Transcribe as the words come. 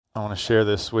I want to share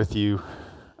this with you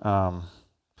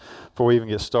before we even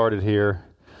get started here.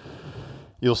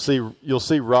 You'll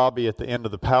see Robbie at the end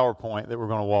of the PowerPoint that we're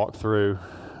going to walk through.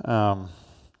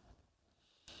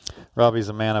 Robbie's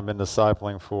a man I've been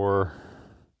discipling for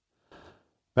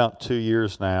about 2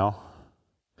 years now.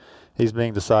 He's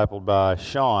being discipled by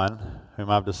Sean, whom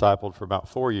I've discipled for about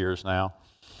 4 years now.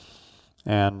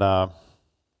 And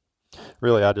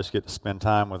really, I just get to spend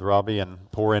time with Robbie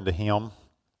and pour into him.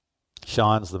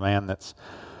 Sean's the man that's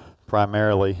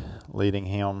primarily leading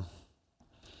him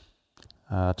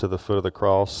to the foot of the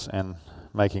cross and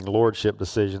making lordship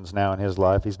decisions now in his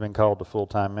life. He's been called to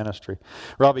full-time ministry.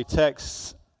 Robbie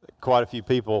texts quite a few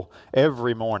people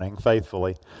every morning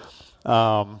faithfully.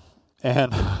 And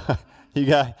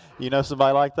you know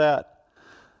somebody like that?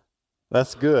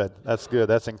 That's good. That's good.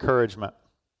 That's encouragement.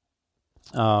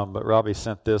 But Robbie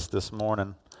sent this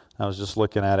morning. I was just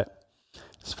looking at it.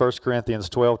 It's 1 Corinthians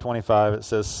 12:25. It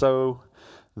says, so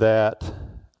that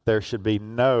there should be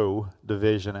no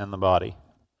division in the body,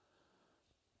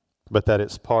 but that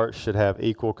its parts should have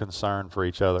equal concern for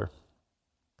each other.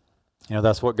 You know,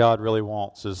 that's what God really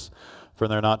wants, is for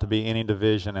there not to be any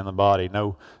division in the body,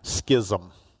 no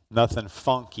schism, nothing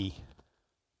funky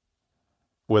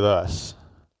with us,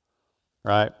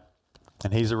 right?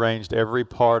 And He's arranged every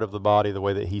part of the body the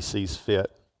way that He sees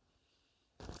fit.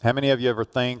 How many of you ever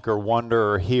think or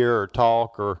wonder or hear or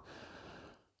talk or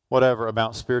whatever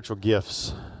about spiritual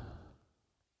gifts?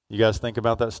 You guys think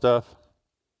about that stuff?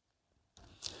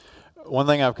 One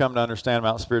thing I've come to understand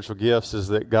about spiritual gifts is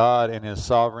that God, in His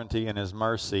sovereignty and His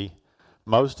mercy,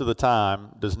 most of the time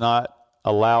does not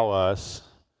allow us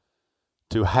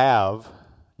to have,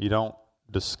 you don't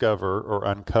discover or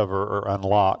uncover or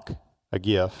unlock a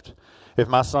gift. If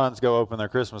my sons go open their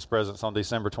Christmas presents on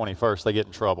December 21st, they get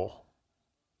in trouble.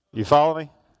 You follow me?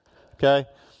 Okay?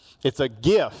 It's a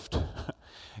gift.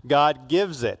 God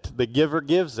gives it. The giver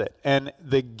gives it. And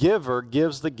the giver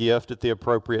gives the gift at the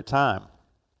appropriate time.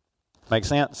 Make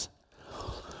sense?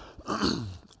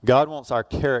 God wants our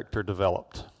character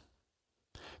developed.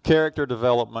 Character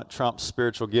development trumps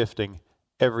spiritual gifting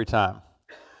every time.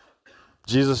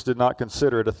 Jesus did not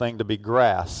consider it a thing to be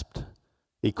grasped,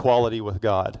 equality with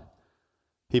God.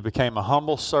 He became a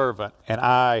humble servant,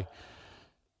 and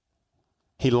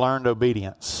He learned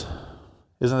obedience.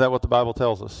 Isn't that what the Bible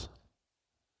tells us?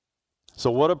 So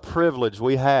what a privilege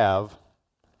we have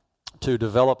to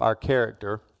develop our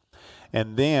character,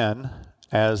 and then,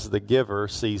 as the giver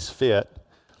sees fit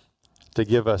to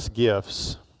give us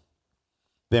gifts,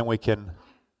 then we can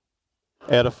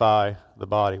edify the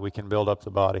body. We can build up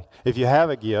the body. If you have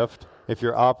a gift, if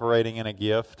you're operating in a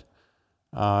gift,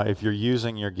 if you're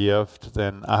using your gift,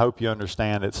 then I hope you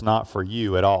understand it's not for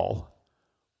you at all.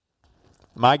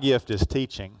 My gift is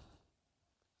teaching.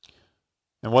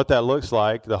 And what that looks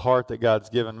like, the heart that God's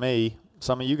given me,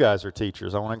 some of you guys are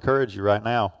teachers. I want to encourage you right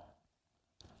now.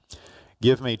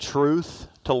 Give me truth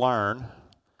to learn,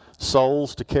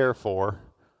 souls to care for,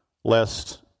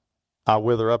 lest I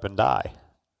wither up and die.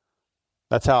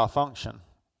 That's how I function.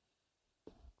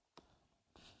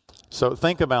 So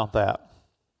think about that.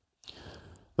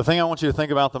 The thing I want you to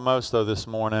think about the most, though, this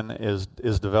morning is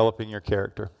developing your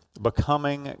character.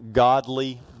 Becoming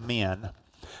godly men.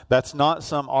 That's not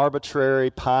some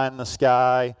arbitrary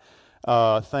pie-in-the-sky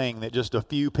thing that just a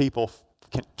few people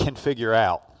can figure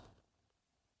out.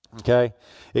 Okay?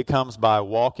 It comes by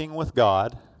walking with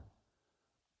God,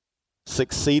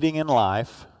 succeeding in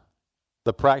life,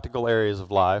 the practical areas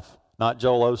of life, not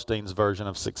Joel Osteen's version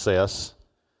of success.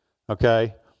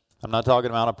 Okay? I'm not talking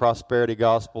about a prosperity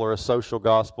gospel or a social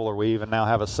gospel, or we even now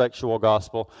have a sexual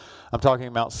gospel. I'm talking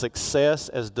about success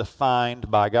as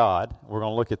defined by God. We're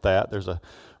going to look at that. There's a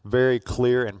very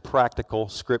clear and practical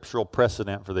scriptural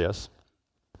precedent for this.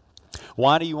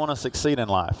 Why do you want to succeed in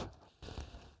life?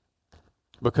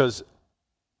 Because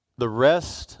the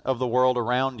rest of the world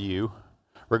around you,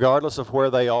 regardless of where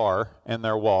they are in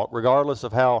their walk, regardless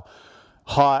of how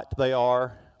hot they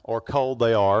are or cold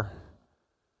they are,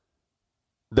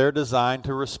 they're designed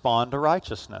to respond to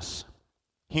righteousness.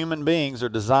 Human beings are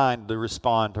designed to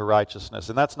respond to righteousness.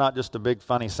 And that's not just a big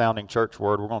funny sounding church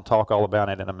word. We're going to talk all about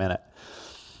it in a minute.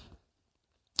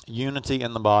 Unity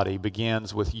in the body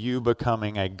begins with you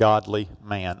becoming a godly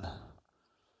man.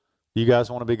 You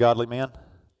guys want to be godly men?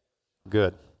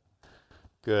 Good.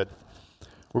 Good.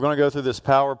 We're going to go through this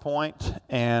PowerPoint,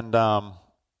 and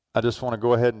I just want to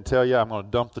go ahead and tell you I'm going to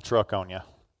dump the truck on you.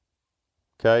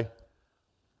 Okay?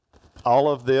 All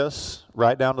of this,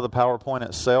 right down to the PowerPoint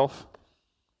itself,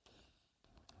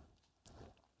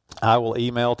 I will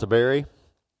email to Barry,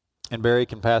 and Barry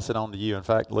can pass it on to you. In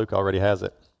fact, Luke already has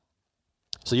it.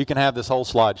 So you can have this whole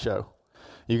slideshow.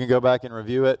 You can go back and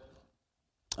review it,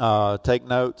 take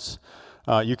notes.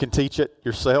 You can teach it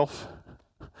yourself.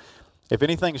 If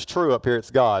anything's true up here,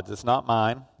 it's God's. It's not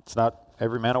mine. It's not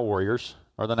Every Man of Warriors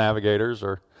or the Navigators,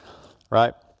 or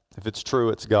right? If it's true,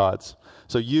 it's God's.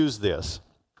 So use this.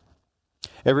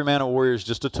 Every Man of Warrior is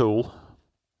just a tool.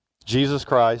 Jesus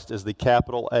Christ is the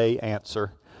capital A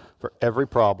answer for every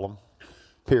problem,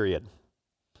 period.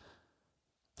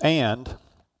 And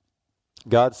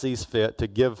God sees fit to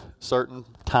give certain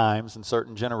times and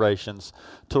certain generations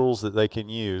tools that they can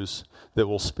use that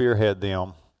will spearhead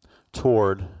them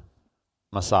toward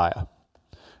Messiah.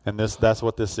 And that's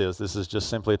what this is. This is just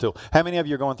simply a tool. How many of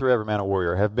you are going through Every Man of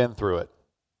Warrior, have been through it,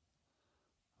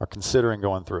 or considering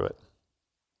going through it?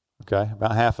 Okay,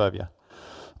 about half of you.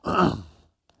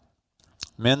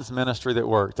 Men's ministry that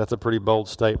works. That's a pretty bold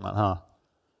statement, huh?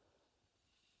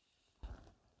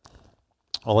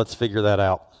 Well, let's figure that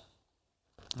out.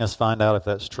 Let's find out if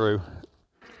that's true.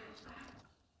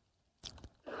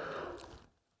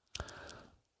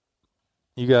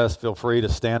 You guys feel free to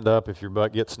stand up if your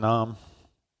butt gets numb.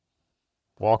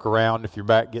 Walk around if your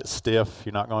back gets stiff.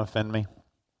 You're not going to offend me.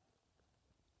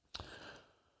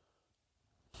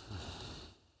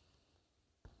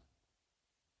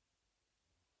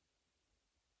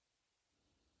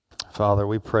 Father,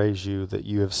 we praise you that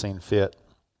you have seen fit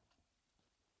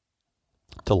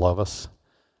to love us,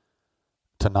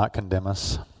 to not condemn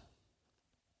us,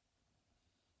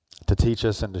 to teach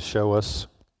us and to show us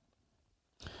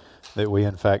that we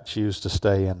in fact choose to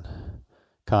stay in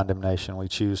condemnation. We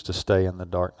choose to stay in the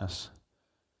darkness.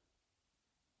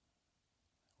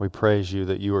 We praise you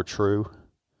that you are true,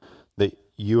 that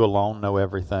you alone know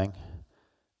everything,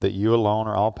 that you alone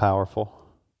are all powerful,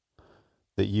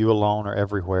 that you alone are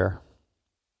everywhere,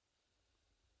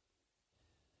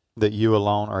 that you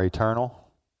alone are eternal,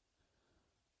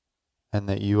 and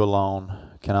that you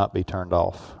alone cannot be turned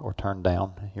off or turned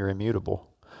down. You're immutable.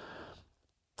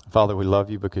 Father, we love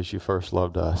you because you first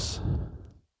loved us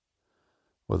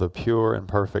with a pure and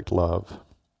perfect love.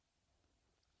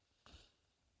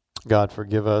 God,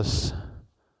 forgive us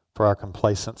for our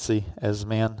complacency as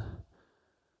men.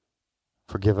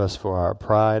 Forgive us for our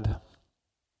pride,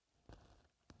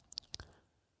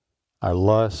 our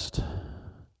lust,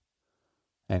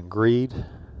 and greed.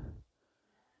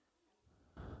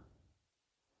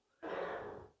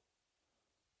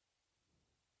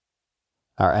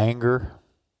 Our anger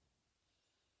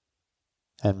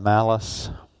and malice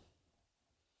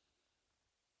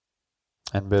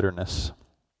and bitterness.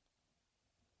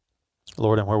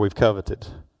 Lord, and where we've coveted,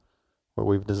 where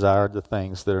we've desired the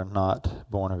things that are not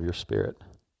born of your Spirit.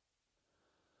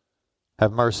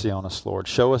 Have mercy on us, Lord.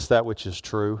 Show us that which is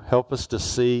true. Help us to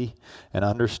see and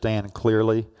understand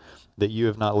clearly that you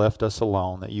have not left us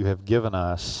alone, that you have given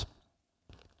us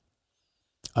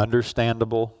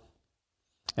understandable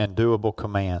and doable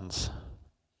commands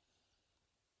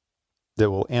that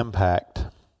will impact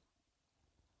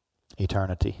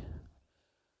eternity.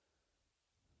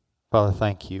 Father,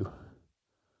 thank you.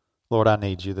 Lord, I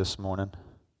need you this morning.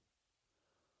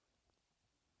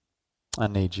 I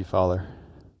need you, Father.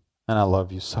 And I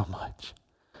love you so much.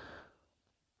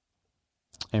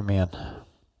 Amen.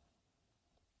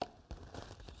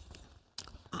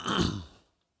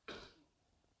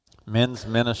 Men's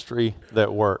ministry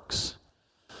that works.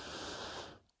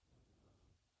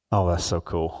 Oh, that's so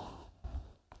cool.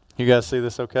 You guys see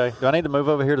this okay? Do I need to move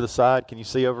over here to the side? Can you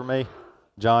see over me?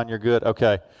 John, you're good?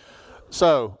 Okay.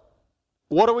 So,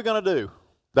 what are we going to do?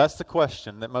 That's the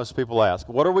question that most people ask.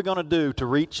 What are we going to do to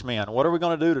reach men? What are we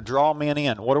going to do to draw men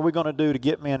in? What are we going to do to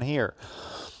get men here?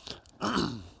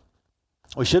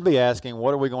 We should be asking,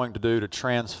 what are we going to do to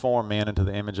transform men into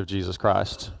the image of Jesus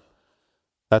Christ?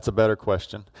 That's a better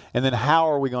question. And then how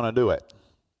are we going to do it?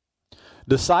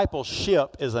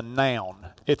 Discipleship is a noun.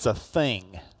 It's a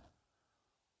thing.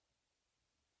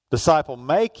 Disciple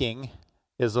making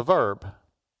is a verb.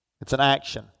 It's an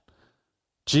action.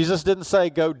 Jesus didn't say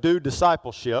go do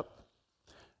discipleship.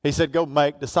 He said go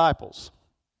make disciples.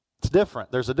 It's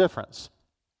different. There's a difference.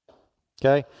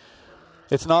 Okay?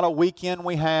 It's not a weekend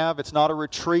we have. It's not a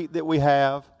retreat that we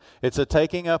have. It's a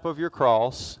taking up of your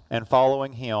cross and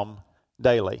following Him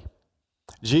daily.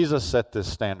 Jesus set this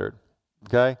standard.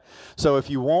 Okay? So if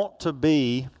you want to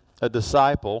be a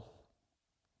disciple,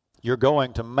 you're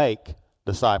going to make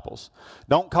disciples.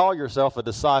 Don't call yourself a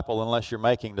disciple unless you're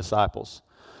making disciples.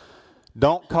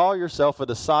 Don't call yourself a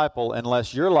disciple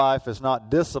unless your life is not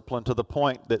disciplined to the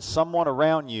point that someone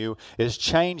around you is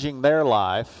changing their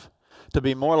life to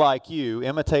be more like you,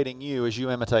 imitating you as you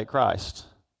imitate Christ.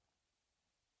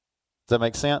 Does that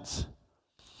make sense?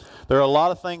 There are a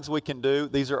lot of things we can do.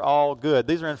 These are all good.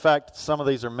 These are, in fact, some of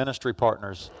these are ministry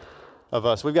partners of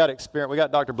us. We got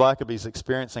Dr. Blackaby's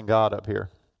Experiencing God up here.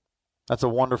 That's a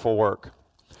wonderful work.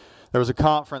 There was a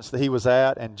conference that he was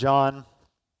at, and John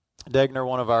Degner,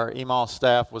 one of our EMAW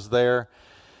staff, was there.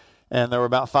 And there were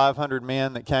about 500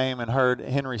 men that came and heard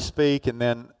Henry speak, and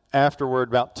then afterward,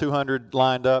 about 200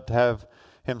 lined up to have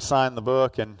him sign the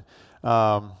book. And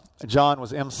John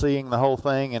was emceeing the whole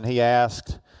thing, and he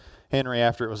asked Henry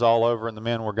after it was all over and the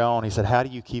men were gone, he said, "How do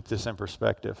you keep this in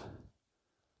perspective?"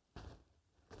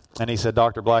 And he said,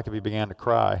 Dr. Blackaby began to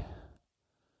cry.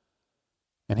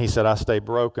 And he said, "I stay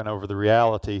broken over the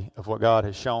reality of what God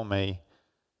has shown me,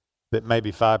 that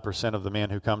maybe 5% of the men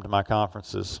who come to my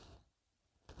conferences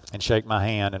and shake my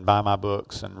hand and buy my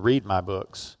books and read my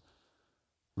books,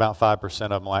 about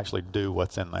 5% of them will actually do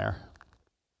what's in there."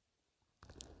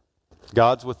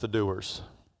 God's with the doers.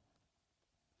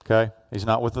 Okay? He's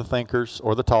not with the thinkers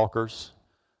or the talkers.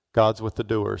 God's with the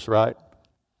doers, right?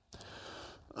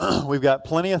 We've got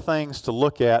plenty of things to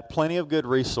look at, plenty of good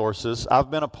resources. I've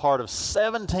been a part of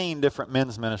 17 different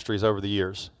men's ministries over the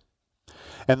years.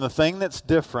 And the thing that's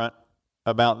different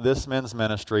about this men's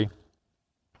ministry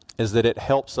is that it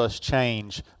helps us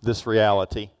change this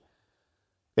reality.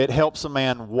 It helps a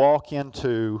man walk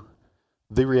into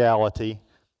the reality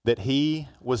that he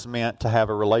was meant to have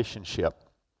a relationship,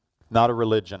 not a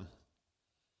religion.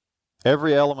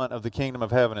 Every element of the kingdom of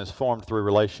heaven is formed through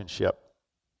relationship.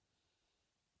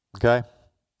 Okay?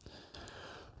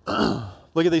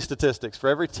 Look at these statistics. For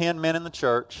every 10 men in the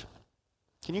church,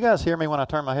 can you guys hear me when I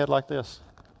turn my head like this?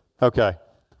 Okay.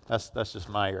 That's just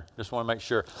my ear. Just want to make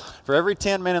sure. For every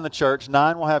 10 men in the church,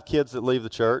 9 will have kids that leave the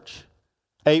church.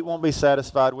 8 won't be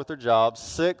satisfied with their jobs.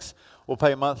 6 will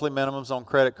pay monthly minimums on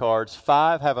credit cards.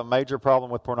 5 have a major problem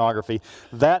with pornography.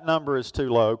 That number is too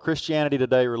low. Christianity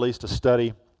Today released a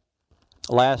study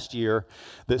last year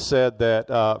that said that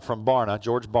from Barna,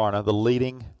 George Barna, the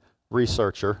leading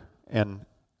researcher in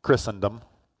Christendom,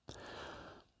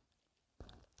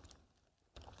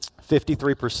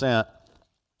 53%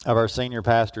 of our senior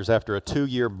pastors, after a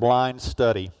 2-year blind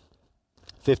study,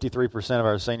 53% of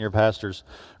our senior pastors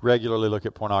regularly look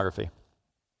at pornography.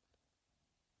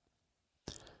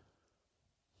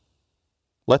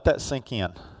 Let that sink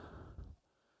in.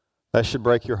 That should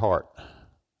break your heart.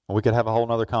 We could have a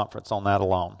whole other conference on that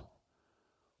alone.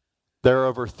 There are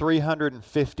over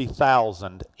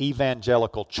 350,000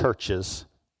 evangelical churches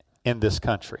in this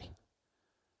country.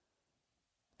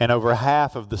 And over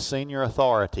half of the senior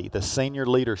authority, the senior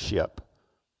leadership,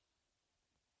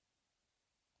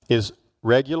 is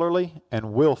regularly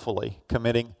and willfully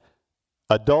committing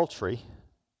adultery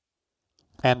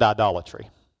and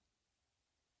idolatry.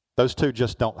 Those two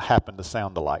just don't happen to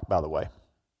sound alike, by the way.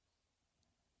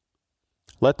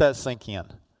 Let that sink in.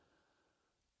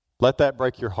 Let that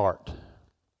break your heart.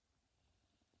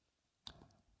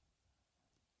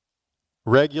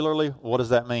 Regularly, what does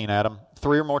that mean, Adam?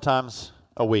 3 or more times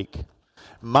a week.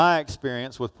 My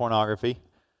experience with pornography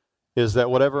is that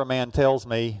whatever a man tells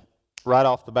me right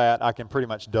off the bat, I can pretty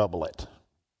much double it.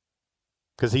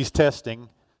 Because he's testing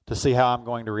to see how I'm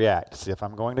going to react, to see if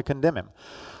I'm going to condemn him.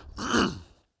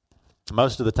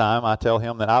 Most of the time, I tell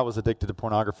him that I was addicted to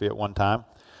pornography at one time.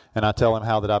 And I tell him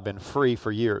how that I've been free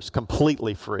for years,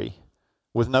 completely free,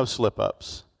 with no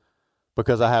slip-ups,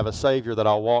 because I have a Savior that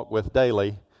I'll walk with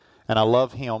daily, and I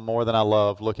love Him more than I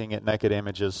love looking at naked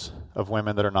images of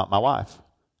women that are not my wife.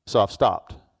 So I've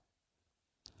stopped.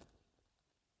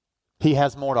 He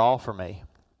has more to offer me.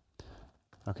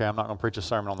 Okay, I'm not going to preach a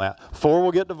sermon on that. 4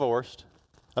 will get divorced,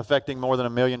 affecting more than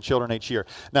 1 million children each year.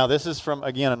 Now, this is from,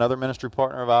 again, another ministry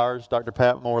partner of ours, Dr.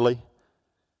 Pat Morley.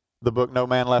 The book No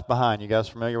Man Left Behind. You guys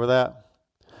familiar with that?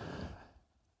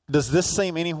 Does this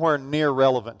seem anywhere near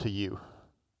relevant to you?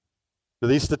 Do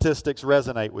these statistics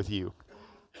resonate with you?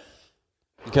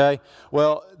 Okay?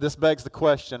 Well, this begs the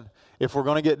question, if we're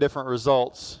going to get different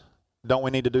results, don't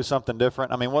we need to do something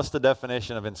different? I mean, what's the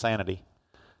definition of insanity?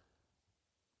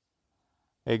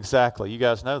 Exactly. You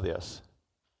guys know this.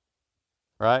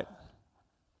 Right?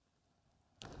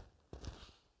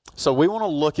 So we want to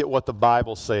look at what the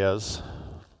Bible says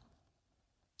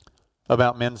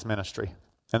about men's ministry.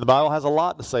 And the Bible has a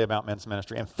lot to say about men's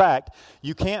ministry. In fact,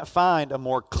 you can't find a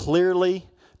more clearly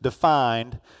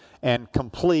defined and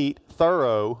complete,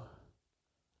 thorough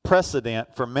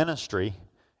precedent for ministry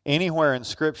anywhere in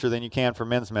Scripture than you can for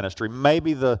men's ministry.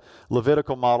 Maybe the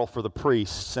Levitical model for the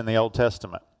priests in the Old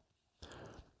Testament.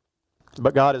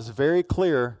 But God is very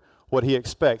clear what He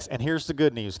expects. And here's the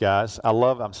good news, guys.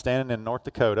 I'm standing in North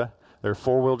Dakota. There are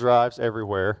 4-wheel drives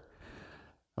everywhere.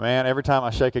 Man, every time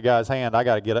I shake a guy's hand, I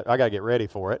got to get ready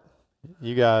for it.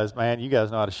 You guys, man, you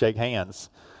guys know how to shake hands.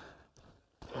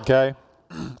 Okay?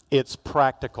 It's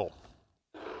practical.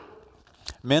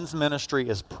 Men's ministry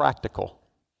is practical.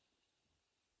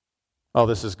 Oh,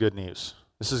 this is good news.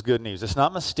 This is good news. It's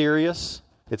not mysterious.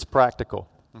 It's practical.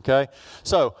 Okay?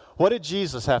 So, what did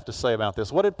Jesus have to say about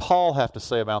this? What did Paul have to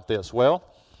say about this? Well,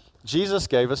 Jesus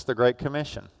gave us the Great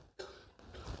Commission.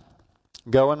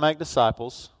 Go and make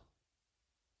disciples,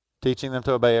 teaching them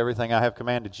to obey everything I have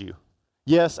commanded you.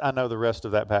 Yes, I know the rest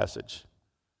of that passage.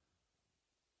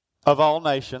 Of all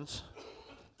nations,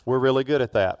 we're really good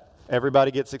at that.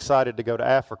 Everybody gets excited to go to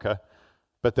Africa,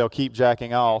 but they'll keep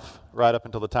jacking off right up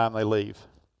until the time they leave.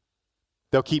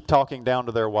 They'll keep talking down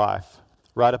to their wife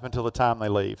right up until the time they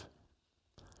leave.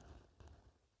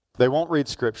 They won't read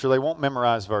Scripture. They won't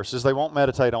memorize verses. They won't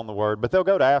meditate on the Word, but they'll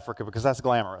go to Africa because that's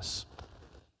glamorous.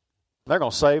 They're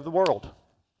going to save the world.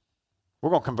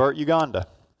 We're going to convert Uganda.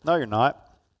 No, you're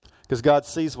not, because God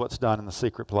sees what's done in the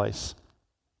secret place.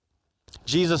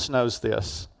 Jesus knows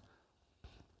this.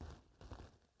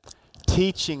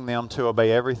 Teaching them to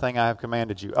obey everything I have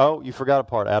commanded you. Oh, you forgot a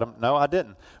part, Adam. No, I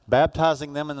didn't.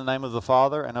 Baptizing them in the name of the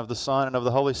Father and of the Son and of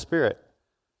the Holy Spirit.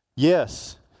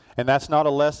 Yes, and that's not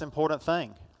a less important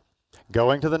thing.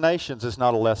 Going to the nations is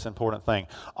not a less important thing.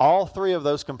 All three of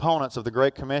those components of the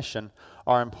Great Commission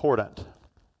are important.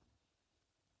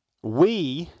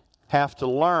 We have to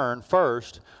learn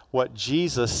first what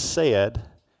Jesus said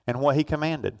and what He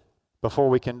commanded before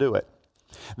we can do it.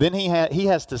 Then He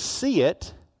has to see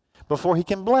it before He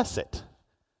can bless it.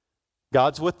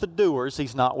 God's with the doers,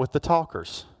 He's not with the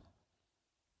talkers.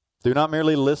 Do not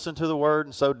merely listen to the Word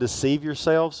and so deceive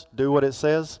yourselves. Do what it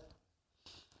says.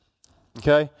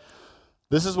 Okay?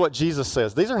 This is what Jesus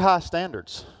says. These are high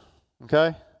standards.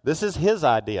 Okay? This is His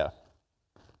idea.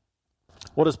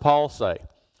 What does Paul say?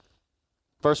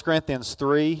 1 Corinthians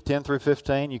 3, 10 through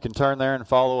 15. You can turn there and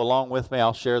follow along with me.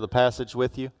 I'll share the passage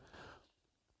with you.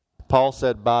 Paul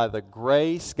said, by the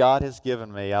grace God has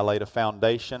given me, I laid a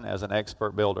foundation as an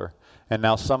expert builder, and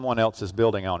now someone else is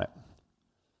building on it.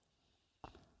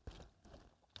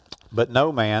 But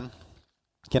no man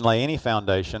can lay any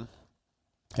foundation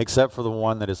except for the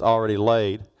one that is already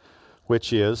laid,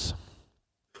 which is...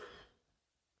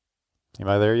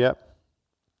 Anybody there yet?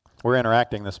 We're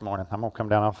interacting this morning. I'm going to come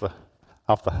down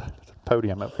off the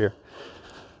podium up here.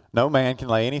 No man can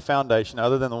lay any foundation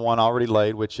other than the one already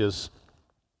laid, which is...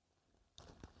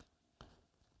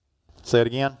 Say it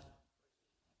again.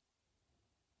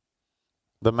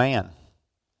 The man.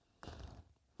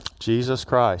 Jesus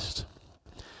Christ.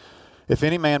 If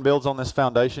any man builds on this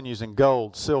foundation using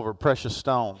gold, silver, precious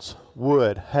stones,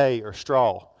 wood, hay, or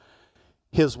straw,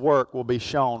 his work will be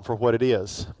shown for what it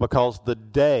is, because the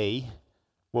day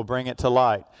will bring it to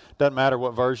light. Doesn't matter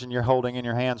what version you're holding in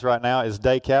your hands right now. Is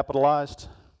day capitalized?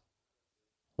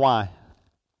 Why?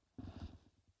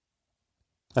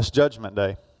 That's Judgment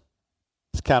Day.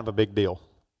 It's kind of a big deal.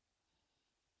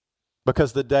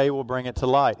 Because the day will bring it to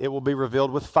light. It will be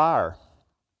revealed with fire.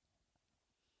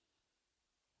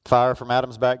 Fire from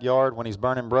Adam's backyard when he's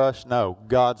burning brush? No,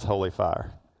 God's holy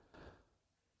fire.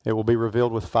 It will be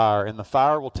revealed with fire, and the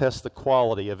fire will test the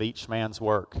quality of each man's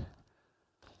work.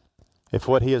 If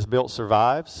what he has built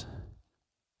survives,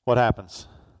 what happens?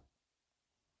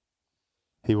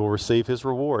 He will receive his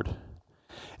reward.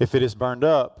 If it is burned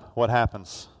up, what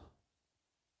happens?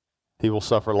 He will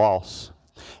suffer loss.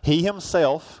 He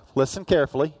himself, listen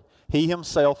carefully, he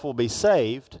himself will be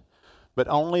saved, but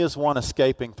only as one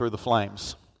escaping through the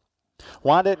flames.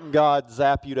 Why didn't God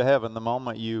zap you to heaven the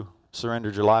moment you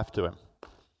surrendered your life to Him?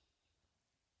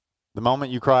 The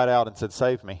moment you cried out and said,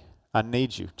 save me, I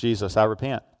need you, Jesus, I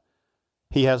repent.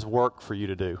 He has work for you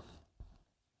to do.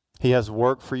 He has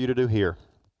work for you to do here.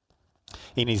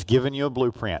 And He's given you a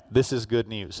blueprint. This is good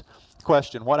news.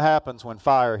 Question, what happens when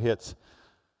fire hits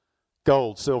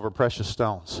gold, silver, precious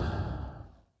stones?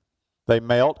 They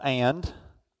melt and,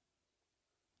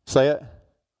 say it,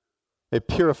 it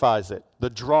purifies it. The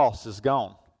dross is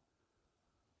gone.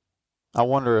 I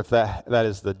wonder if that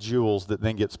is the jewels that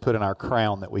then gets put in our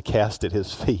crown that we cast at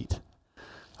His feet.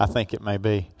 I think it may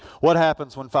be. What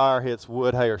happens when fire hits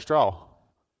wood, hay, or straw?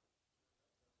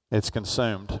 It's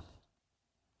consumed.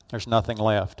 There's nothing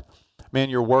left. Man,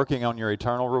 you're working on your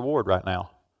eternal reward right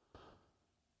now.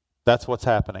 That's what's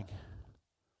happening.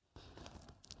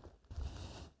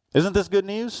 Isn't this good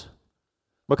news?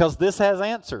 Because this has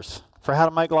answers for how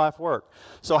to make life work.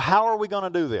 So how are we going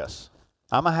to do this?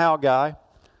 I'm a how guy.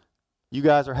 You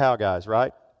guys are how guys,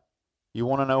 right? You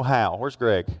want to know how. Where's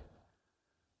Greg?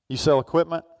 You sell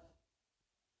equipment?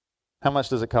 How much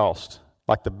does it cost?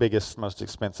 Like the biggest, most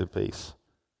expensive piece.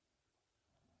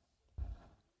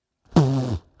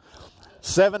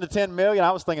 7 to 10 million?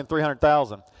 I was thinking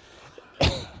 300,000.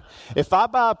 If I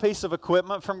buy a piece of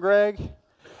equipment from Greg,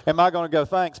 am I going to go,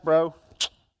 thanks, bro,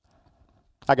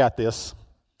 I got this?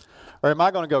 Or am I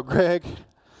going to go, Greg,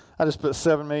 I just put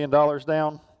 $7 million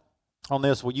down on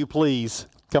this. Will you please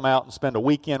come out and spend a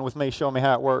weekend with me, show me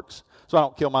how it works, so I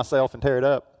don't kill myself and tear it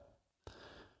up?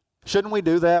 Shouldn't we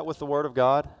do that with the Word of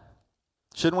God?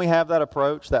 Shouldn't we have that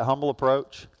approach, that humble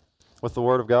approach with the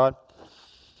Word of God?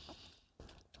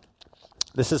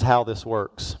 This is how this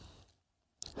works.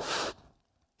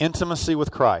 Intimacy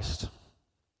with Christ.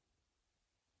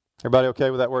 Everybody okay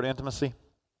with that word intimacy?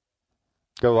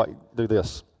 Do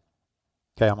this.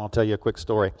 Okay, I'm going to tell you a quick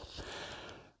story.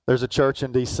 There's a church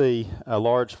in D.C., a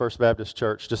large First Baptist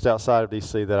church just outside of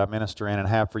D.C. that I minister in and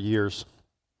have for years.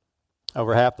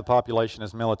 Over half the population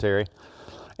is military.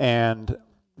 And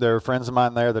there are friends of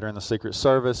mine there that are in the Secret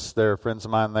Service. There are friends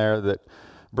of mine there that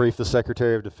brief the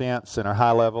Secretary of Defense and are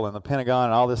high level in the Pentagon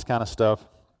and all this kind of stuff.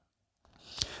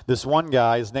 This one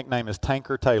guy, his nickname is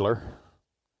Tanker Taylor.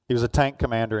 He was a tank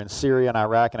commander in Syria and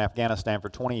Iraq and Afghanistan for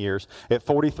 20 years. At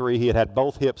 43, he had had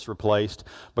both hips replaced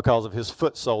because of his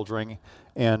foot soldiering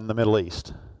in the Middle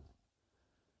East.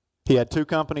 He had 2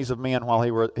 companies of men while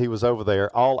he was over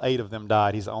there. All 8 of them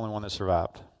died. He's the only one that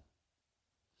survived.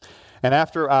 And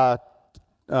after I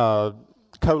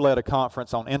co-led a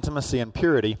conference on intimacy and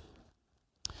purity,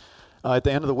 at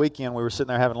the end of the weekend, we were sitting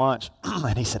there having lunch,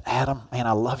 and he said, Adam, man,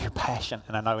 I love your passion.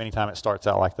 And I know anytime it starts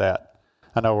out like that,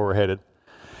 I know where we're headed.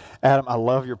 Adam, I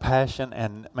love your passion,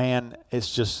 and man,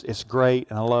 it's great,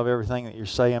 and I love everything that you're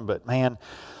saying, but man,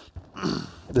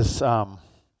 this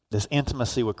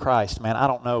intimacy with Christ, man, I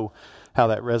don't know how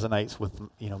that resonates with,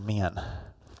 men.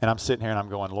 And I'm sitting here and I'm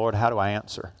going, Lord, how do I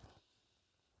answer?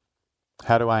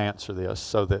 How do I answer this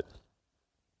so that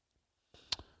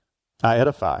I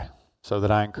edify, so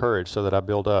that I encourage, so that I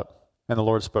build up? And the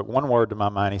Lord spoke one word to my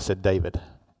mind. He said, David.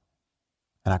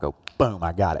 And I go, boom,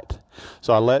 I got it.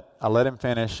 So I let him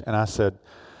finish, and I said,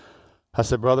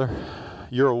 brother,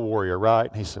 you're a warrior, right?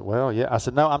 And he said, well, yeah. I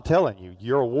said, no, I'm telling you,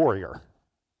 you're a warrior.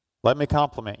 Let me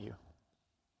compliment you.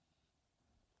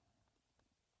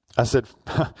 I said,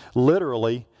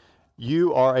 literally,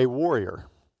 you are a warrior.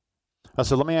 I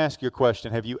said, let me ask you a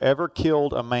question. Have you ever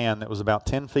killed a man that was about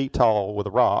 10 feet tall with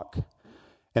a rock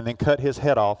and then cut his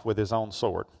head off with his own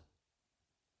sword?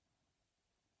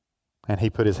 And he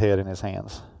put his head in his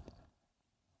hands.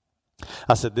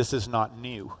 I said, this is not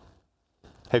new.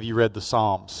 Have you read the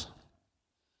Psalms?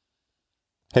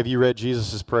 Have you read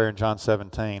Jesus' prayer in John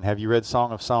 17? Have you read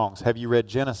Song of Songs? Have you read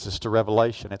Genesis to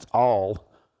Revelation? It's all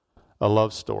a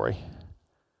love story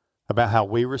about how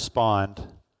we respond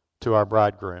to our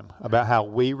bridegroom, about how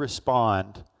we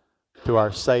respond to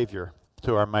our Savior,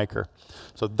 to our Maker.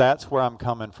 So that's where I'm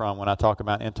coming from when I talk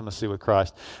about intimacy with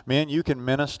Christ. Men, you can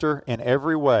minister in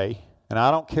every way, and I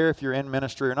don't care if you're in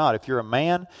ministry or not. If you're a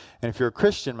man, and if you're a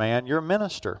Christian man, you're a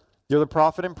minister. You're the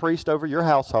prophet and priest over your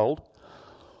household,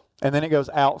 and then it goes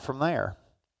out from there.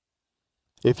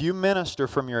 If you minister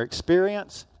from your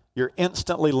experience, you're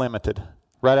instantly limited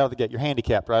right out of the gate. You're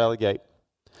handicapped right out of the gate.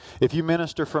 If you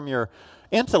minister from your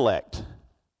intellect,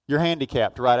 you're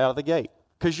handicapped right out of the gate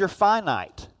because you're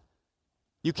finite.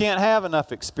 You can't have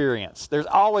enough experience. There's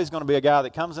always going to be a guy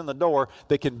that comes in the door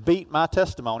that can beat my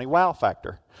testimony wow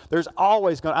factor. There's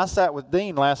always going to... I sat with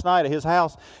Dean last night at his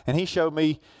house, and he showed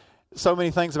me so many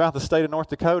things about the state of North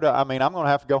Dakota. I mean, I'm going to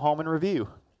have to go home and review.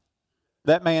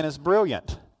 That man is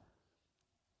brilliant,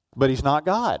 but he's not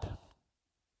God.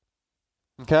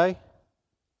 Okay?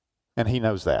 And he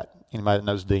knows that. Anybody that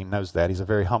knows Dean knows that. He's a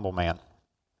very humble man.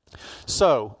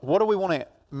 So, what do we want to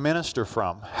minister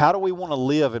from? How do we want to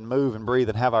live and move and breathe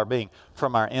and have our being?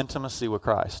 From our intimacy with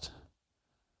Christ.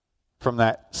 From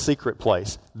that secret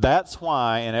place. That's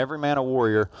why in Every Man a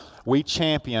Warrior, we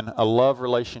champion a love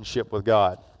relationship with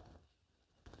God.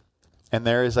 And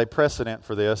there is a precedent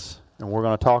for this, and we're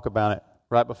going to talk about it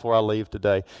right before I leave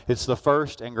today. It's the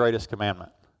first and greatest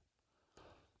commandment.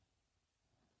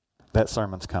 That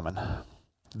sermon's coming.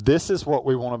 This is what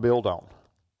we want to build on.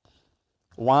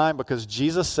 Why? Because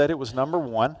Jesus said it was number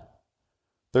one.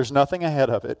 There's nothing ahead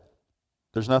of it.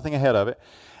 There's nothing ahead of it.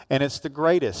 And it's the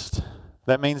greatest.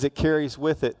 That means it carries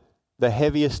with it the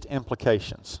heaviest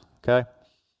implications. Okay?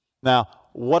 Now,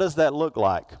 what does that look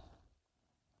like?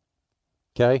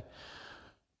 Okay?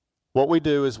 What we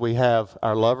do is we have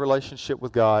our love relationship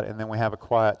with God, and then we have a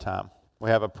quiet time. We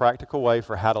have a practical way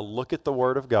for how to look at the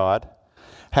Word of God,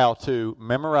 how to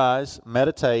memorize,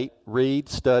 meditate, read,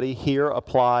 study, hear,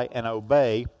 apply, and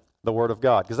obey the Word of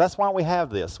God. Because that's why we have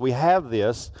this. We have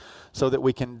this so that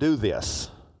we can do this.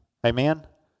 Amen?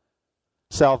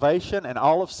 Salvation and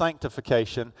all of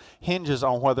sanctification hinges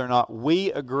on whether or not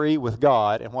we agree with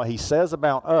God and what He says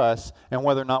about us and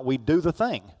whether or not we do the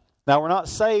thing. Now, we're not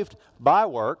saved by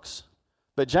works,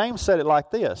 but James said it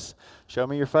like this: show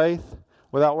me your faith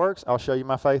without works, I'll show you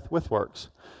my faith with works.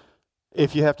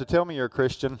 If you have to tell me you're a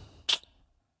Christian,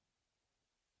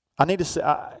 I need to see,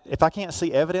 if I can't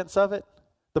see evidence of it,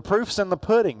 the proof's in the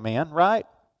pudding, man, right?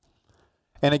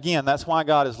 And again, that's why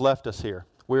God has left us here.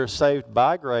 We are saved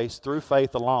by grace through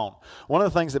faith alone. One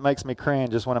of the things that makes me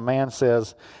cringe is when a man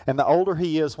says, and the older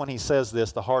he is when he says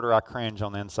this, the harder I cringe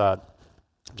on the inside.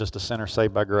 Just a sinner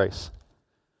saved by grace.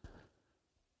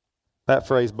 That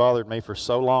phrase bothered me for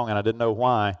so long, and I didn't know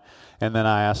why. And then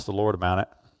I asked the Lord about it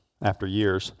after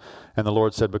years. And the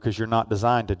Lord said, because you're not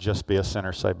designed to just be a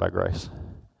sinner saved by grace.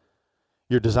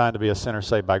 You're designed to be a sinner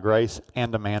saved by grace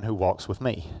and a man who walks with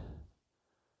me.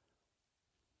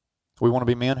 We want to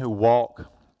be men who walk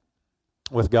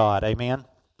with God. Amen?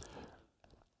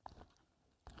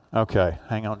 Okay,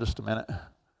 hang on just a minute.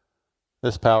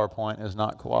 This PowerPoint is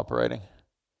not cooperating.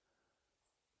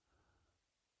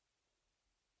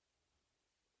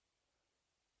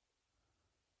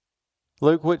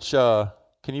 Luke,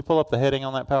 can you pull up the heading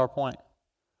on that PowerPoint?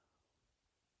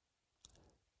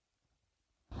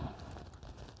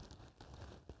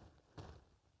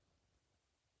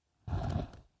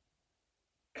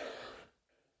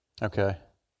 Okay.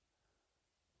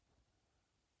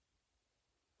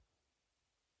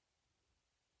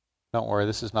 Don't worry,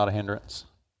 this is not a hindrance.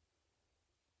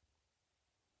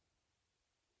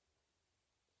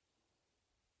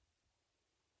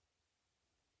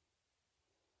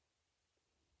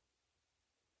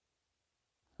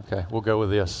 Okay, we'll go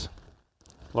with this.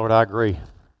 Lord, I agree.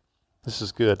 This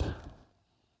is good.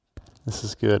 This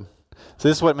is good. So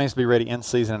this is what it means to be ready in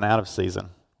season and out of season.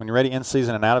 When you're ready in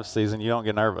season and out of season, you don't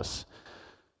get nervous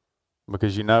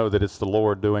because you know that it's the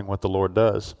Lord doing what the Lord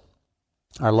does.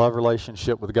 Our love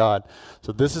relationship with God.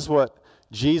 So this is what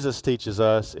Jesus teaches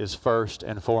us is first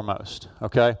and foremost.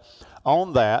 Okay?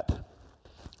 On that,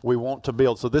 we want to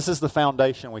build. So this is the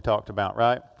foundation we talked about,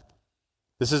 right?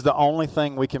 This is the only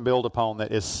thing we can build upon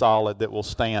that is solid, that will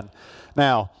stand.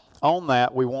 Now, on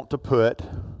that, we want to put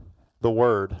the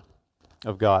Word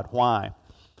of God. Why?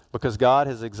 Because God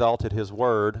has exalted His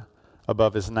Word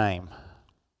above His name.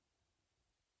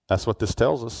 That's what this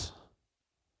tells us.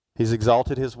 He's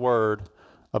exalted His Word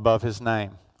above His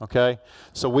name. Okay?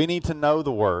 So we need to know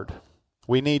the Word.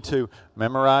 We need to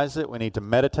memorize it. We need to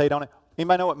meditate on it.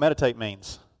 Anybody know what meditate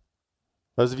means?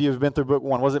 Those of you who have been through book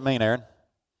 1, what does it mean, Aaron?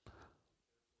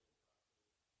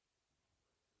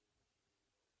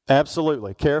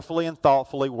 Absolutely. Carefully and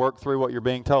thoughtfully work through what you're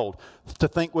being told. To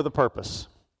think with a purpose.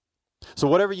 So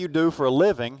whatever you do for a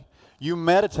living, you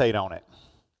meditate on it.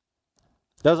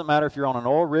 Doesn't matter if you're on an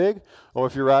oil rig or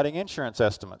if you're writing insurance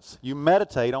estimates. You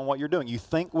meditate on what you're doing. You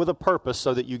think with a purpose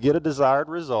so that you get a desired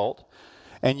result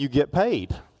and you get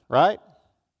paid, right?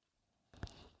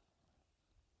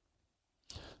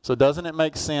 So doesn't it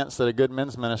make sense that a good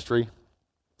men's ministry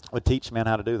would teach men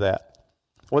how to do that?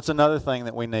 What's another thing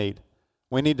that we need?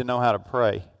 We need to know how to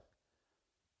pray.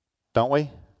 Don't we?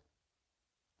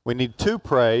 We need to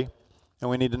pray, and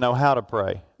we need to know how to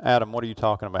pray. Adam, what are you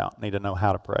talking about? Need to know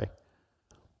how to pray.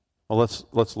 Well,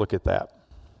 let's look at that.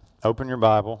 Open your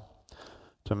Bible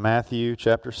to Matthew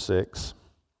chapter 6,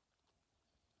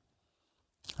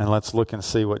 and let's look and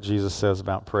see what Jesus says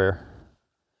about prayer.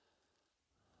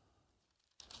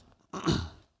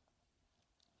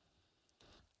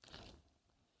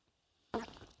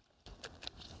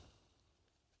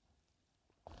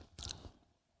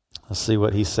 Let's see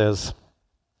what He says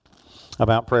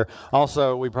about prayer.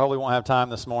 Also, we probably won't have time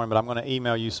this morning, but I'm going to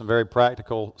email you some very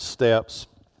practical steps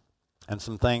and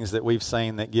some things that we've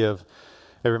seen that give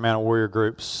Every Man a Warrior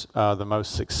groups the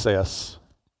most success.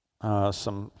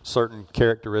 Some certain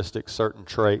characteristics, certain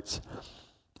traits.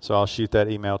 So I'll shoot that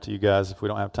email to you guys if we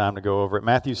don't have time to go over it.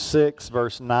 Matthew 6,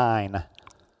 verse 9.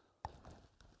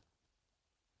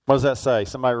 What does that say?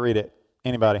 Somebody read it.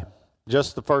 Anybody?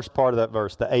 Just the first part of that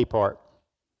verse, the A part.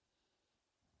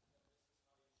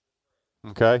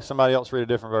 Okay, somebody else read a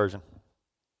different version.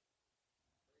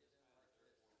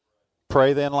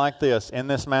 Pray then like this. In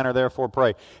this manner, therefore,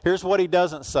 pray. Here's what he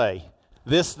doesn't say.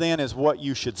 This then is what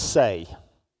you should say.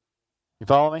 You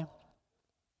follow me?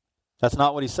 That's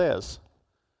not what he says.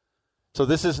 So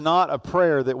this is not a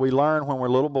prayer that we learn when we're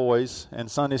little boys in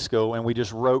Sunday school and we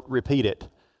just repeat it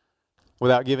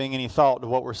without giving any thought to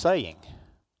what we're saying.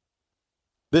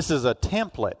 This is a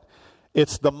template.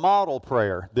 It's the model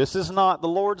prayer. This is not the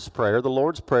Lord's Prayer. The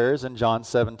Lord's Prayer is in John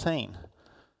 17.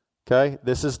 Okay?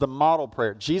 This is the model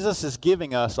prayer. Jesus is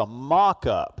giving us a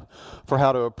mock-up for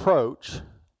how to approach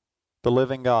the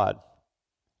living God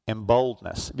in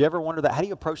boldness. Do you ever wonder that? How do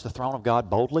you approach the throne of God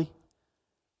boldly?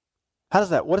 What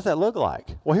does that look like?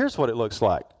 Well, here's what it looks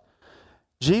like.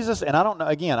 Jesus, and I don't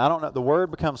know, the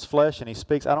Word becomes flesh and He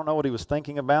speaks. I don't know what He was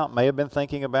thinking about, may have been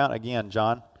thinking about, again,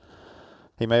 John.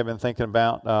 He may have been thinking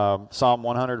about Psalm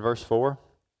 100, verse 4.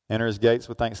 Enter His gates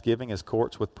with thanksgiving, His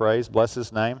courts with praise. Bless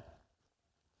His name.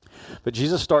 But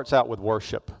Jesus starts out with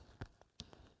worship.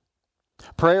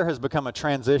 Prayer has become a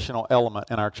transitional element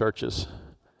in our churches.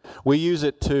 We use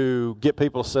it to get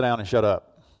people to sit down and shut up.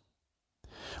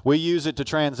 We use it to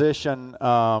transition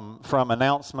from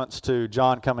announcements to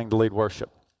John coming to lead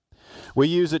worship. We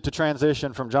use it to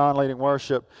transition from John leading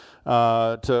worship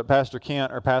to Pastor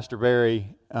Kent or Pastor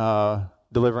Barry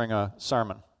delivering a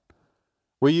sermon.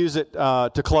 We use it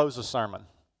to close a sermon.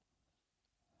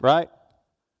 Right?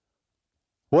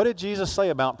 What did Jesus say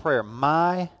about prayer?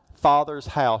 My Father's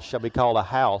house shall be called a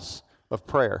house of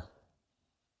prayer.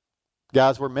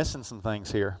 Guys, we're missing some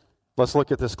things here. Let's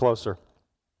look at this closer.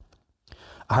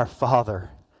 Our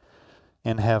Father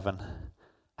in heaven,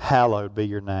 hallowed be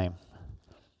your name.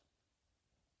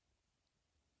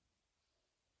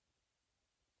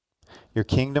 Your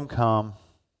kingdom come,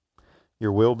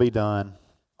 your will be done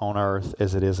on earth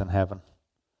as it is in heaven.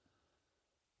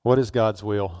 What is God's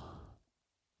will?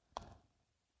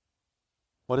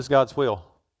 What is God's will?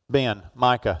 Ben,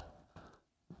 Micah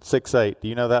 6:8. Do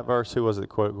you know that verse? Who was it that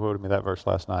quoted me that verse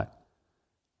last night?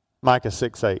 Micah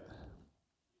 6:8.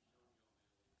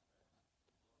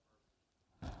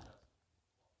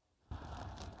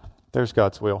 There's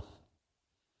God's will.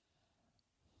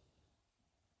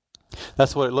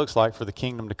 That's what it looks like for the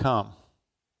kingdom to come.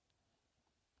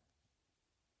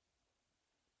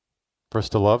 For us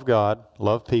to love God,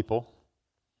 love people,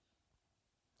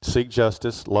 seek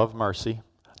justice, love mercy,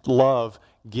 love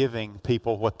giving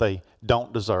people what they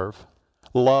don't deserve,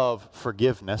 love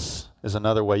forgiveness is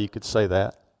another way you could say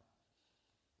that,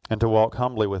 and to walk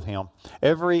humbly with Him.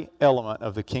 Every element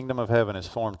of the kingdom of heaven is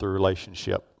formed through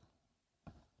relationship.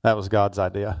 That was God's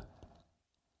idea.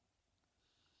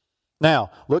 Now,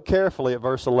 look carefully at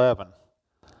verse 11.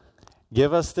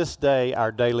 Give us this day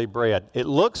our daily bread. It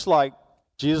looks like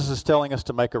Jesus is telling us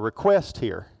to make a request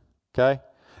here, okay?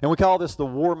 And we call this the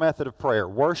war method of prayer.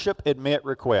 Worship, admit,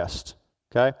 request,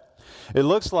 okay? It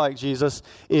looks like Jesus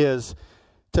is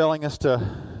telling us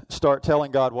to start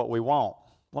telling God what we want.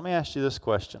 Let me ask you this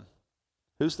question.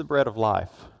 Who's the bread of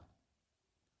life?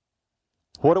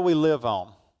 What do we live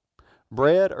on?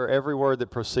 Bread or every word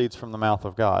that proceeds from the mouth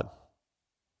of God?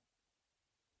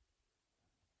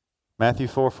 Matthew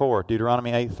 4:4,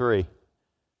 Deuteronomy 8:3.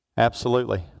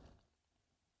 Absolutely.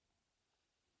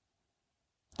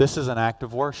 This is an act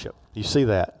of worship. You see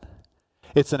that?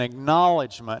 It's an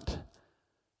acknowledgement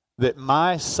that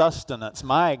my sustenance,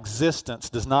 my existence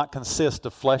does not consist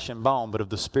of flesh and bone, but of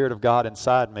the Spirit of God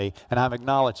inside me, and I'm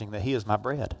acknowledging that He is my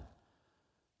bread.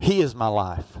 He is my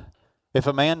life. If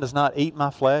a man does not eat my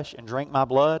flesh and drink my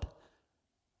blood,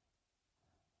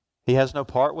 he has no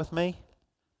part with me.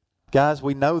 Guys,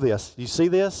 we know this. You see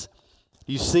this?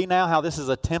 You see now how this is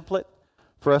a template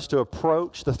for us to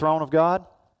approach the throne of God?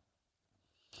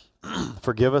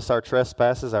 Forgive us our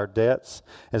trespasses, our debts,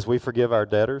 as we forgive our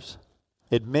debtors.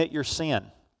 Admit your sin.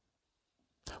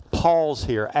 Pause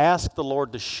here. Ask the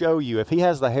Lord to show you. If He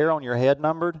has the hair on your head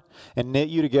numbered and knit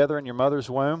you together in your mother's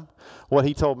womb, what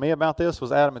He told me about this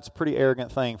was, Adam, it's a pretty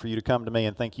arrogant thing for you to come to me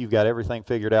and think you've got everything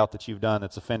figured out that you've done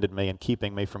that's offended me and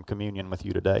keeping me from communion with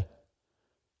you today.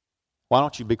 Why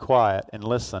don't you be quiet and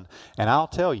listen, and I'll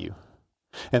tell you.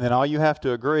 And then all you have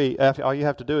to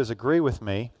do is agree with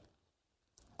me,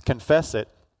 confess it,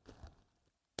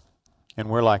 and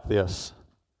we're like this.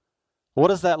 What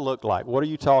does that look like? What are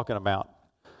you talking about?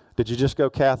 Did you just go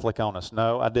Catholic on us?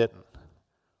 No, I didn't.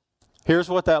 Here's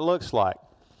what that looks like.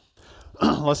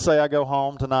 Let's say I go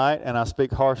home tonight and I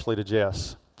speak harshly to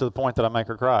Jess to the point that I make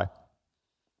her cry.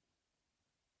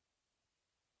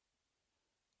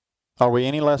 Are we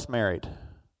any less married?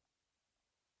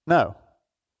 No.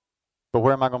 But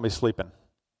where am I going to be sleeping?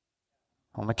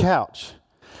 On the couch.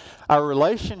 Our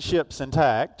relationship's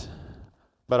intact,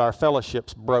 but our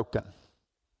fellowship's broken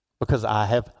because I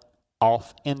have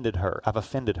offended her. I've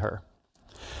offended her.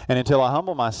 And until I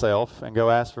humble myself and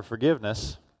go ask for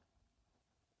forgiveness,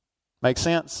 make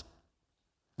sense?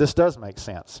 This does make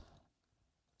sense.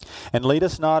 And lead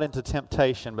us not into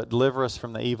temptation, but deliver us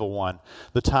from the evil one,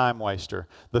 the time waster,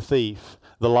 the thief,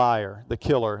 the liar, the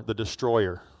killer, the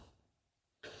destroyer.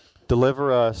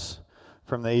 Deliver us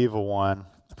from the evil one,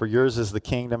 for yours is the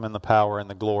kingdom and the power and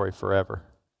the glory forever.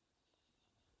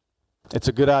 It's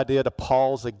a good idea to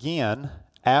pause again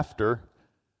after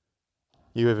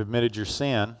you have admitted your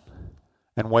sin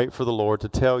and wait for the Lord to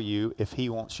tell you if He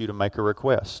wants you to make a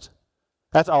request.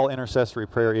 That's all intercessory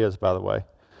prayer is, by the way.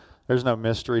 There's no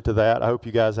mystery to that. I hope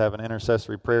you guys have an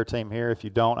intercessory prayer team here. If you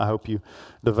don't, I hope you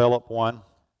develop one.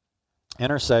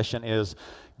 Intercession is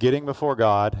getting before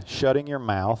God, shutting your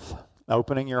mouth,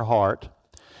 opening your heart,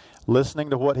 listening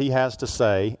to what He has to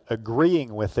say,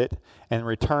 agreeing with it, and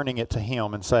returning it to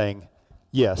Him and saying,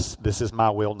 yes, this is my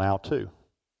will now too.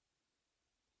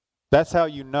 That's how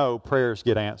you know prayers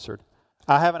get answered.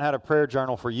 I haven't had a prayer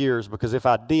journal for years because if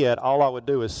I did, all I would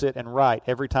do is sit and write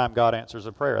every time God answers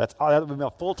a prayer. That would be a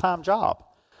full-time job.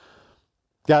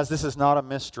 Guys, this is not a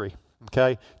mystery,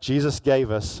 okay? Jesus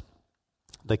gave us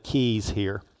the keys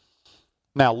here.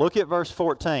 Now, look at verse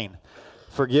 14.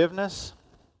 Forgiveness,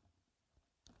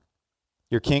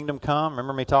 your kingdom come.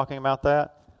 Remember me talking about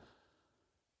that?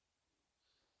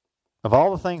 Of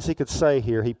all the things he could say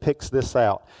here, he picks this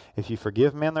out. If you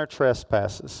forgive men their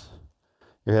trespasses,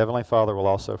 your heavenly Father will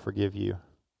also forgive you.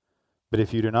 But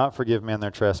if you do not forgive men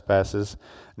their trespasses,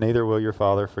 neither will your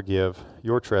Father forgive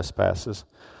your trespasses.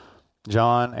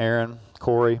 John, Aaron,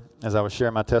 Corey, as I was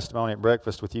sharing my testimony at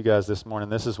breakfast with you guys this morning,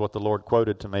 this is what the Lord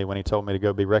quoted to me when He told me to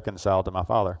go be reconciled to my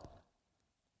Father.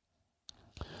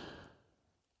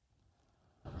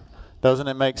 Doesn't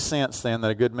it make sense then that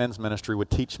a good men's ministry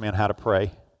would teach men how to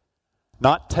pray?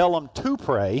 Not tell them to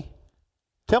pray.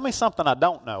 Tell me something I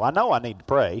don't know. I know I need to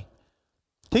pray.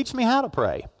 Teach me how to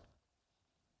pray.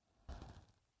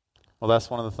 Well, that's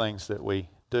one of the things that we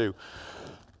do.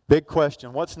 Big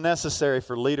question. What's necessary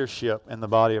for leadership in the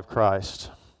body of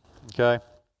Christ? Okay?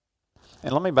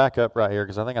 And let me back up right here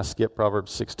because I think I skipped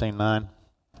Proverbs 16:9.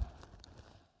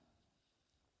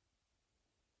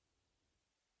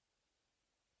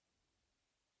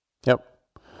 Yep.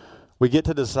 We get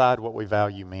to decide what we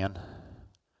value, men.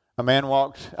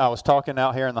 I was talking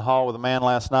out here in the hall with a man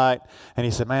last night, and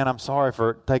he said, man, I'm sorry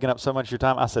for taking up so much of your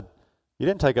time. I said, you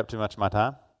didn't take up too much of my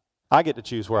time. I get to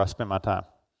choose where I spend my time.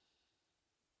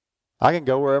 I can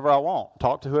go wherever I want,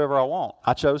 talk to whoever I want.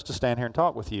 I chose to stand here and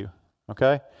talk with you,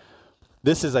 okay?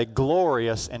 This is a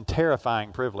glorious and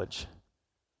terrifying privilege.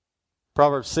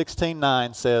 Proverbs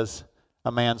 16:9 says,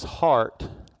 a man's heart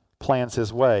plans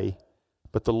his way,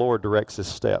 but the Lord directs his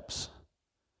steps.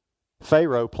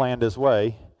 Pharaoh planned his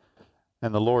way,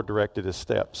 and the Lord directed his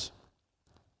steps.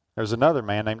 There's another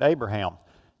man named Abraham.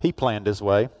 He planned his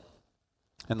way,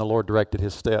 and the Lord directed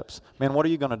his steps. Man, what are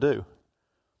you going to do?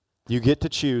 You get to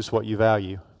choose what you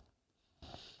value.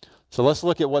 So let's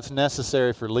look at what's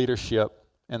necessary for leadership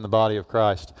in the body of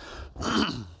Christ.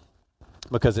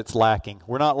 Because it's lacking.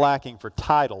 We're not lacking for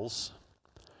titles.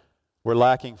 We're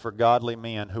lacking for godly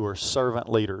men who are servant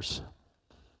leaders,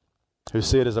 who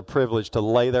see it as a privilege to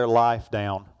lay their life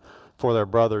down for their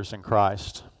brothers in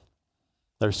Christ,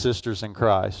 their sisters in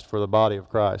Christ, for the body of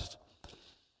Christ.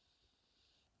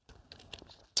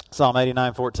 Psalm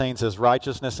 89:14 says,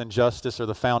 righteousness and justice are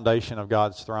the foundation of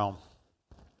God's throne.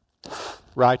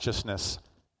 Righteousness.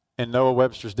 In Noah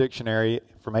Webster's dictionary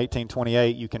from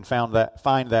 1828, you can find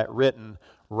that written,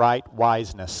 right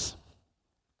wiseness.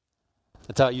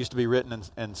 That's how it used to be written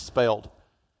and spelled.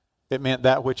 It meant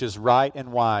that which is right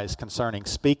and wise concerning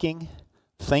speaking,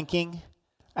 thinking,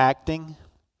 acting,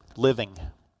 living.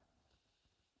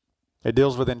 It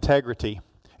deals with integrity.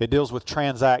 It deals with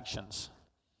transactions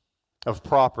of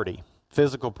property,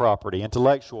 physical property,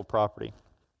 intellectual property.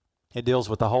 It deals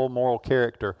with the whole moral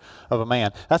character of a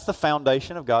man. That's the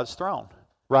foundation of God's throne.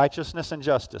 Righteousness and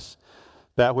justice.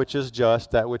 That which is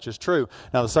just, that which is true.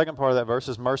 Now the second part of that verse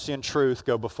is mercy and truth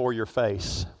go before your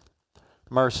face.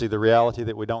 Mercy, the reality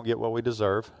that we don't get what we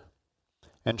deserve.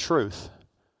 And truth.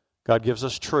 God gives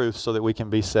us truth so that we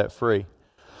can be set free.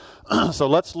 So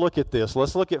let's look at this.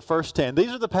 Let's look at 1:10.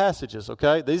 These are the passages,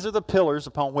 okay? These are the pillars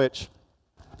upon which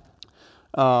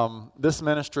this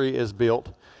ministry is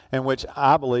built, in which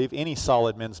I believe any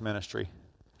solid men's ministry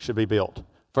should be built.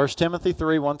 1 Timothy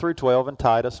 3:1-12 and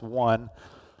Titus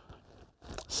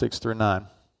 1:6-9.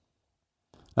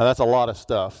 Now that's a lot of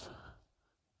stuff,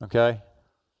 okay?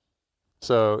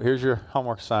 So here's your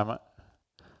homework assignment.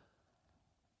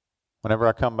 Whenever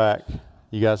I come back,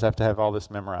 you guys have to have all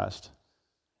this memorized.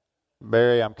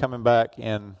 Barry, I'm coming back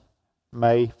in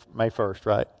May 1st,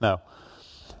 right? No.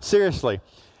 Seriously.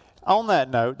 On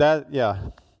that note,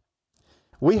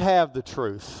 we have the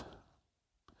truth.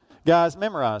 Guys,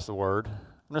 memorize the word.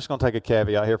 I'm just going to take a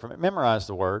caveat here from it. Memorize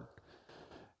the word.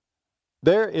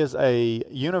 There is a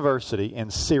university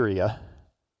in Syria,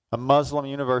 a Muslim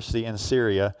university in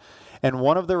Syria, and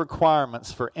one of the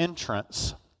requirements for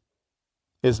entrance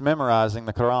is memorizing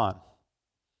the Quran.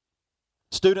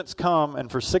 Students come and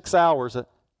for 6 hours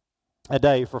a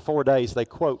day, for 4 days, they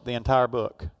quote the entire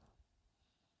book.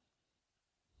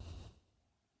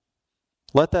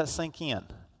 Let that sink in.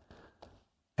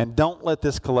 And don't let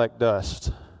this collect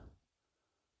dust.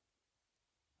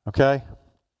 Okay?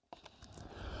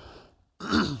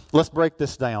 Let's break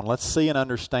this down. Let's see and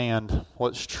understand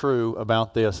what's true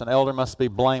about this. An elder must be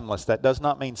blameless. That does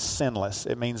not mean sinless.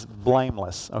 It means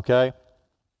blameless. Okay?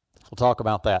 We'll talk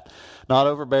about that. Not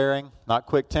overbearing, not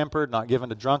quick-tempered, not given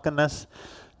to drunkenness,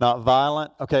 not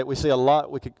violent. Okay, we see a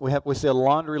lot. We see a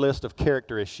laundry list of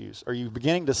character issues. Are you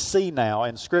beginning to see now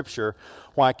in Scripture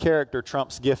why character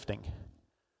trumps gifting?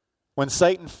 When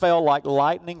Satan fell like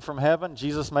lightning from heaven,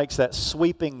 Jesus makes that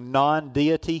sweeping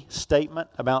non-deity statement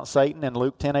about Satan in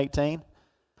Luke 10:18.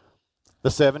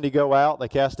 The 70 go out, they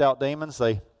cast out demons,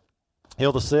 they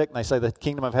heal the sick, and they say the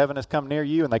kingdom of heaven has come near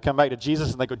you, and they come back to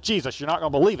Jesus and they go, Jesus, you're not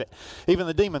going to believe it. Even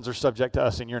the demons are subject to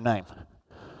us in your name.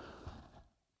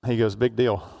 He goes, big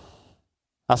deal.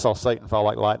 I saw Satan fall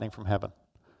like lightning from heaven.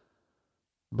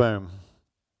 Boom.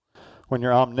 When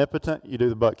you're omnipotent, you do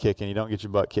the butt kicking, you don't get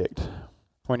your butt kicked.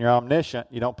 When you're omniscient,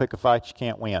 you don't pick a fight you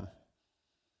can't win.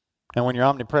 And when you're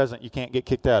omnipresent, you can't get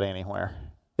kicked out anywhere.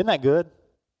 Isn't that good?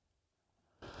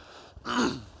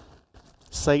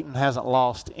 Satan hasn't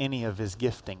lost any of his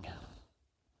gifting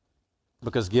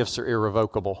because gifts are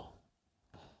irrevocable.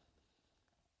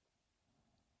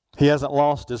 He hasn't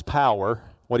lost his power.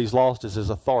 What he's lost is his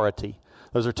authority.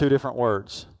 Those are two different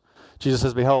words. Jesus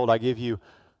says, behold, I give you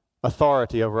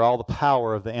authority over all the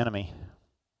power of the enemy.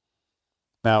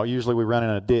 Now, usually we run in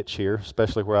a ditch here,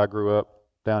 especially where I grew up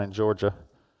down in Georgia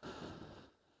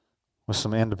with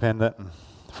some independent and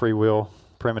free will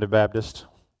primitive Baptists.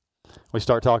 We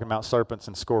start talking about serpents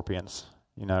and scorpions,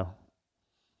 you know.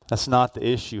 That's not the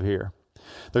issue here.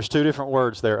 There's two different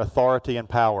words there, authority and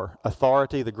power.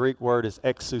 Authority, the Greek word is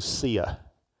exousia.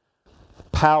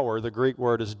 Power, the Greek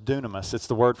word is dunamis. It's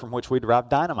the word from which we derive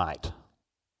dynamite.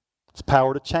 It's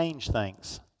power to change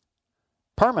things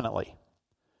permanently.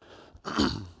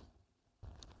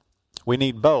 We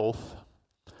need both,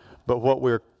 but what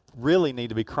we really need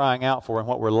to be crying out for and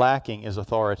what we're lacking is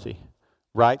authority.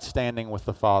 Right standing with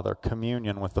the Father,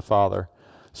 communion with the Father,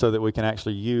 so that we can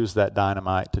actually use that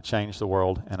dynamite to change the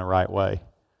world in a right way.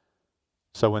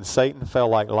 So when Satan fell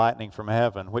like lightning from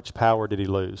heaven, which power did he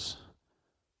lose?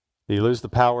 Did he lose the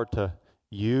power to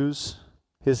use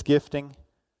his gifting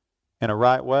in a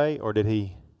right way, or did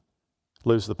he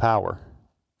lose the power?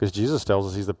 Because Jesus tells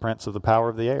us he's the prince of the power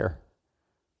of the air.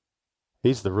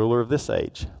 He's the ruler of this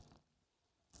age.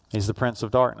 He's the prince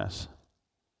of darkness.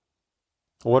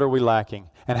 What are we lacking?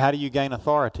 And how do you gain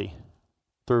authority?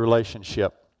 Through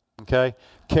relationship. Okay?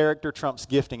 Character trumps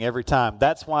gifting every time.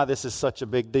 That's why this is such a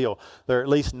big deal. There are at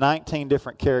least 19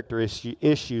 different character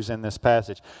issues in this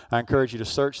passage. I encourage you to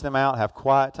search them out, have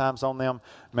quiet times on them,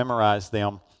 memorize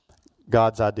them.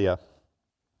 God's idea.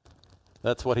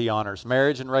 That's what he honors.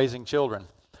 Marriage and raising children.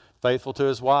 Faithful to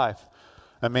his wife.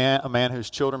 A man whose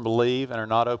children believe and are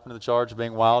not open to the charge of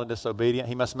being wild and disobedient.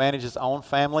 He must manage his own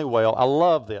family well. I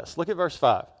love this. Look at verse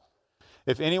 5.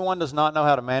 If anyone does not know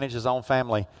how to manage his own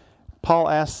family, Paul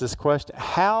asks this question,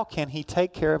 how can he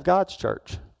take care of God's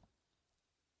church?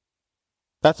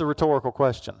 That's a rhetorical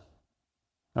question.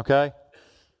 Okay?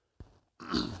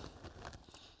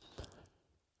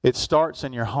 It starts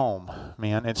in your home,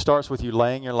 man. It starts with you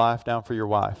laying your life down for your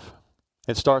wife.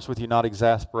 It starts with you not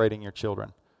exasperating your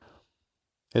children.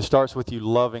 It starts with you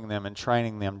loving them and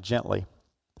training them gently,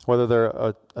 whether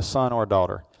they're a son or a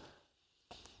daughter.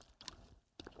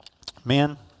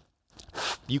 Men,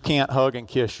 you can't hug and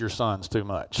kiss your sons too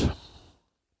much.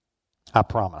 I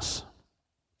promise.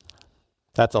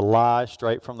 That's a lie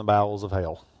straight from the bowels of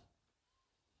hell.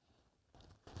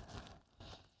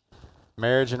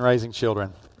 Marriage and raising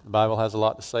children. The Bible has a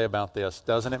lot to say about this.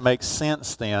 Doesn't it make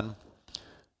sense then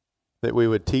that we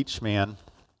would teach men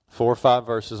 4 or 5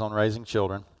 verses on raising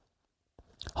children,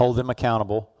 hold them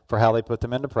accountable for how they put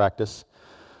them into practice,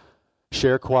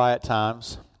 share quiet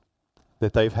times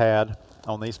that they've had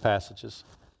on these passages?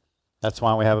 That's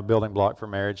why we have a building block for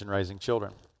marriage and raising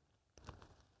children.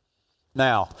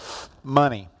 Now,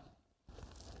 money.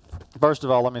 First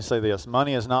of all, let me say this.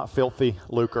 Money is not filthy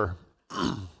lucre.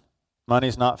 Money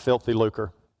is not filthy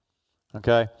lucre.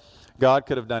 Okay? God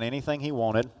could have done anything he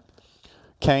wanted.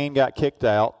 Cain got kicked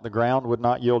out. The ground would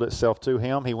not yield itself to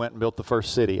him. He went and built the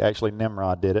first city. Actually,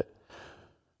 Nimrod did it.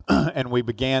 And we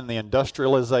began the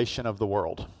industrialization of the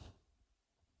world.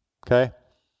 Okay?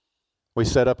 We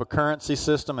set up a currency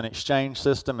system, an exchange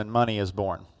system, and money is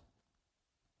born.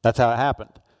 That's how it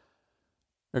happened.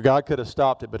 God could have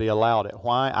stopped it, but he allowed it.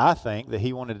 Why? I think that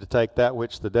he wanted to take that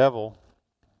which the devil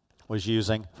was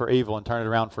using for evil and turn it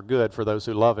around for good for those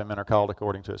who love him and are called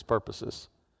according to his purposes.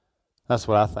 That's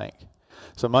what I think.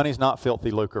 So money's not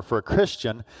filthy lucre. For a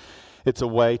Christian, it's a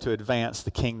way to advance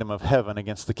the kingdom of heaven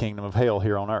against the kingdom of hell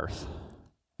here on earth.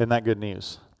 Isn't that good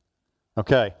news?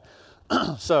 Okay.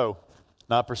 So,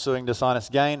 not pursuing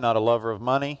dishonest gain, not a lover of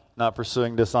money, not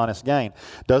pursuing dishonest gain.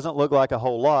 Doesn't look like a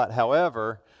whole lot.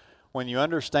 However, when you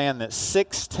understand that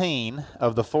 16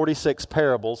 of the 46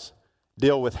 parables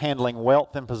deal with handling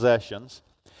wealth and possessions,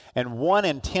 and 1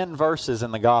 in 10 verses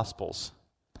in the Gospels,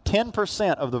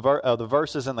 10% of the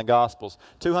verses in the Gospels,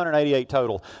 288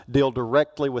 total, deal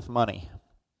directly with money.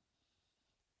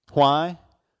 Why?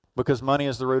 Because money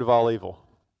is the root of all evil.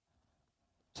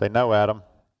 Say, no, Adam.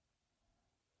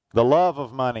 The love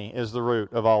of money is the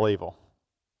root of all evil,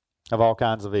 of all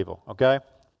kinds of evil, okay?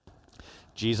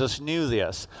 Jesus knew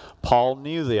this. Paul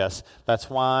knew this. That's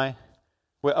why,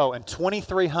 and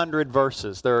 2,300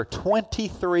 verses. There are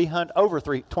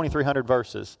 2,300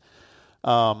 verses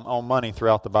on money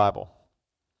throughout the Bible.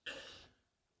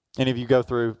 Any of you go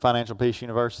through Financial Peace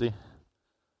University?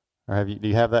 Or do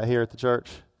you have that here at the church?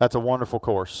 That's a wonderful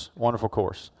course, wonderful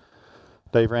course.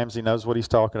 Dave Ramsey knows what he's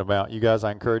talking about. You guys,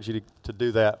 I encourage you to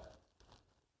do that.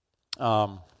 I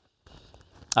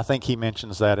think he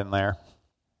mentions that in there.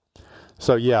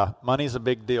 So yeah, money's a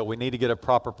big deal. We need to get a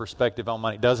proper perspective on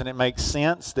money. Doesn't it make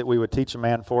sense that we would teach a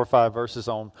man 4 or 5 verses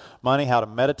on money, how to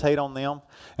meditate on them,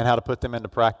 and how to put them into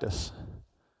practice?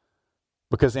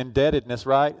 Because indebtedness,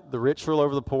 right? The rich rule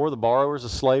over the poor, the borrower is a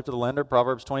slave to the lender,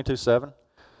 Proverbs 22:7.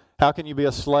 How can you be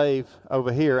a slave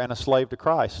over here and a slave to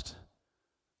Christ?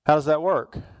 How does that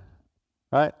work?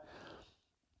 Right?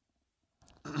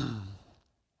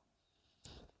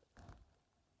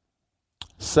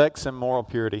 Sex and moral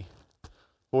purity.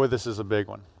 Boy, this is a big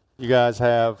one. You guys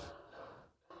have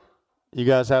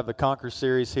the Conquer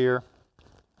series here.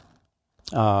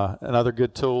 Another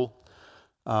good tool.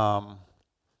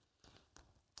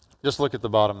 Just look at the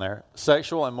bottom there.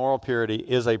 Sexual and moral purity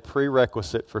is a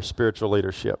prerequisite for spiritual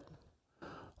leadership.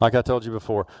 Like I told you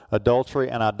before, adultery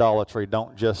and idolatry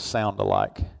don't just sound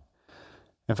alike.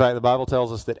 In fact, the Bible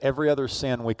tells us that every other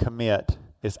sin we commit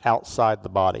is outside the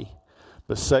body,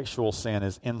 but sexual sin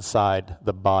is inside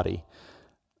the body.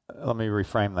 Let me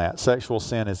reframe that. Sexual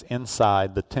sin is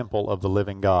inside the temple of the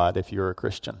living God if you're a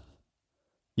Christian.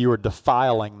 You are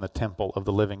defiling the temple of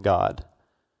the living God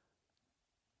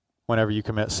whenever you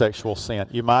commit sexual sin.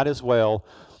 You might as well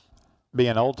be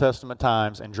in Old Testament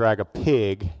times and drag a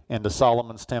pig into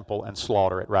Solomon's temple and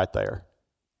slaughter it right there.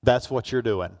 That's what you're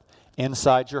doing.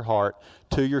 Inside your heart,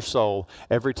 to your soul,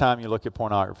 every time you look at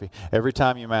pornography, every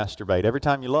time you masturbate, every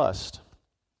time you lust.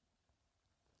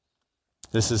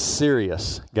 This is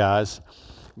serious, guys.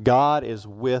 God is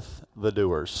with the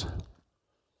doers.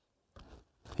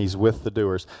 He's with the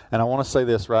doers. And I want to say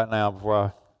this right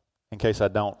now in case I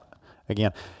don't,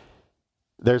 again,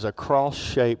 there's a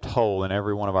cross-shaped hole in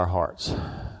every one of our hearts.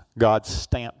 God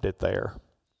stamped it there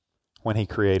when He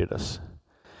created us.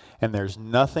 And there's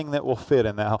nothing that will fit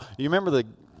in that hole. You remember the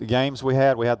games we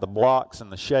had? We had the blocks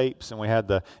and the shapes, and you had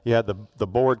the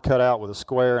board cut out with a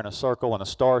square and a circle and a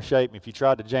star shape. And if you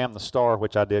tried to jam the star,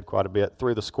 which I did quite a bit,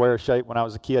 through the square shape when I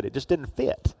was a kid, it just didn't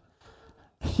fit.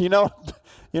 You know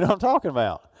what I'm talking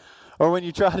about. Or when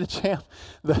you try to jam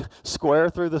the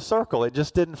square through the circle, it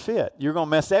just didn't fit. You're going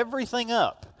to mess everything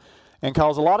up and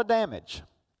cause a lot of damage.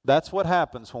 That's what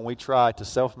happens when we try to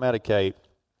self-medicate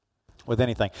with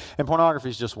anything. And pornography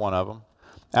is just one of them.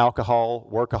 Alcohol,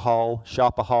 workahol,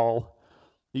 shopahol,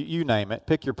 you name it.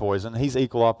 Pick your poison. He's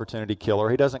equal opportunity killer.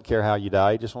 He doesn't care how you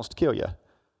die. He just wants to kill you.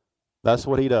 That's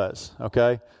what he does,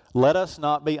 okay? Let us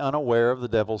not be unaware of the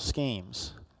devil's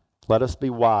schemes. Let us be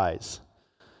wise.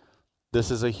 This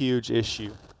is a huge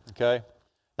issue, okay?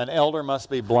 An elder must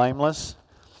be blameless,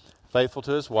 faithful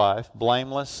to his wife,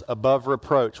 blameless, above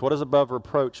reproach. What does above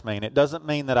reproach mean? It doesn't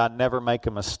mean that I never make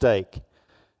a mistake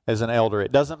as an elder.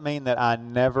 It doesn't mean that I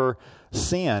never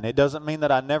sin. It doesn't mean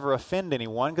that I never offend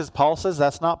anyone, because Paul says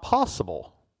that's not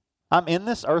possible. I'm in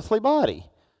this earthly body.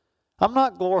 I'm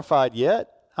not glorified yet.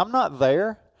 I'm not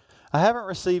there. I haven't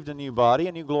received a new body,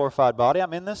 a new glorified body.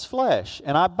 I'm in this flesh,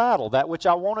 and I battle. That which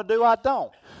I want to do, I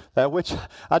don't. That which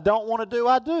I don't want to do,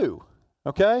 I do.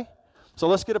 Okay? So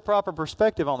let's get a proper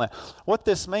perspective on that. What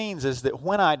this means is that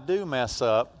when I do mess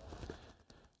up,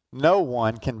 no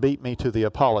one can beat me to the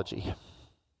apology.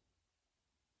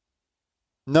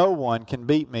 No one can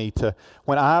beat me to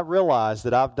when I realize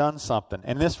that I've done something.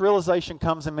 And this realization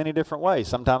comes in many different ways.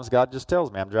 Sometimes God just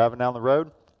tells me, I'm driving down the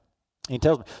road. He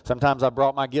tells me, sometimes I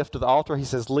brought my gift to the altar. He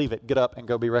says, leave it, get up and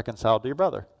go be reconciled to your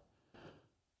brother.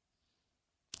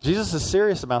 Jesus is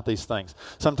serious about these things.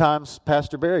 Sometimes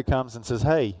Pastor Barry comes and says,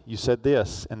 hey, you said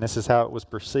this, and this is how it was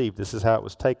perceived. This is how it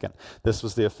was taken. This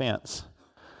was the offense.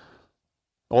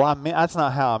 Well, that's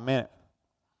not how I meant it.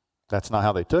 That's not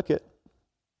how they took it.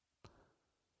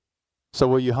 So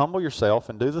will you humble yourself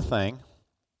and do the thing?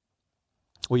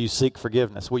 Will you seek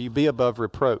forgiveness? Will you be above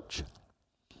reproach?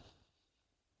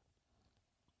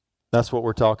 That's what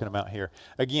we're talking about here.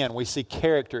 Again, we see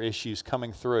character issues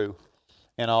coming through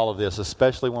in all of this,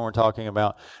 especially when we're talking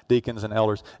about deacons and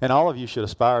elders. And all of you should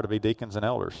aspire to be deacons and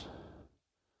elders.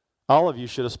 All of you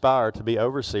should aspire to be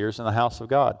overseers in the house of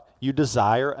God. You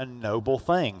desire a noble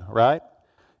thing, right?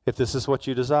 If this is what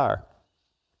you desire.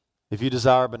 If you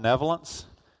desire benevolence,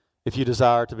 if you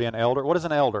desire to be an elder, what is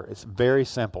an elder? It's very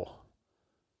simple.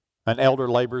 An elder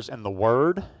labors in the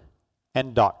word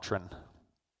and doctrine,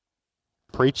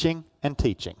 preaching and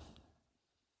teaching.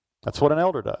 That's what an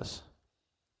elder does.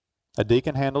 A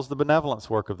deacon handles the benevolence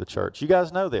work of the church. You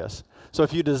guys know this. So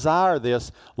if you desire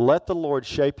this, let the Lord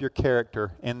shape your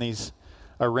character in these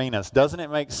arenas. Doesn't it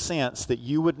make sense that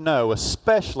you would know,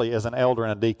 especially as an elder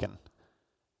and a deacon,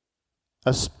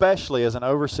 especially as an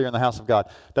overseer in the house of God,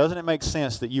 doesn't it make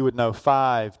sense that you would know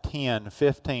 5, 10,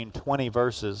 15, 20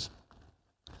 verses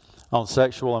on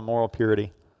sexual and moral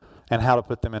purity and how to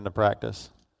put them into practice?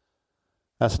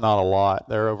 That's not a lot.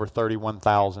 There are over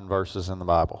 31,000 verses in the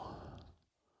Bible.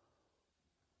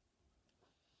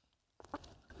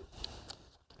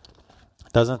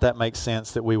 Doesn't that make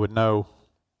sense that we would know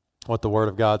what the Word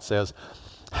of God says?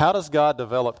 How does God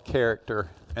develop character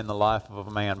in the life of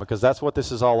a man? Because that's what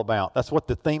this is all about. That's what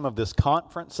the theme of this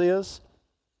conference is.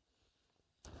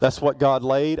 That's what God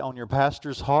laid on your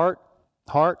pastor's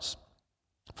hearts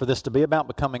for this to be about,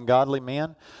 becoming godly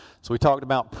men. So we talked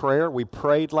about prayer. We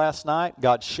prayed last night.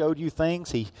 God showed you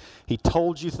things. He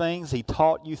told you things. He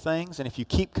taught you things. And if you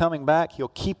keep coming back, He'll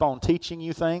keep on teaching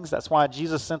you things. That's why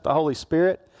Jesus sent the Holy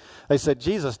Spirit. They said,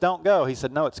 Jesus, don't go. He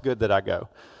said, no, it's good that I go.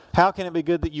 How can it be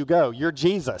good that you go? You're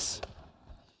Jesus.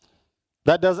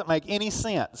 That doesn't make any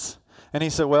sense. And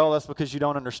He said, well, that's because you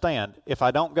don't understand. If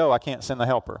I don't go, I can't send the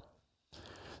helper.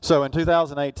 So in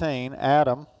 2018,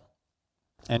 Adam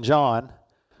and John,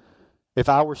 if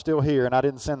I were still here and I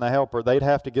didn't send the helper, they'd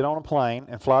have to get on a plane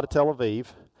and fly to Tel Aviv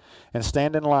and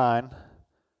stand in line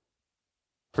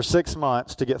for 6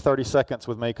 months to get 30 seconds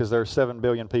with me, because there are 7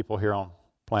 billion people here on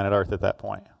planet Earth at that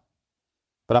point.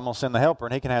 But I'm going to send the helper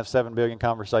and he can have 7 billion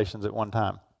conversations at one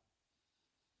time.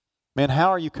 Man, how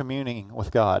are you communing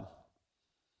with God?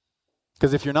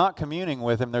 Because if you're not communing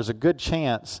with Him, there's a good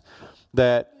chance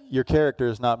that your character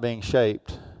is not being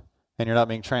shaped and you're not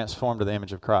being transformed to the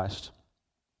image of Christ.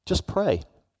 Just pray.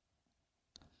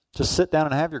 Just sit down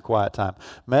and have your quiet time.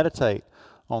 Meditate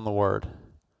on the Word.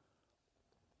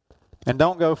 And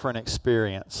don't go for an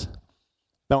experience.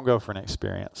 Don't go for an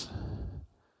experience.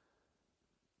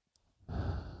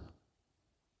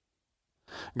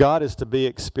 God is to be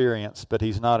experienced, but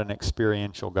He's not an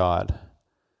experiential God.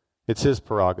 It's His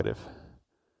prerogative.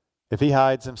 If He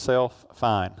hides Himself,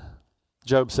 fine.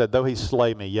 Job said, though He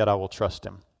slay me, yet I will trust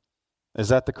Him. Is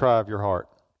that the cry of your heart?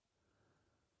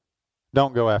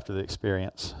 Don't go after the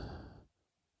experience.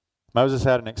 Moses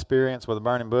had an experience with a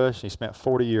burning bush. He spent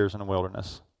 40 years in the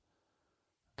wilderness.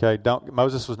 Okay,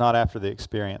 Moses was not after the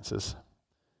experiences.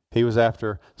 He was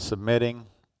after submitting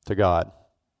to God,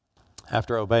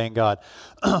 after obeying God.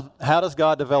 How does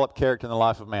God develop character in the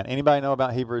life of man? Anybody know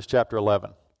about Hebrews chapter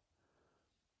 11?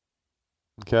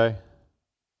 Okay,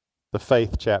 the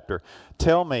faith chapter.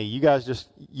 Tell me, you guys just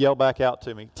yell back out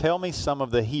to me. Tell me some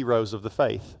of the heroes of the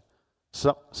faith.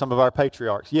 Some of our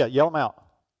patriarchs. Yeah, yell them out.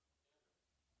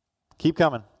 Keep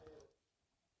coming.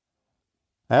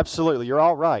 Absolutely. You're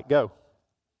all right. Go.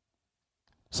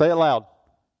 Say it loud.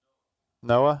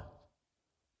 Noah.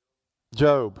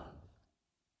 Job.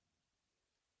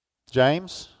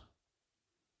 James.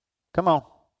 Come on.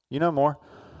 You know more.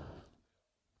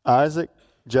 Isaac.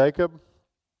 Jacob.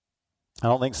 I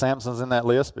don't think Samson's in that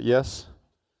list, but yes.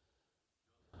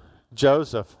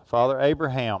 Joseph. Father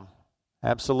Abraham.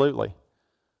 Absolutely.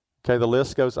 Okay, the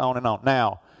list goes on and on.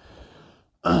 Now,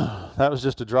 that was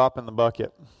just a drop in the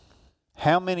bucket.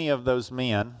 How many of those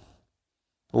men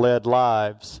led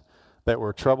lives that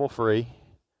were trouble-free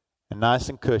and nice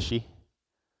and cushy?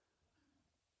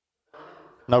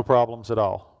 No problems at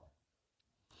all.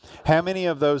 How many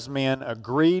of those men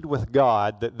agreed with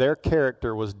God that their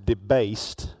character was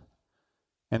debased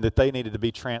and that they needed to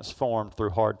be transformed through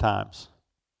hard times?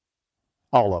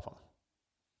 All of them.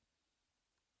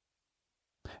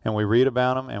 And we read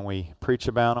about them and we preach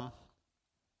about them.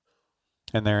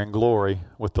 And they're in glory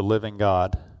with the living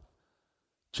God,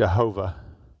 Jehovah,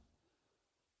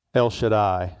 El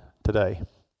Shaddai, today.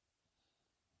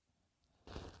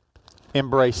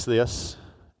 embrace this.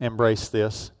 Embrace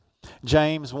this.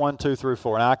 James 1, 2 through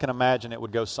 4. And I can imagine it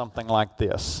would go something like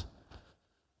this.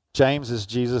 James is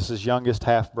Jesus' youngest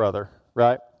half-brother,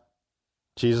 right?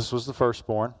 Jesus was the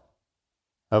firstborn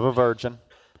of a virgin.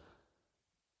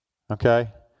 Okay?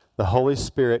 The Holy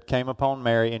Spirit came upon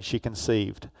Mary and she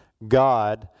conceived.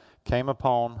 God came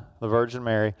upon the Virgin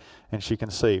Mary and she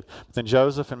conceived. But then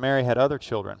Joseph and Mary had other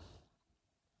children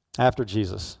after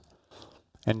Jesus.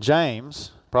 And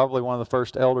James, probably one of the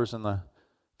first elders in the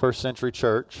first century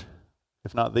church,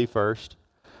 if not the first,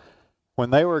 when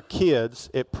they were kids,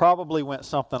 it probably went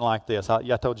something like this. I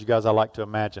told you guys I like to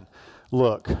imagine.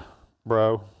 Look,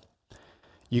 bro,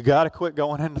 you got to quit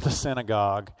going into the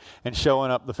synagogue and showing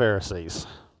up the Pharisees.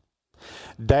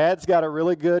 Dad's got a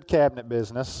really good cabinet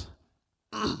business.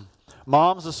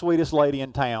 Mom's the sweetest lady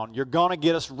in town. You're going to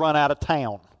get us run out of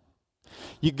town.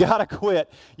 You got to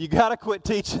quit. You got to quit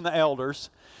teaching the elders.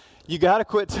 You got to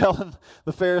quit telling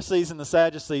the Pharisees and the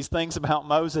Sadducees things about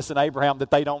Moses and Abraham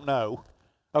that they don't know.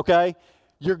 Okay?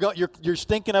 You're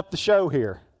stinking up the show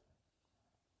here.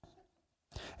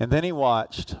 And then he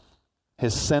watched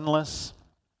his sinless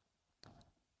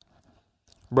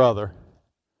brother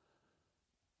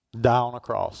die on a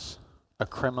cross, a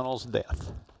criminal's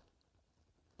death.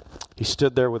 He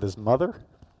stood there with his mother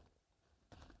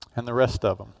and the rest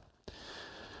of them.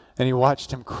 And he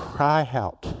watched him cry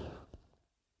out,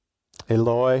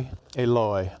 Eloi,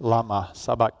 Eloi, lama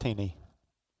sabachthani.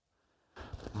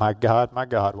 My God,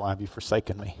 why have you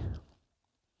forsaken me?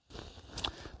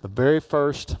 The very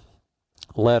first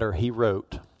letter he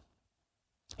wrote,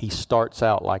 he starts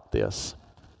out like this.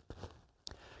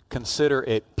 Consider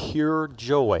it pure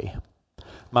joy,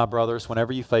 my brothers,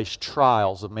 whenever you face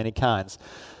trials of many kinds.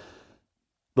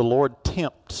 The Lord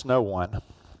tempts no one.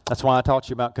 That's why I taught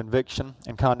you about conviction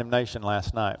and condemnation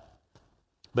last night.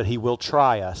 But He will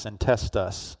try us and test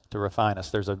us to refine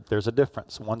us. There's a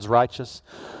difference. One's righteous,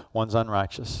 one's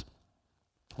unrighteous.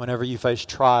 Whenever you face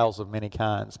trials of many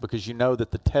kinds, because you know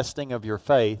that the testing of your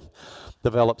faith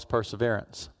develops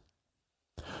perseverance.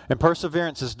 And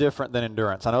perseverance is different than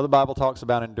endurance. I know the Bible talks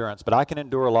about endurance, but I can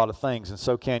endure a lot of things, and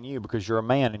so can you, because you're a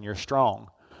man and you're strong.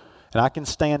 And I can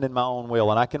stand in my own will,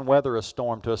 and I can weather a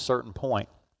storm to a certain point.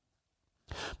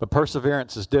 But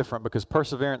perseverance is different, because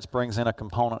perseverance brings in a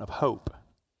component of hope.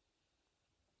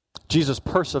 Jesus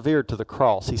persevered to the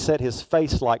cross. He set His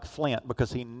face like flint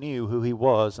because He knew who He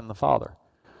was in the Father.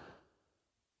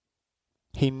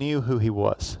 He knew who He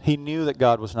was. He knew that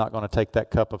God was not going to take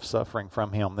that cup of suffering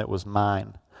from Him that was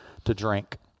mine to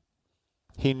drink.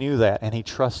 He knew that, and He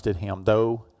trusted Him,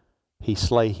 though He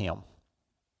slay Him.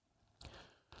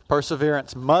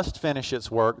 Perseverance must finish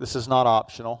its work. This is not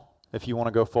optional if you want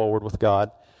to go forward with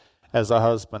God as a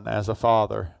husband, as a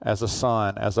father, as a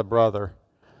son, as a brother,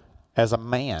 as a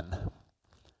man.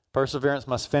 Perseverance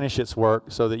must finish its work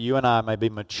so that you and I may be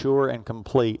mature and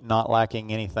complete, not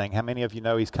lacking anything. How many of you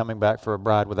know He's coming back for a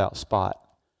bride without spot?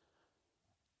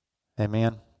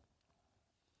 Amen?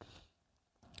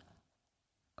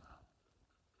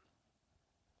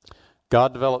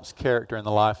 God develops character in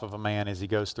the life of a man as he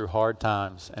goes through hard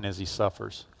times and as he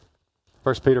suffers.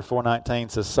 1 Peter 4:19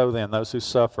 says, So then, those who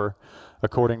suffer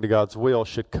according to God's will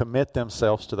should commit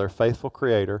themselves to their faithful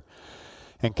Creator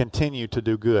and continue to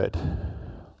do good.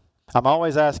 I'm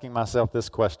always asking myself this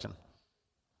question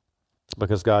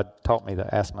because God taught me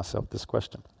to ask myself this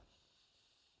question.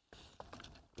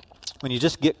 When you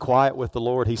just get quiet with the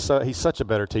Lord, He's such a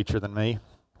better teacher than me.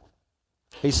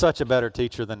 He's such a better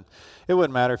teacher than... It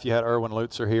wouldn't matter if you had Erwin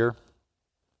Lutzer here.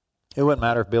 It wouldn't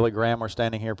matter if Billy Graham were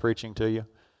standing here preaching to you.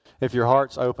 If your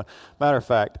heart's open. Matter of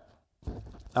fact,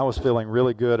 I was feeling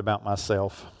really good about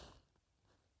myself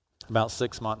about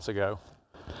 6 months ago.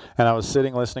 And I was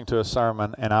sitting listening to a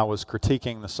sermon, and I was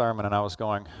critiquing the sermon, and I was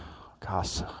going,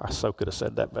 gosh, I so could have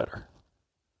said that better.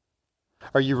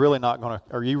 Are you really not going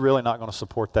to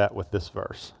support that with this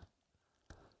verse?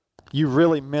 You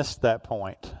really missed that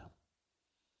point.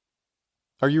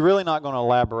 Are you really not going to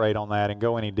elaborate on that and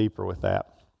go any deeper with that?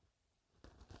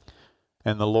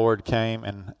 And the Lord came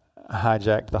and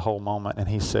hijacked the whole moment, and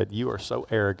He said, You are so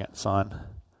arrogant, son,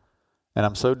 and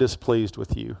I'm so displeased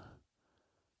with you.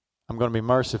 I'm going to be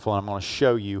merciful, and I'm going to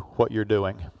show you what you're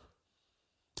doing.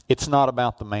 It's not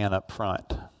about the man up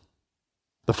front.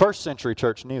 The first century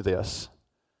church knew this.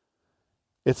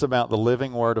 It's about the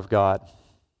living Word of God.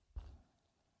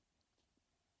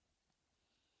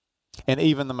 And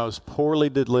even the most poorly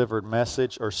delivered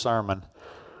message or sermon,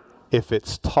 if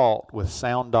it's taught with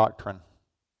sound doctrine,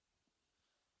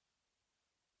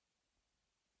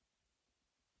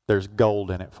 there's gold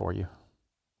in it for you.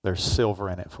 There's silver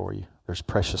in it for you. There's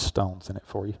precious stones in it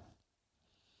for you.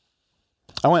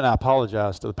 I went and I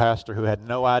apologized to the pastor who had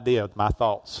no idea of my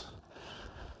thoughts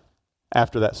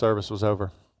after that service was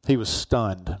over. He was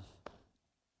stunned.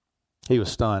 He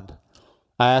was stunned.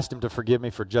 I asked him to forgive me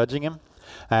for judging him.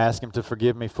 I asked him to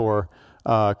forgive me for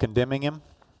condemning him.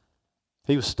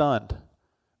 He was stunned.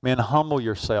 Men, humble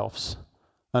yourselves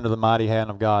under the mighty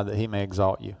hand of God that he may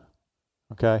exalt you.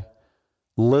 Okay?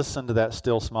 Listen to that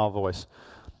still small voice.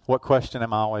 What question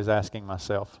am I always asking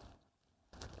myself?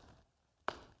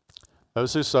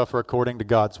 Those who suffer according to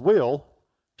God's will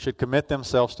should commit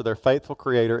themselves to their faithful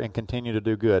Creator and continue to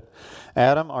do good.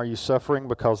 Adam, are you suffering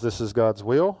because this is God's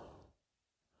will?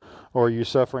 Or are you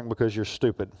suffering because you're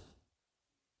stupid?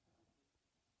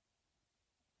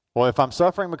 Well, if I'm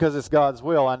suffering because it's God's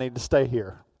will, I need to stay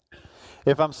here.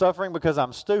 If I'm suffering because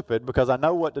I'm stupid, because I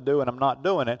know what to do and I'm not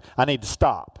doing it, I need to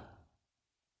stop.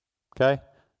 Okay?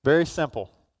 Very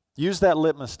simple. Use that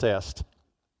litmus test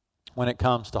when it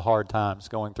comes to hard times,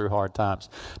 going through hard times.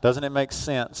 Doesn't it make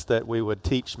sense that we would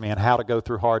teach men how to go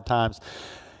through hard times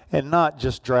and not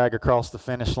just drag across the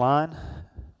finish line?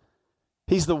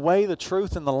 He's the way, the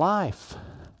truth, and the life.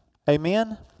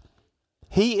 Amen?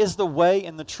 He is the way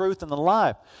and the truth and the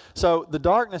life. So the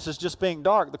darkness is just being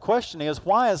dark. The question is,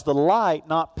 why is the light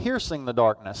not piercing the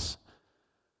darkness?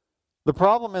 The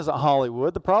problem isn't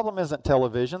Hollywood. The problem isn't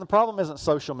television. The problem isn't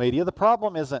social media. The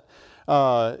problem isn't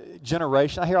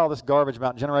generation. I hear all this garbage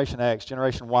about Generation X,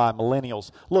 Generation Y,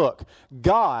 millennials. Look,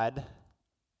 God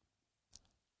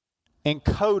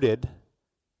encoded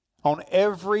on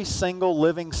every single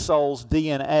living soul's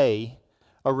DNA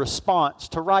a response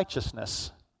to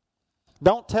righteousness.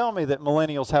 Don't tell me that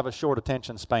millennials have a short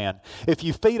attention span. If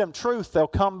you feed them truth, they'll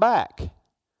come back.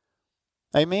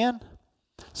 Amen?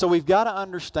 So we've got to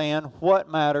understand what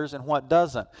matters and what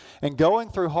doesn't. And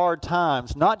going through hard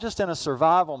times, not just in a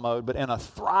survival mode, but in a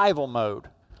thrival mode.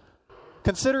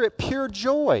 Consider it pure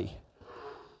joy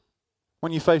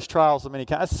when you face trials of many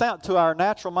kinds. To our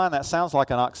natural mind, that sounds like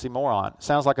an oxymoron. It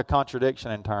sounds like a contradiction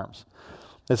in terms.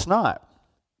 It's not.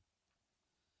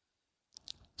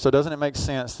 So doesn't it make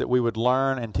sense that we would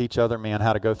learn and teach other men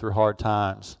how to go through hard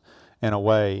times in a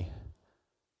way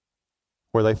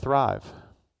where they thrive?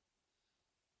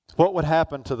 What would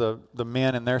happen to the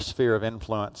men in their sphere of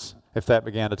influence if that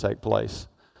began to take place?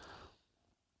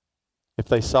 If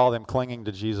they saw them clinging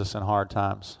to Jesus in hard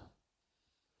times?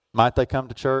 Might they come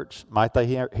to church? Might they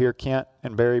hear Kent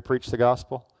and Barry preach the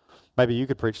gospel? Maybe you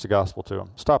could preach the gospel to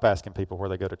them. Stop asking people where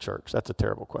they go to church. That's a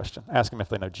terrible question. Ask them if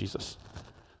they know Jesus.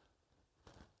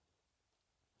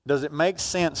 Does it make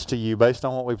sense to you, based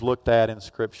on what we've looked at in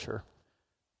Scripture,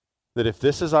 that if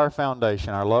this is our foundation,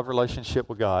 our love relationship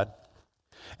with God,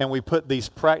 and we put these,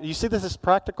 you see this is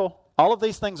practical? All of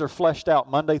these things are fleshed out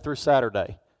Monday through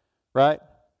Saturday, right?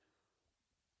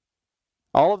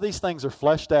 All of these things are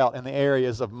fleshed out in the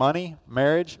areas of money,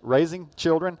 marriage, raising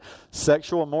children,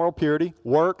 sexual and moral purity,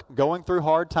 work, going through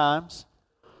hard times.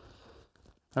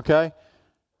 Okay?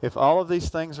 If all of these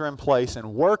things are in place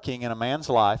and working in a man's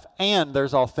life, and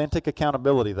there's authentic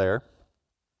accountability there.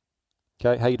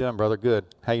 Okay, how you doing, brother? Good.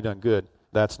 How you doing? Good.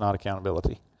 That's not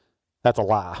accountability. That's a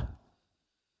lie.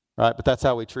 Right? But that's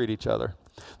how we treat each other.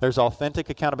 There's authentic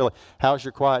accountability. How's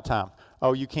your quiet time?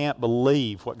 Oh, you can't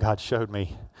believe what God showed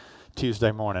me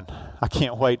Tuesday morning. I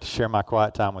can't wait to share my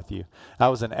quiet time with you. I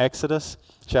was in Exodus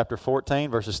chapter 14,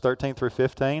 verses 13 through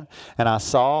 15, and I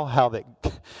saw how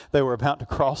they were about to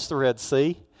cross the Red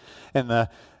Sea, and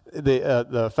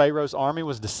the Pharaoh's army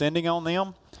was descending on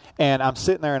them. And I'm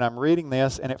sitting there and I'm reading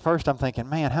this, and at first I'm thinking,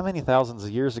 man, how many thousands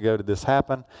of years ago did this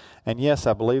happen? And yes,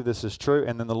 I believe this is true.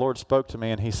 And then the Lord spoke to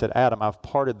me and He said, Adam, I've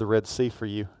parted the Red Sea for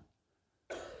you.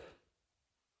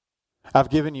 I've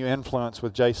given you influence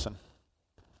with Jason.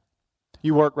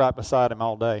 You work right beside him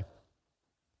all day,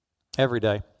 every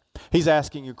day. He's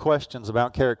asking you questions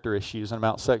about character issues and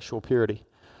about sexual purity.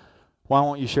 Why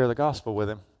won't you share the gospel with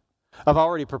him? I've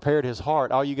already prepared his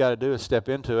heart. All you got to do is step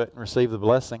into it and receive the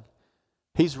blessing.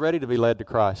 He's ready to be led to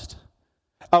Christ.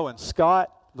 Oh, and Scott,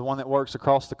 the one that works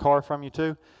across the car from you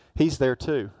too, he's there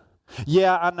too.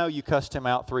 Yeah, I know you cussed him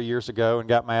out 3 years ago and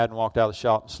got mad and walked out of the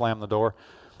shop and slammed the door.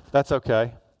 That's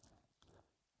okay.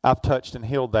 I've touched and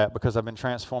healed that because I've been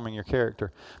transforming your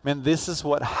character. Man, this is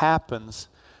what happens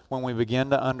when we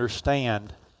begin to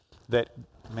understand that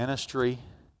ministry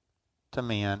to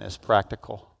men is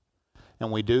practical. And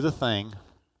we do the thing,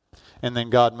 and then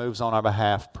God moves on our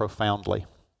behalf profoundly.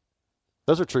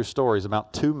 Those are true stories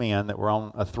about two men that were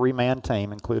on a 3-man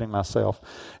team, including myself,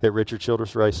 at Richard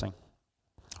Childress Racing,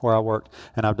 where I worked.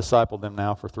 And I've discipled them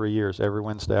now for 3 years. Every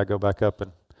Wednesday I go back up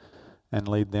and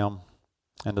lead them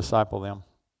and disciple them.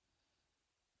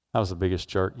 I was the biggest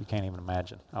jerk. You can't even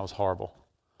imagine. I was horrible.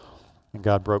 And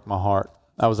God broke my heart.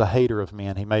 I was a hater of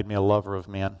men. He made me a lover of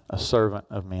men, a servant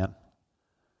of men.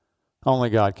 Only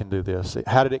God can do this.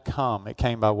 How did it come? It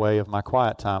came by way of my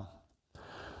quiet time.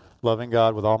 Loving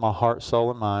God with all my heart,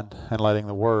 soul, and mind, and letting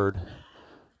the Word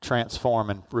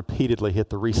transform and repeatedly hit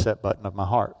the reset button of my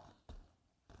heart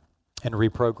and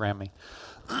reprogram me.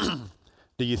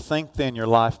 Do you think then your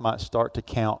life might start to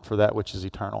count for that which is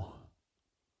eternal?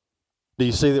 Do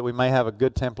you see that we may have a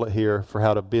good template here for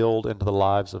how to build into the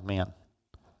lives of men?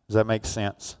 Does that make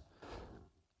sense?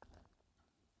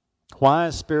 Why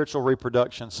is spiritual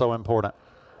reproduction so important?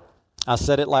 I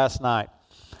said it last night.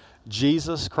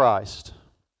 Jesus Christ,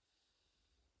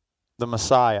 the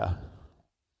Messiah,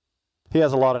 he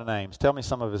has a lot of names. Tell me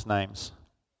some of his names.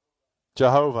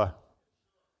 Jehovah,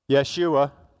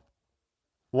 Yeshua,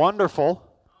 Wonderful,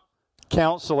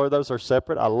 Counselor. Those are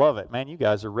separate. I love it. Man, you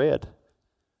guys are red.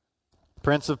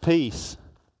 Prince of Peace,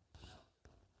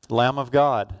 Lamb of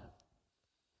God,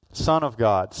 Son of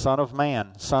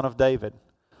Man, Son of David.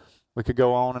 We could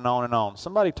go on and on and on.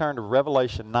 Somebody turn to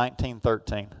Revelation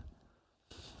 19:13.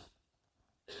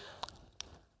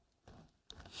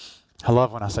 I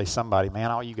love when I say somebody.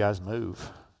 Man, all you guys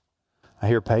move. I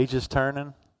hear pages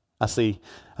turning. I see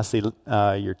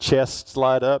your chest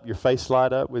slide up, your face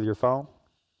slide up with your phone.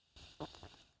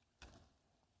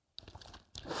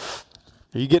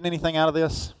 Are you getting anything out of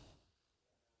this?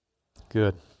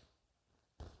 Good.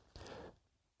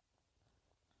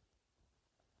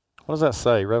 What does that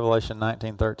say? Revelation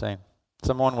 19:13.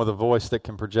 Someone with a voice that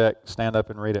can project, stand up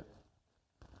and read it.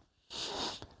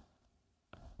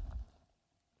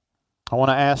 I want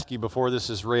to ask you before this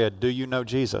is read, do you know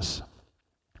Jesus?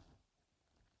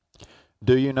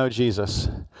 Do you know Jesus?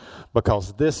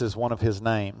 Because this is one of his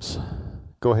names.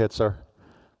 Go ahead, sir.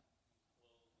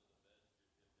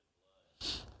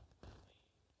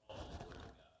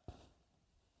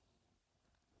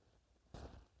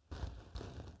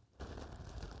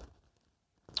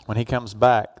 When he comes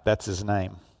back, that's his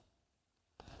name.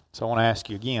 So I want to ask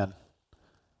you again,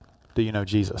 do you know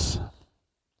Jesus?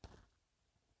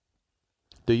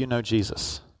 Do you know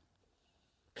Jesus?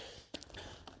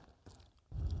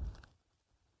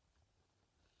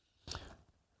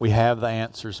 We have the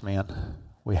answers, men.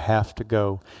 We have to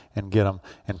go and get them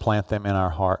and plant them in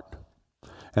our heart.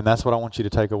 And that's what I want you to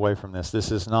take away from this.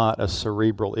 This is not a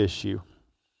cerebral issue.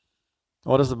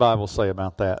 What does the Bible say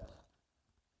about that?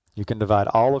 You can divide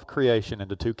all of creation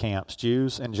into two camps,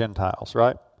 Jews and Gentiles,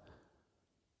 right?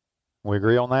 We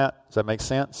agree on that? Does that make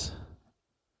sense?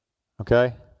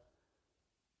 Okay?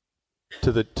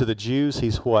 To the Jews,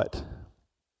 he's what?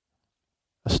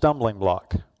 A stumbling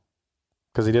block.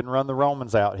 Because he didn't run the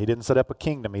Romans out. He didn't set up a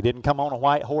kingdom. He didn't come on a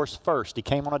white horse first. He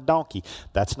came on a donkey.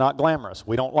 That's not glamorous.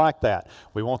 We don't like that.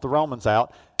 We want the Romans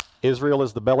out. Israel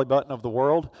is the belly button of the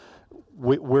world.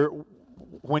 When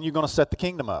are you going to set the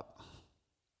kingdom up?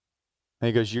 And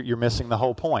he goes, you're missing the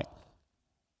whole point.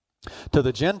 To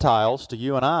the Gentiles, to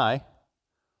you and I,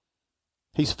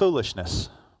 he's foolishness.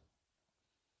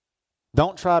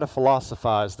 Don't try to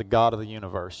philosophize the God of the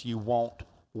universe. You won't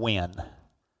win.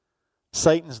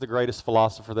 Satan's the greatest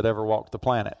philosopher that ever walked the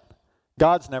planet.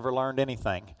 God's never learned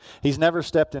anything. He's never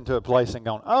stepped into a place and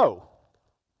gone, oh,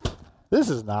 this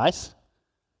is nice.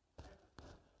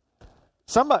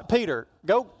 Somebody, Peter,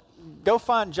 go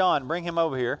find John, bring him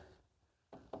over here.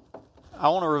 I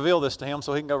want to reveal this to him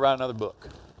so he can go write another book.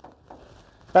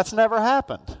 That's never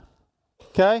happened.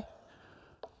 Okay?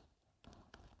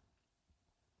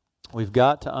 We've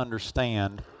got to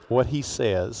understand what he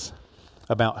says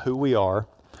about who we are,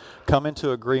 come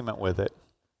into agreement with it,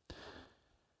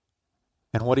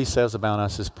 and what he says about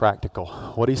us is practical.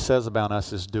 What he says about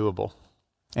us is doable.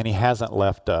 And he hasn't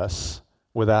left us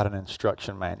without an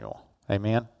instruction manual.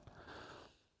 Amen?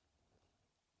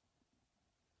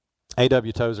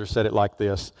 A.W. Tozer said it like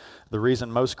this: the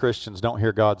reason most Christians don't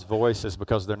hear God's voice is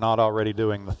because they're not already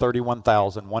doing the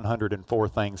 31,104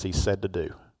 things he said to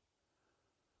do.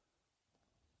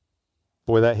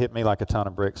 Boy, that hit me like a ton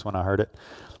of bricks when I heard it,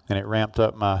 and it ramped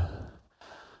up my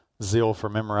zeal for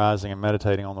memorizing and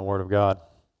meditating on the Word of God.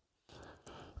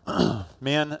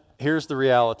 Men, here's the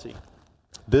reality.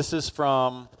 This is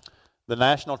from the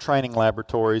National Training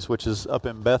Laboratories, which is up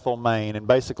in Bethel, Maine, and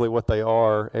basically what they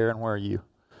are, Aaron, where are you?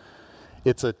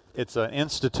 It's an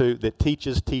institute that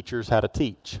teaches teachers how to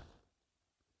teach.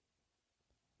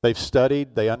 They've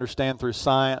studied, they understand through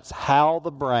science how the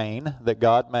brain that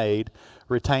God made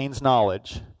retains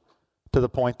knowledge to the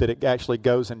point that it actually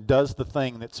goes and does the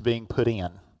thing that's being put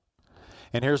in.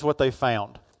 And here's what they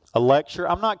found. A lecture,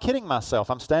 I'm not kidding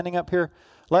myself. I'm standing up here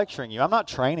lecturing you. I'm not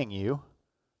training you.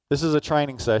 This is a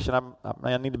training session.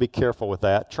 I need to be careful with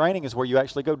that. Training is where you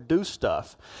actually go do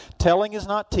stuff. Telling is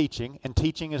not teaching, and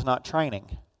teaching is not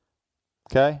training.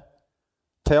 Okay?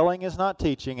 Telling is not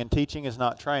teaching, and teaching is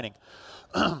not training.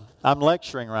 I'm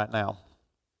lecturing right now.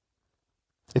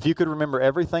 If you could remember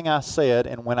everything I said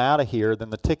and went out of here, then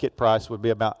the ticket price would be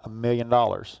about $1 million.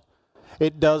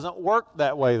 It doesn't work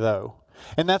that way, though.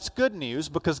 And that's good news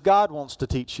because God wants to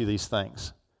teach you these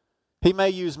things. He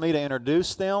may use me to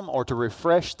introduce them or to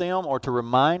refresh them or to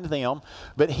remind them,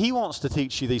 but He wants to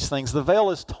teach you these things. The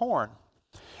veil is torn.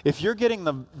 If you're getting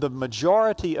the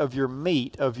majority of your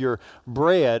meat, of your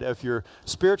bread, of your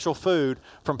spiritual food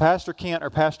from Pastor Kent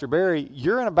or Pastor Barry,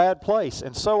 you're in a bad place,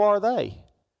 and so are they.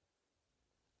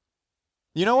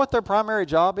 You know what their primary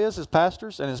job is as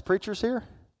pastors and as preachers here?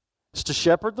 It's to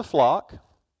shepherd the flock,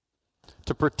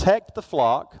 to protect the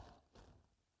flock,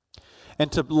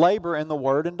 and to labor in the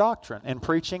word and doctrine, in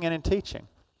preaching and in teaching.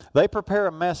 They prepare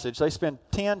a message. They spend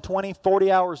 10, 20,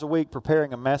 40 hours a week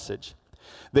preparing a message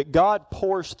that God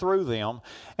pours through them,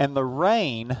 and the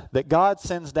rain that God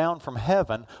sends down from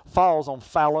heaven falls on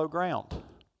fallow ground.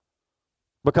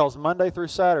 Because Monday through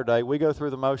Saturday, we go through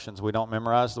the motions. We don't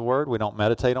memorize the Word. We don't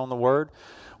meditate on the Word.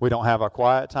 We don't have our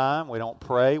quiet time. We don't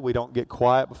pray. We don't get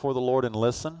quiet before the Lord and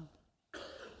listen.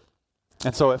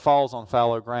 And so it falls on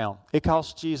fallow ground. It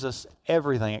costs Jesus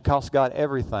everything. It costs God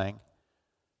everything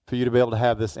for you to be able to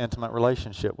have this intimate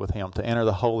relationship with Him, to enter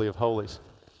the Holy of Holies.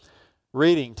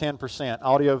 Reading, 10%.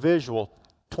 Audio-visual,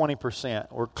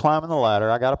 20%. We're climbing the ladder.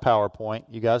 I got a PowerPoint.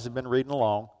 You guys have been reading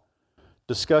along.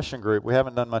 Discussion group, we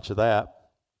haven't done much of that.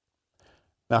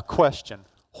 Now, question.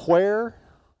 Where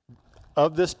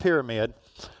of this pyramid,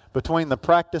 between the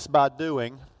practice by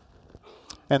doing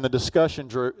and the discussion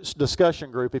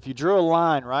group, if you drew a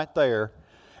line right there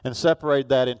and separated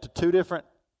that into two different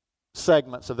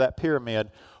segments of that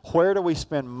pyramid, where do we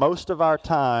spend most of our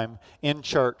time in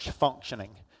church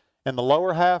functioning? In the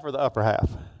lower half or the upper half?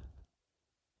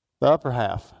 The upper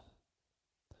half.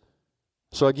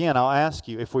 So again, I'll ask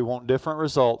you, if we want different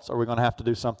results, are we going to have to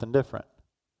do something different?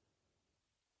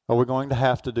 Are we going to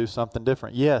have to do something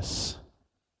different? Yes,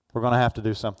 we're going to have to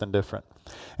do something different.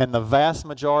 And the vast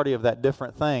majority of that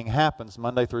different thing happens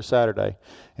Monday through Saturday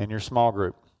in your small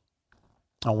group,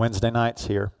 on Wednesday nights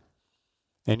here,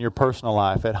 in your personal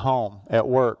life, at home, at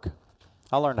work.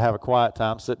 I learned to have a quiet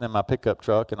time sitting in my pickup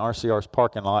truck in RCR's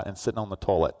parking lot and sitting on the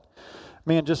toilet.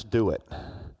 Man, just do it.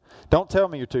 Don't tell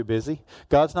me you're too busy.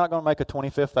 God's not going to make a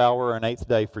 25th hour or an 8th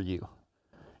day for you.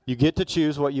 You get to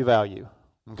choose what you value.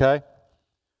 Okay?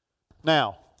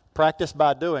 Now, practice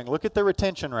by doing. Look at the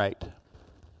retention rate.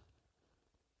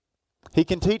 He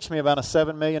can teach me about a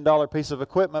 $7 million piece of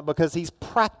equipment because he's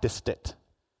practiced it.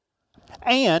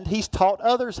 And he's taught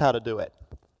others how to do it.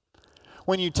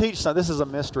 When you teach, this is a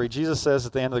mystery. Jesus says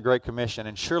at the end of the Great Commission,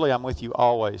 and surely I'm with you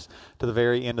always to the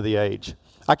very end of the age.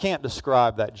 I can't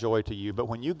describe that joy to you, but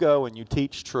when you go and you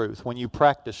teach truth, when you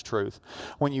practice truth,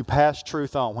 when you pass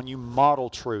truth on, when you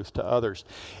model truth to others,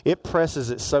 it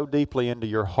presses it so deeply into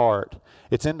your heart,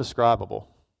 it's indescribable.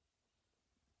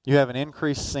 You have an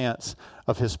increased sense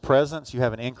of His presence. You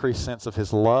have an increased sense of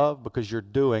His love because you're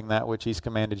doing that which He's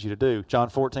commanded you to do.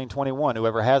 John 14:21,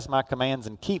 whoever has my commands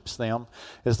and keeps them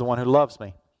is the one who loves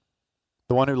me.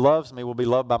 The one who loves me will be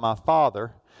loved by my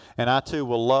Father, and I too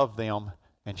will love them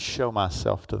and show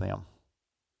myself to them.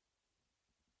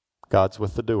 God's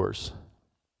with the doers.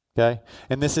 Okay?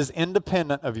 And this is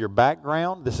independent of your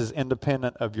background. This is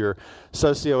independent of your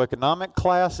socioeconomic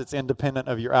class. It's independent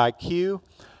of your IQ.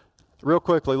 Real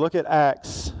quickly, look at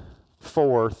Acts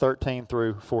 4:13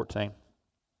 through 14.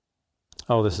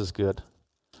 Oh, this is good.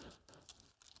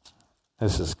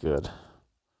 This is good.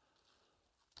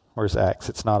 Where's Acts?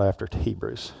 It's not after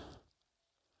Hebrews.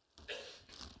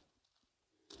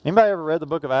 Anybody ever read the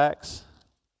book of Acts?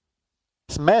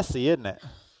 It's messy, isn't it?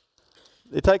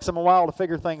 It takes them a while to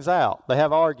figure things out. They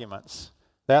have arguments.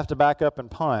 They have to back up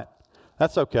and punt.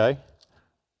 That's okay.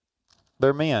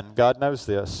 They're men. God knows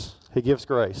this. He gives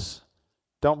grace.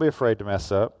 Don't be afraid to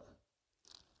mess up.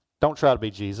 Don't try to be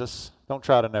Jesus. Don't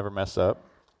try to never mess up.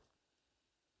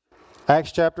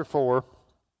 Acts chapter 4,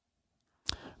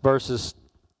 verses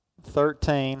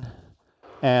 13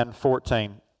 and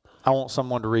 14. I want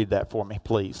someone to read that for me,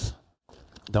 please.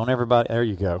 Don't everybody... There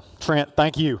you go. Trent,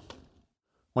 thank you.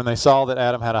 When they saw that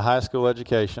Adam had a high school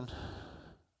education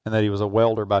and that he was a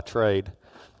welder by trade,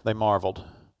 they marveled.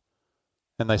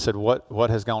 And they said, what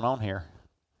has gone on here?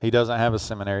 He doesn't have a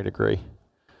seminary degree.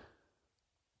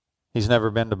 He's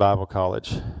never been to Bible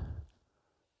college.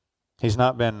 He's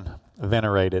not been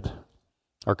venerated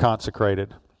or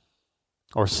consecrated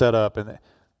or set up. And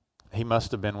he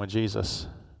must have been with Jesus.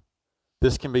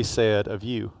 This can be said of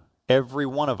you Every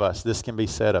one of us, this can be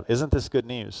said of. Isn't this good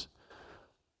news?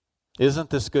 Isn't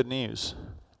this good news?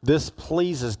 This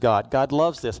pleases God. God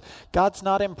loves this. God's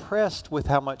not impressed with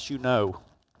how much you know.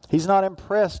 He's not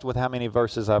impressed with how many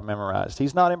verses I've memorized.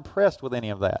 He's not impressed with any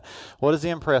of that. What is He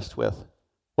impressed with?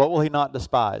 What will He not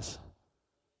despise?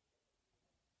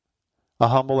 A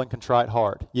humble and contrite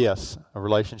heart. Yes, a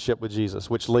relationship with Jesus,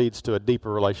 which leads to a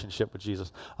deeper relationship with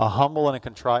Jesus. A humble and a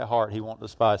contrite heart He won't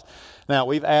despise. Now,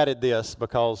 we've added this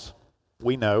because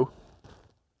we know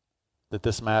that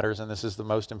this matters, and this is the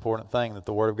most important thing, that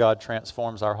the Word of God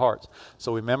transforms our hearts.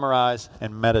 So we memorize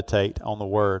and meditate on the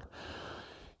Word.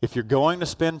 If you're going to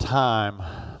spend time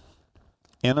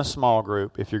in a small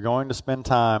group, if you're going to spend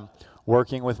time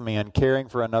working with men, caring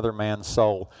for another man's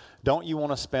soul, don't you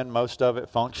want to spend most of it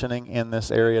functioning in this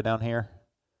area down here?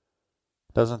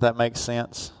 Doesn't that make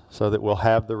sense? So that we'll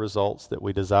have the results that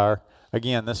we desire.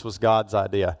 Again, this was God's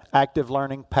idea. Active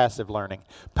learning, passive learning.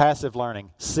 Passive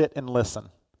learning, sit and listen.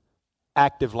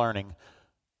 Active learning,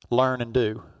 learn and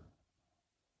do.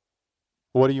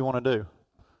 What do you want to do?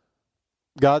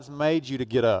 God's made you to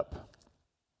get up,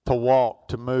 to walk,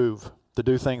 to move, to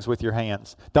do things with your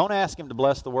hands. Don't ask Him to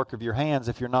bless the work of your hands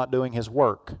if you're not doing His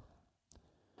work.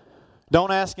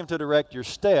 Don't ask Him to direct your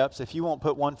steps if you won't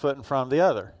put one foot in front of the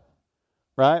other.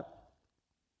 Right?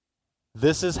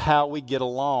 This is how we get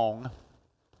along,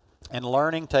 and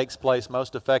learning takes place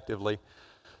most effectively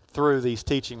through these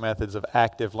teaching methods of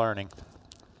active learning.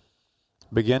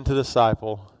 Begin to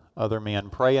disciple other men.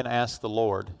 Pray and ask the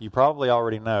Lord. You probably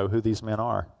already know who these men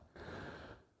are.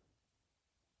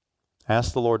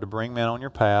 Ask the Lord to bring men on your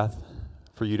path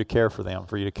for you to care for them,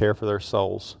 for you to care for their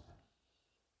souls.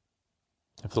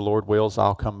 If the Lord wills,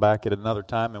 I'll come back at another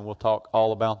time and we'll talk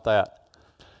all about that.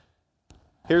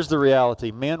 Here's the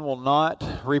reality. Men will not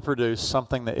reproduce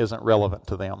something that isn't relevant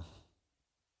to them.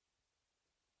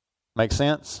 Make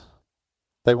sense?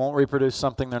 They won't reproduce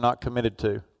something they're not committed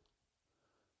to.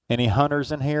 Any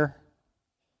hunters in here?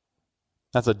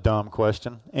 That's a dumb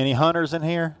question. Any hunters in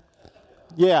here?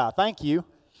 Yeah, thank you.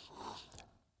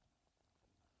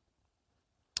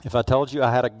 If I told you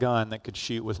I had a gun that could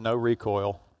shoot with no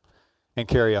recoil and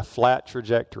carry a flat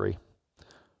trajectory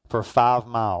for 5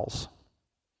 miles,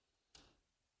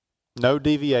 no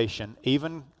deviation,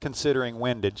 even considering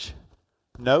windage,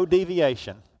 no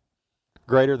deviation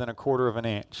greater than 1/4 of an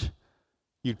inch,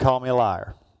 you'd call me a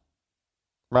liar.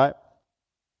 Right?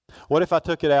 What if I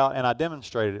took it out and I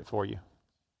demonstrated it for you?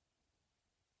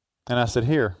 And I said,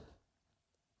 here,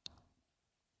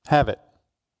 have it.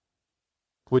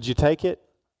 Would you take it?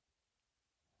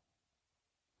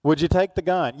 Would you take the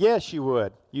gun? Yes, you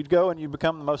would. You'd go and you'd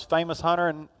become the most famous hunter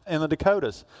in the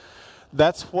Dakotas.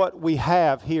 That's what we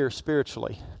have here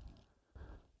spiritually.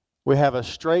 We have a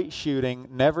straight shooting,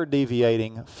 never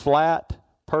deviating, flat,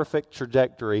 perfect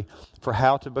trajectory for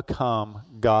how to become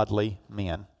godly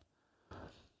men.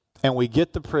 And we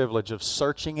get the privilege of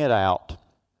searching it out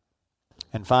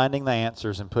and finding the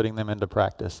answers and putting them into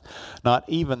practice. Not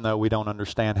even though we don't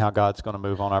understand how God's going to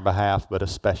move on our behalf, but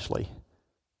especially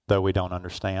though we don't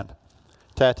understand.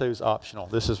 Tattoo's optional.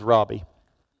 This is Robbie,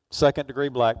 2nd degree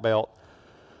black belt,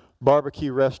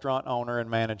 barbecue restaurant owner and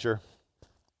manager.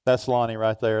 That's Lonnie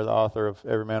right there, the author of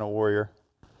Every Man a Warrior,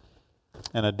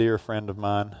 and a dear friend of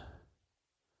mine.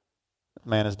 That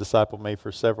man has discipled me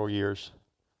for several years.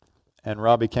 And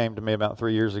Robbie came to me about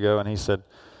 3 years ago and he said,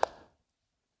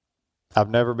 I've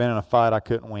never been in a fight I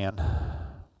couldn't win,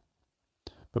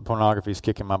 but pornography's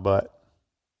kicking my butt.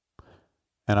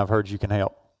 And I've heard you can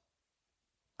help.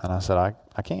 And I said,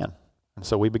 I can. And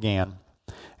so we began.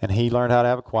 And he learned how to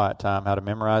have a quiet time, how to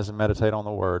memorize and meditate on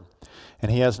the Word.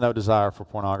 And he has no desire for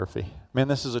pornography. Man,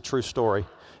 this is a true story.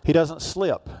 He doesn't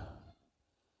slip.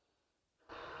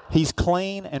 He's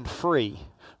clean and free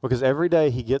because every day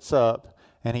he gets up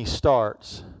and he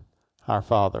starts, Our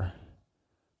Father,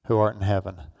 who art in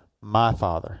heaven, my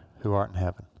Father, who art in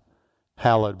heaven,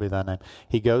 hallowed be thy name.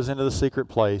 He goes into the secret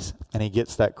place and he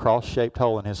gets that cross-shaped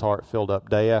hole in his heart filled up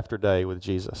day after day with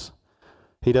Jesus.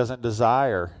 He doesn't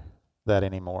desire that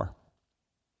anymore.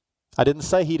 I didn't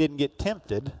say he didn't get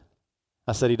tempted.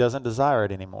 I said he doesn't desire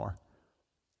it anymore.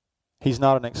 He's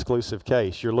not an exclusive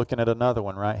case. You're looking at another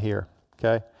one right here,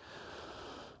 okay?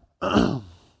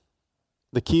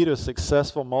 The key to a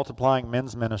successful multiplying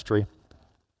men's ministry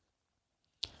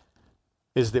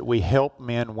is that we help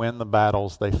men win the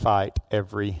battles they fight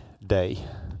every day.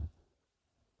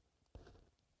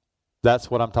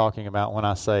 That's what I'm talking about when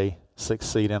I say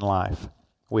succeed in life.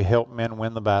 We help men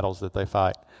win the battles that they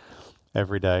fight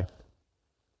every day.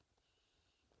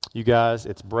 You guys,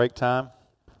 it's break time.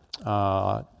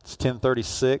 It's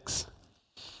 10:36.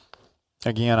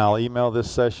 Again, I'll email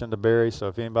this session to Barry, so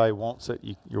if anybody wants it,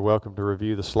 you're welcome to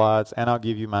review the slides, and I'll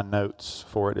give you my notes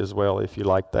for it as well if you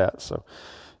like that. So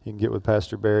you can get with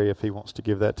Pastor Barry if he wants to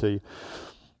give that to you.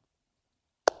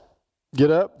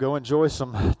 Get up, go enjoy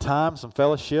some time, some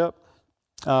fellowship.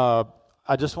 I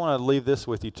just want to leave this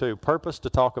with you too. Purpose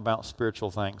to talk about spiritual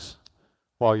things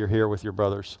while you're here with your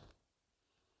brothers.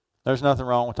 There's nothing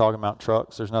wrong with talking about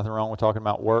trucks. There's nothing wrong with talking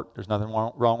about work. There's nothing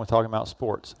wrong with talking about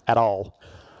sports at all.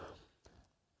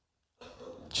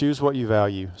 Choose what you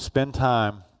value. Spend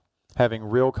time having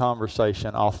real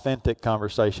conversation, authentic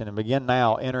conversation, and begin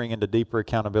now entering into deeper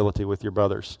accountability with your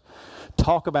brothers.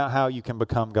 Talk about how you can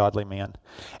become godly men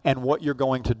and what you're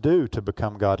going to do to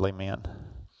become godly men.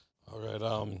 All right.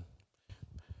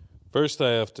 First, I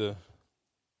have to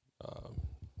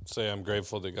say I'm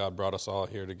grateful that God brought us all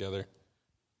here together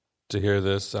to hear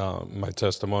this. My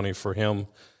testimony for Him.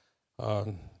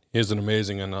 He is an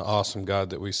amazing and an awesome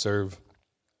God that we serve.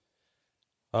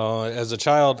 As a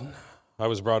child, I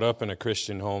was brought up in a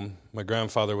Christian home. My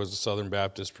grandfather was a Southern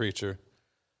Baptist preacher,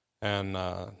 and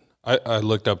I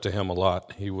looked up to him a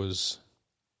lot. He was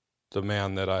the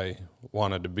man that I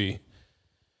wanted to be.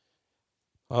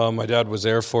 My dad was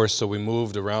Air Force, so we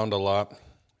moved around a lot,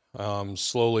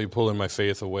 slowly pulling my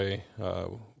faith away.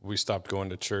 We stopped going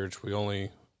to church. We only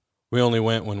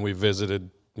went when we visited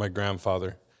my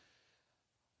grandfather.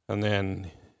 And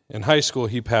then in high school,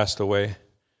 he passed away.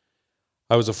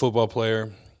 I was a football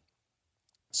player,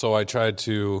 so I tried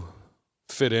to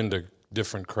fit into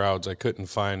different crowds. I couldn't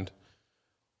find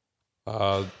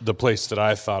the place that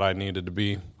I thought I needed to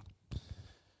be.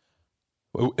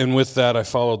 And with that, I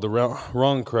followed the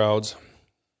wrong crowds.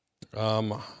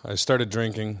 I started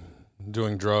drinking,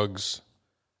 doing drugs,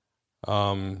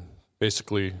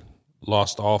 basically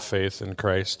lost all faith in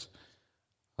Christ.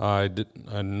 I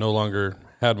no longer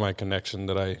had my connection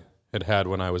that I had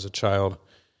when I was a child.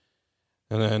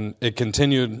 And then it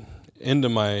continued into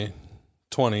my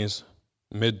 20s,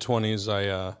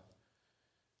 mid-20s.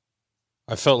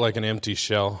 I felt like an empty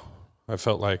shell. I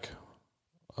felt like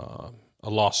a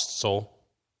lost soul.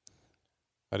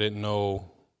 I didn't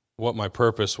know what my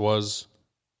purpose was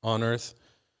on earth.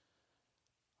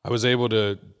 I was able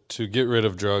to get rid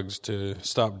of drugs, to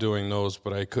stop doing those,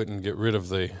 but I couldn't get rid of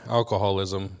the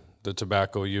alcoholism, the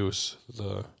tobacco use,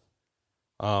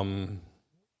 and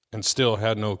still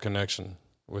had no connection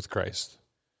with Christ.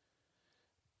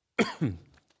 I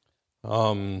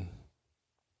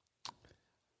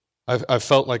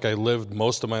felt like I lived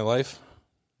most of my life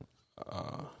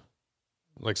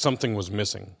like something was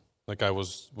missing, like I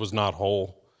was not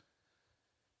whole.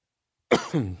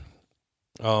 I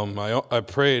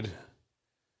prayed,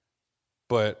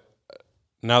 but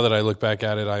now that I look back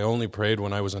at it, I only prayed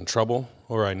when I was in trouble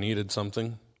or I needed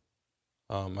something.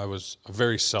 I was a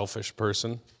very selfish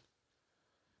person.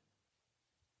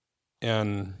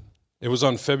 And it was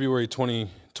on February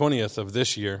 20th of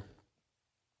this year,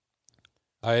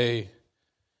 I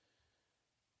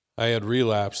had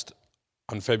relapsed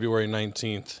on February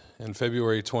 19th, and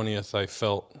February 20th I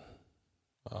felt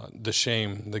the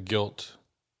shame, the guilt.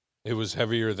 It was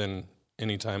heavier than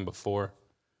any time before.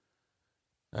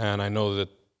 And I know that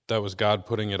that was God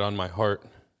putting it on my heart,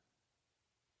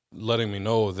 letting me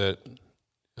know that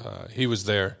He was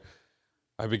there.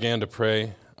 I began to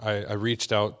pray. I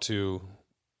reached out to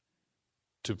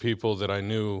people that I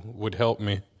knew would help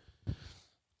me,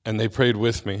 and they prayed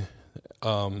with me.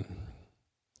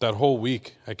 That whole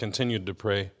week, I continued to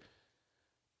pray,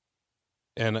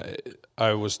 and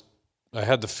I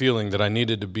had the feeling that I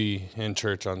needed to be in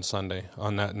church on Sunday,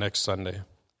 on that next Sunday.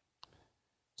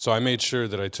 So I made sure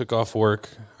that I took off work.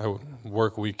 I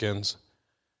work weekends.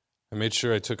 I made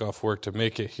sure I took off work to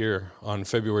make it here on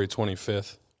February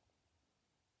 25th.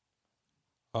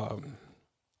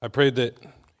 I prayed that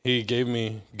He gave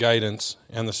me guidance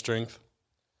and the strength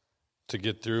to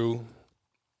get through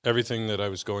everything that I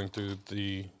was going through,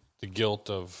 the guilt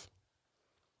of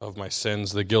my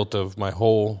sins, the guilt of my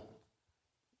whole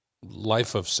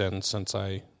life of sin since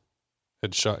I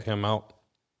had shut Him out.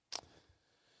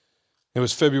 It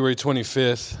was February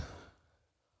 25th.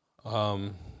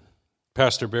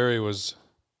 Pastor Barry was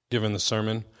given the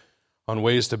sermon on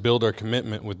ways to build our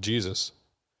commitment with Jesus.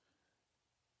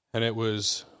 And it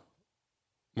was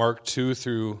Mark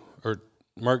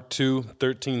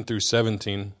 2:13 through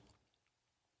 17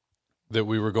 that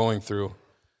we were going through.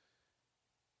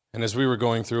 And as we were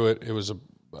going through it,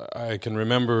 I can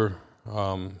remember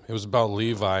it was about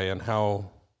Levi and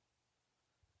how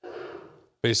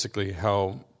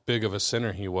big of a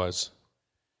sinner he was.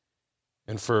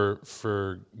 And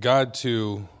for God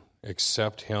to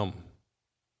accept him,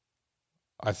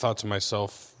 I thought to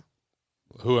myself,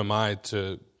 who am I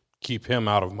to keep him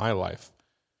out of my life?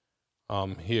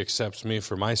 He accepts me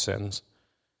for my sins.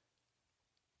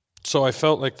 So I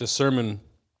felt like the sermon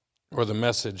or the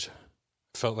message,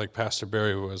 felt like Pastor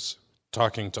Barry was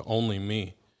talking to only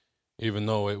me, even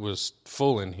though it was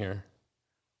full in here.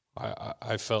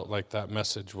 I felt like that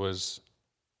message was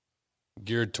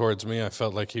geared towards me. I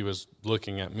felt like he was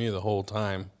looking at me the whole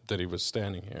time that he was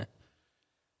standing here.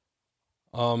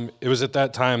 It was at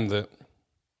that time that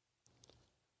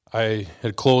I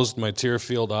had closed my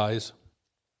tear-filled eyes.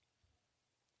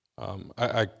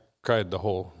 I cried the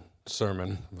whole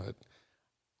sermon,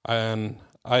 and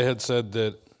I had said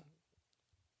that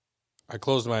I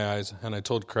closed my eyes and I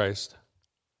told Christ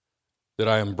that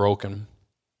I am broken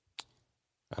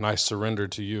and I surrender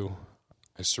to you.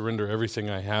 I surrender everything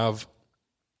I have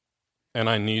and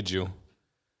I need you.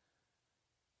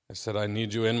 I said, I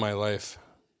need you in my life,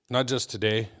 not just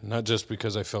today, not just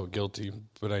because I felt guilty,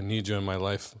 but I need you in my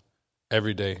life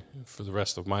every day for the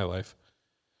rest of my life.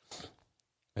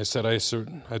 I said, I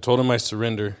told him I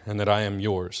surrender and that I am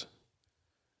yours.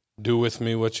 Do with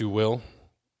me what you will,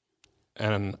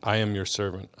 and I am your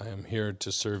servant. I am here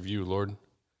to serve you, Lord.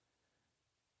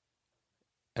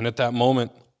 And at that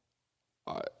moment,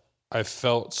 I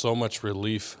felt so much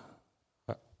relief.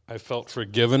 I felt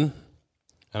forgiven,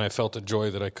 and I felt a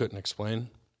joy that I couldn't explain.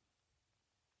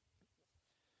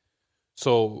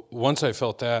 So once I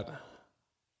felt that,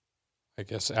 I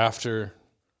guess after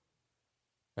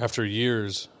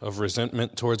years of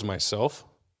resentment towards myself,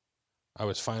 I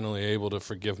was finally able to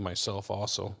forgive myself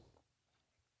also.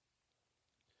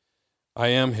 I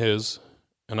am his,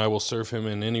 and I will serve him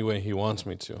in any way he wants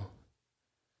me to.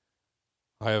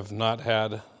 I have not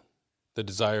had the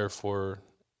desire for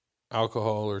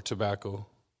alcohol or tobacco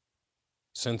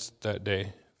since that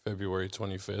day, February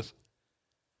 25th.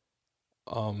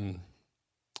 And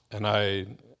I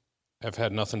have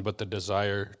had nothing but the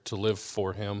desire to live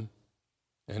for him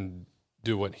and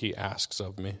do what he asks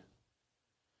of me.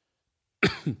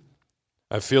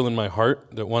 I feel in my heart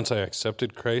that once I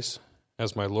accepted Christ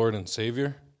as my Lord and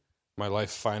Savior, my life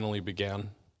finally began.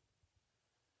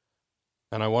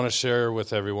 And I want to share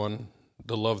with everyone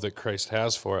the love that Christ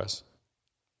has for us.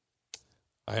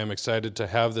 I am excited to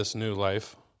have this new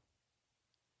life.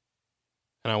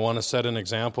 And I want to set an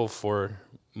example for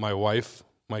my wife,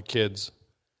 my kids,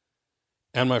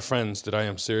 and my friends that I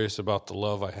am serious about the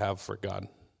love I have for God.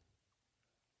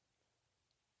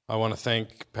 I want to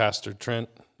thank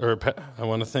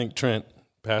Trent,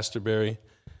 Pastor Barry,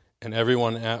 and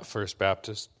everyone at First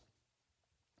Baptist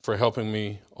for helping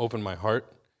me open my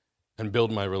heart and build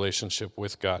my relationship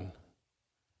with God.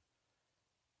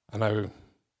 And I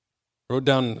wrote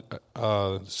down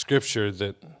scripture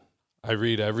that I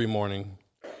read every morning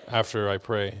after I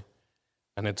pray,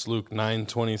 and it's Luke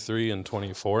 9:23 and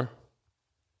 24.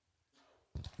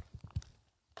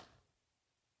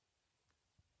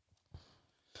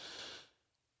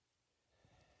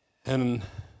 And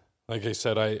like I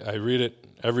said, I read it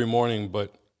every morning,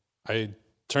 but I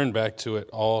turn back to it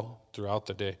all throughout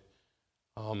the day.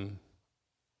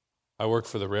 I work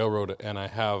for the railroad, and I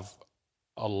have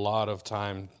a lot of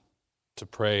time to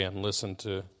pray and listen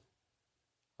to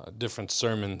different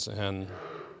sermons and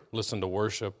listen to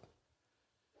worship.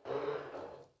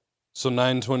 So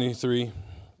Luke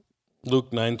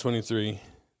 9:23,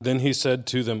 then he said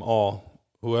to them all,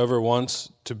 whoever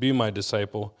wants to be my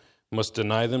disciple must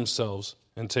deny themselves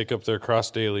and take up their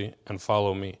cross daily and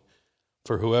follow me.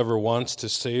 For whoever wants to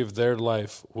save their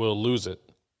life will lose it,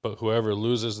 but whoever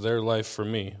loses their life for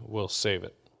me will save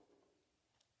it.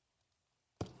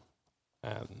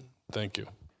 And thank you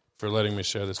for letting me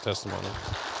share this testimony.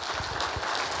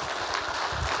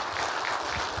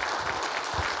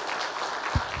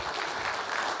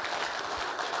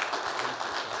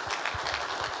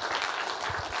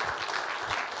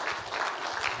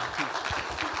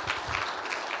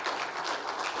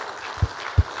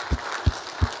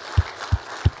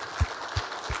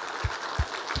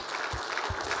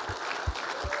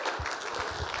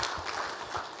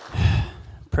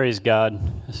 Praise God.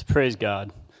 Praise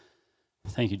God.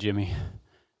 Thank you, Jimmy.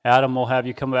 Adam, we'll have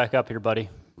you come back up here, buddy.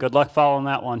 Good luck following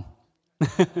that one.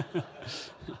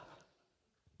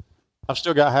 I've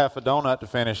still got half a donut to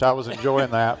finish. I was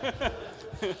enjoying that.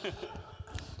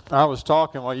 I was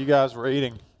talking while you guys were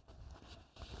eating.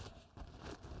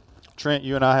 Trent,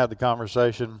 you and I had the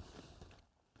conversation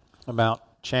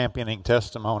about championing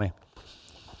testimony.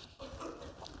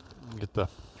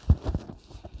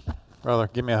 Brother,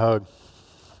 give me a hug.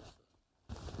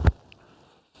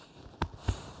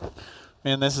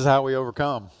 Man, this is how we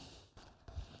overcome.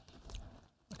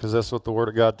 Because that's what the Word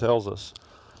of God tells us.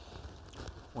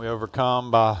 We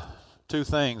overcome by two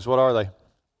things. What are they?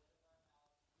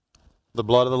 The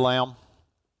blood of the Lamb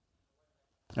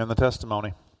and the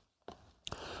testimony.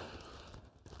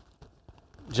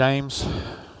 James,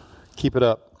 keep it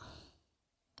up.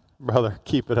 Brother,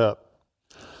 keep it up.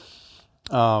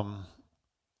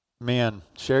 Men,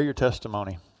 share your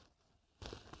testimony.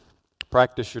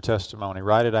 Practice your testimony.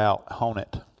 Write it out. Hone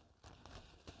it.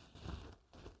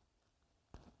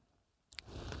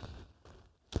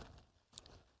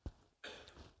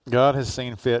 God has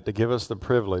seen fit to give us the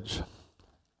privilege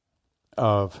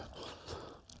of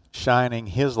shining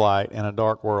His light in a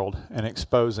dark world and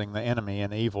exposing the enemy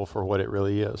and evil for what it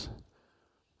really is.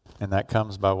 And that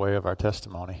comes by way of our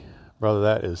testimony. Brother,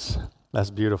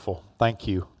 that's beautiful. Thank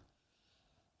you.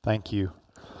 Thank you.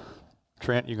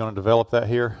 Trent, you going to develop that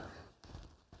here?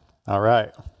 All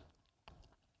right.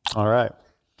 All right.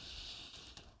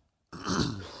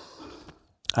 I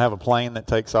have a plane that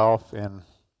takes off in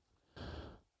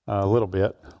a little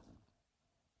bit.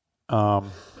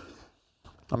 I'm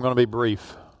going to be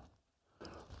brief.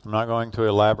 I'm not going to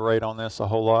elaborate on this a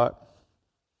whole lot.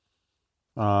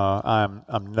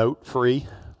 I'm note free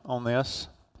on this,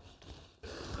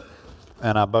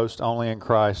 and I boast only in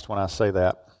Christ when I say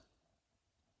that.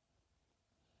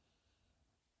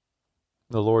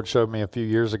 The Lord showed me a few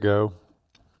years ago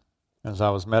as I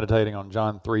was meditating on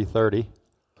John 3:30.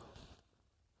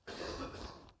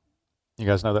 You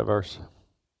guys know that verse?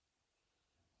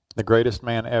 The greatest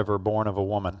man ever born of a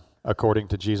woman, according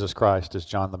to Jesus Christ, is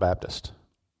John the Baptist.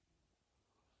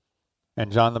 And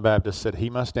John the Baptist said, he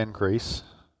must increase,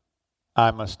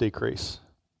 I must decrease.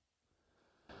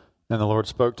 And the Lord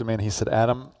spoke to me and He said,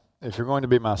 Adam, if you're going to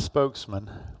be my spokesman,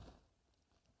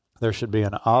 there should be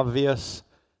an obvious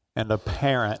and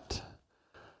apparent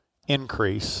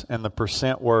increase in the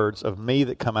percent words of me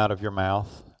that come out of your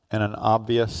mouth, and an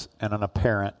obvious and an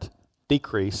apparent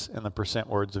decrease in the percent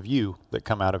words of you that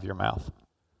come out of your mouth.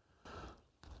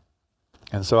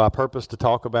 And so I purpose to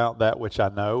talk about that which I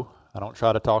know. I don't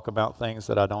try to talk about things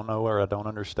that I don't know or I don't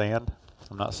understand.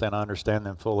 I'm not saying I understand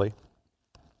them fully.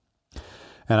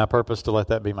 And I purpose to let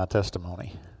that be my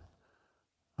testimony.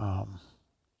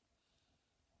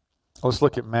 Let's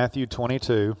look at Matthew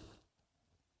 22,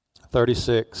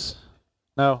 36.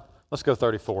 No, let's go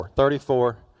 34.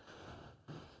 34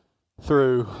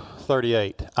 through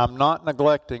 38. I'm not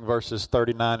neglecting verses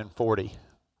 39 and 40.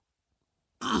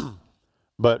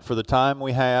 But for the time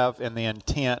we have and the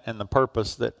intent and the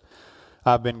purpose that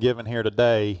I've been given here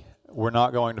today, we're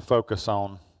not going to focus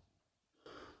on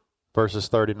verses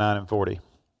 39 and 40.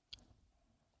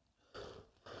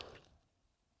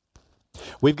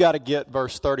 We've got to get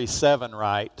verse 37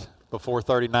 right before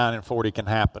 39 and 40 can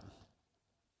happen.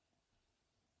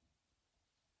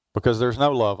 Because there's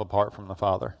no love apart from the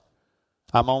Father.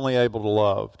 I'm only able to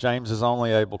love. James is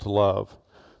only able to love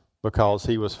because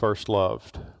he was first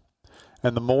loved.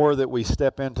 And the more that we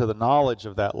step into the knowledge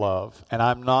of that love, and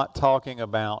I'm not talking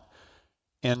about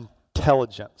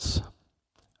intelligence.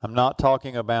 I'm not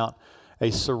talking about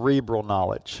a cerebral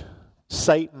knowledge.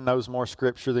 Satan knows more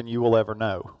Scripture than you will ever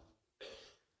know.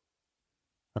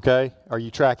 Okay? Are you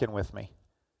tracking with me?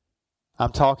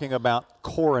 I'm talking about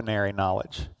coronary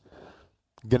knowledge.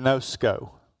 Gnosko,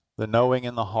 the knowing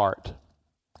in the heart.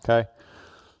 Okay?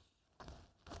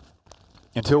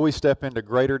 Until we step into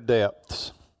greater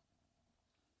depths,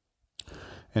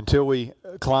 until we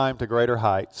climb to greater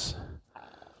heights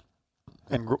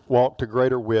and walk to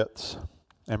greater widths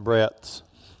and breadths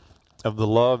of the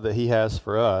love that He has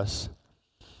for us,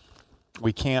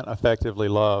 we can't effectively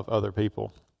love other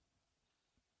people.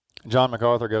 John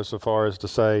MacArthur goes so far as to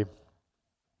say,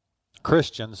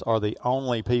 Christians are the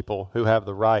only people who have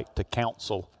the right to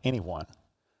counsel anyone.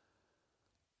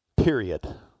 Period.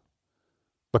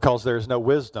 Because there is no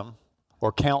wisdom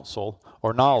or counsel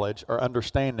or knowledge or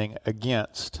understanding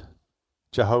against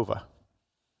Jehovah.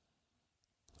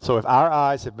 So if our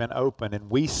eyes have been opened and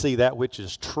we see that which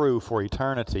is true for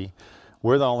eternity,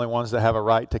 we're the only ones that have a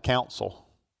right to counsel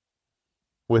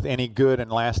with any good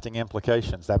and lasting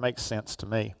implications. That makes sense to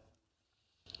me.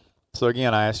 So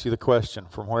again, I ask you the question,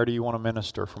 from where do you want to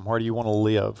minister? From where do you want to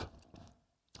live?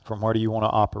 From where do you want to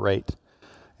operate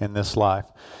in this life?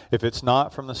 If it's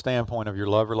not from the standpoint of your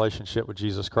love relationship with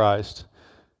Jesus Christ,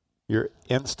 you're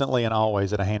instantly and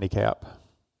always at a handicap.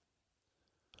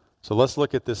 So let's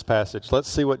look at this passage. Let's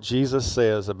see what Jesus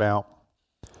says about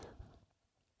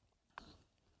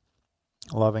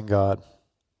loving God.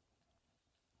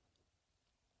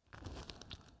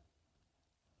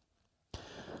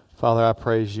 Father, I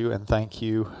praise you and thank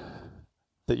you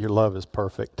that your love is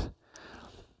perfect.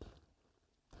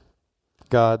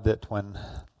 God, that when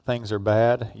things are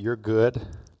bad, you're good.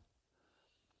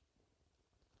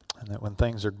 And that that when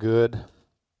things are good,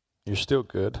 you're still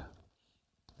good,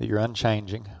 that you're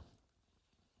unchanging,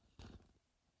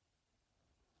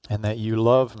 and that you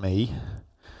love me,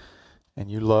 and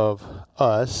you love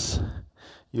us,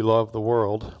 you love the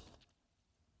world,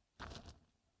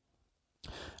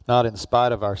 not in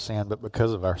spite of our sin, but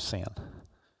because of our sin.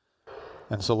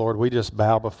 And so, Lord, we just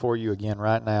bow before you again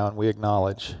right now, and we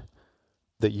acknowledge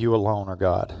that you alone are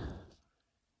God.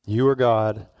 You are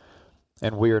God,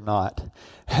 and we are not.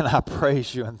 And I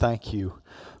praise you and thank you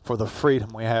for the freedom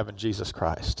we have in Jesus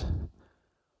Christ.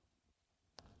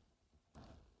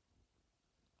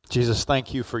 Jesus,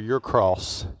 thank you for your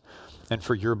cross and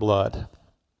for your blood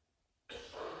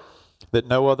that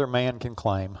no other man can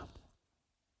claim.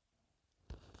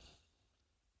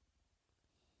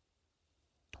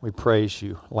 We praise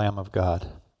you, Lamb of God,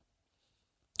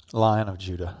 Lion of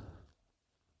Judah.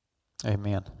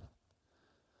 Amen.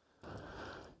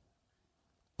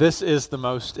 This is the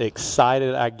most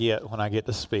excited I get when I get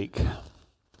to speak.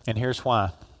 And here's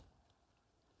why.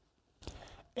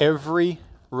 Every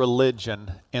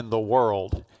religion in the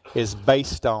world is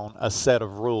based on a set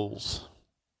of rules,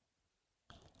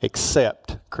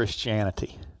 except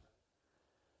Christianity.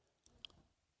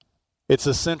 It's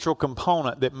a central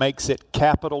component that makes it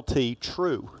capital T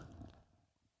true.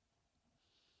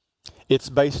 It's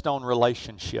based on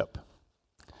relationship.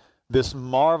 This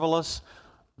marvelous,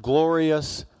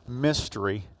 glorious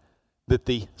mystery that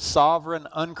the sovereign,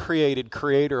 uncreated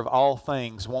creator of all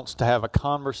things wants to have a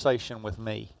conversation with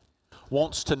me,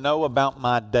 wants to know about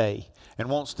my day, and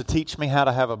wants to teach me how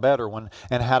to have a better one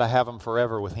and how to have them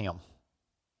forever with him.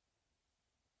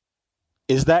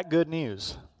 Is that good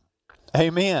news?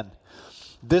 Amen.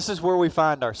 This is where we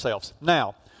find ourselves.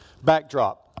 Now,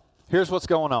 backdrop. Here's what's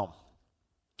going on.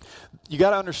 You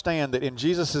got to understand that in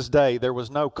Jesus' day, there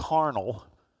was no carnal,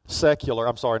 secular,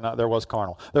 there was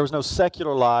carnal. There was no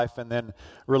secular life and then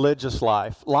religious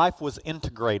life. Life was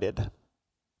integrated.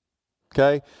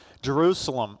 Okay?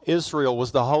 Jerusalem, Israel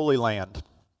was the Holy Land.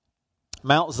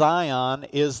 Mount Zion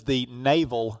is the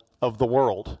navel of the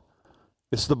world.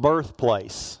 It's the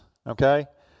birthplace. Okay?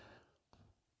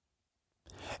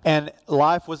 And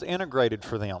life was integrated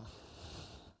for them.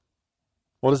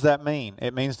 What does that mean?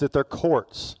 It means that their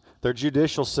courts, their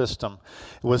judicial system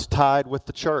was tied with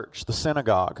the church, the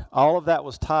synagogue. All of that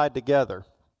was tied together.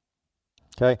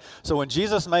 Okay? So when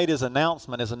Jesus made his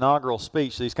announcement, his inaugural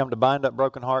speech, that he's come to bind up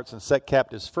broken hearts and set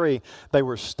captives free, they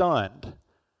were stunned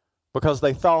because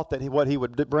they thought that what he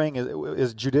would bring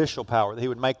is judicial power, that he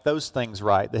would make those things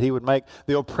right, that he would make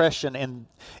the oppression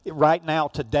right now,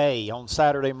 today, on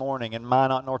Saturday morning in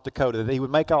Minot, North Dakota, that he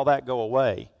would make all that go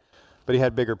away. But he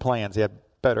had bigger plans. He had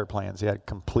better plans. He had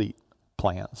complete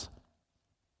plans.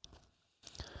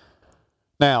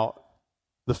 Now,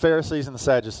 the Pharisees and the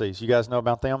Sadducees, you guys know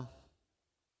about them?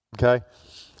 Okay?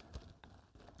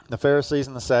 The Pharisees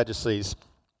and the Sadducees,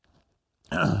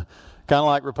 kind of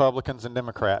like Republicans and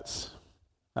Democrats.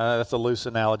 That's a loose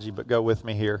analogy, but go with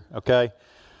me here, okay?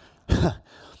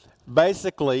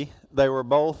 Basically, they were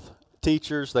both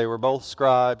teachers. They were both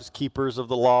scribes, keepers of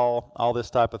the law, all this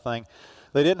type of thing.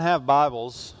 They didn't have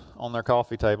Bibles on their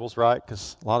coffee tables, right?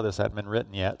 Because a lot of this hadn't been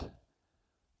written yet.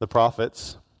 The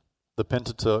prophets, the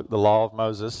Pentateuch, the law of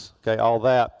Moses, okay, all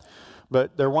that.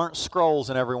 But there weren't scrolls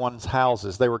in everyone's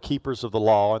houses. They were keepers of the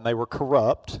law, and they were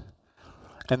corrupt,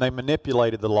 and they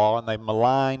manipulated the law, and they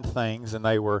maligned things, and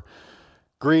they were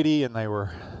greedy, and they were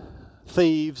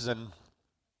thieves, and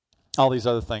all these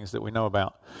other things that we know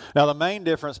about. Now, the main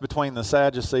difference between the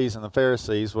Sadducees and the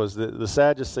Pharisees was that the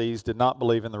Sadducees did not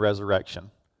believe in the resurrection,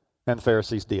 and the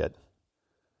Pharisees did.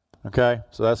 Okay?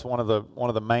 So that's one of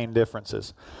the main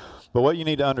differences. But what you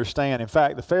need to understand, in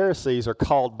fact, the Pharisees are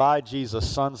called by Jesus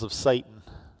sons of Satan.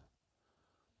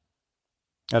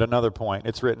 At another point,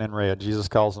 it's written in red. Jesus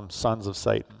calls them sons of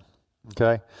Satan.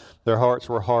 Okay? Their hearts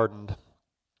were hardened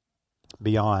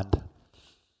beyond.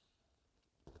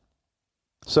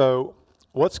 So,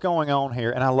 what's going on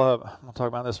here, and I'm going to talk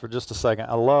about this for just a second.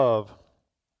 I love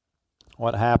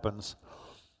what happens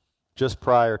just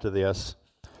prior to this.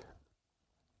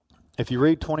 If you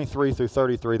read 23 through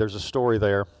 33, there's a story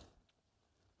there.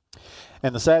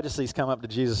 And the Sadducees come up to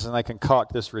Jesus and they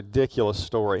concoct this ridiculous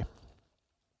story.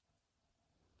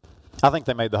 I think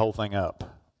they made the whole thing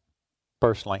up,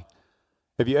 personally.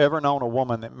 Have you ever known a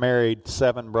woman that married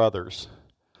 7 brothers?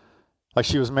 Like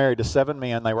she was married to 7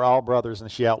 men, they were all brothers,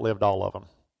 and she outlived all of them.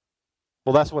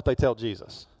 Well, that's what they tell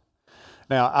Jesus.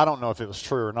 Now, I don't know if it was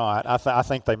true or not. I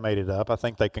think they made it up. I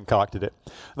think they concocted it.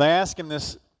 They ask him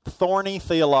this thorny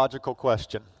theological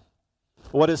question.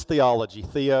 What is theology?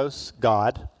 Theos,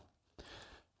 God.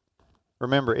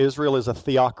 Remember, Israel is a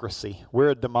theocracy. We're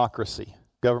a democracy.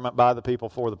 Government by the people,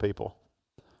 for the people.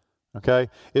 Okay?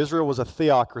 Israel was a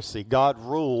theocracy. God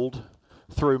ruled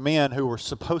through men who were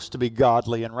supposed to be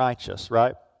godly and righteous,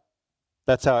 right?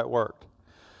 That's how it worked.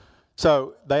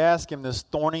 So they ask him this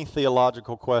thorny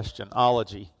theological question,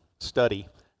 ology, study,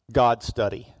 God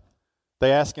study.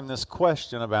 They ask him this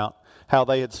question about how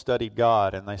they had studied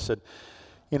God, and they said,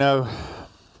 you know,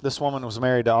 this woman was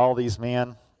married to all these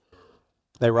men.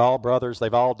 They were all brothers.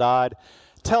 They've all died.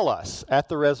 Tell us, at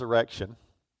the resurrection,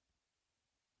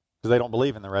 because they don't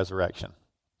believe in the resurrection.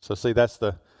 So see, that's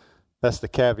the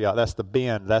caveat, that's the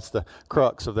bend, that's the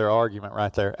crux of their argument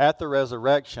right there. At the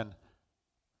resurrection,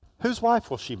 whose wife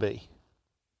will she be?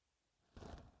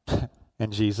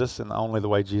 And Jesus, and only the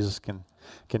way Jesus can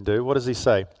do. What does he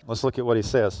say? Let's look at what he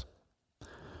says.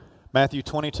 Matthew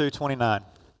 22:29.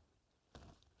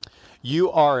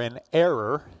 You are in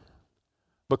error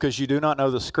because you do not know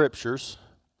the Scriptures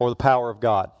or the power of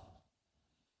God.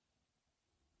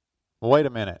 Wait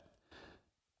a minute.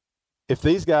 If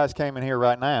these guys came in here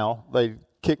right now, they'd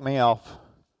kick me off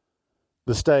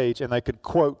the stage and they could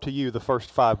quote to you the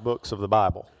first 5 books of the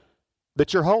Bible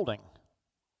that you're holding.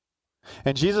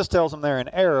 And Jesus tells them they're in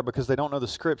error because they don't know the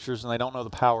Scriptures and they don't know the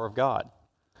power of God.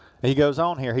 And he goes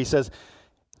on here. He says,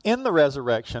 in the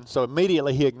resurrection, so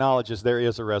immediately he acknowledges there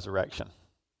is a resurrection.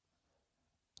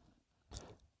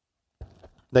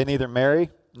 They neither marry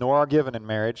nor are given in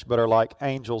marriage, but are like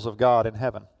angels of God in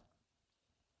heaven.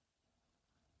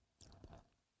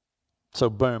 So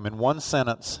boom, in one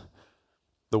sentence,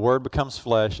 the Word becomes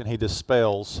flesh and he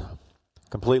dispels,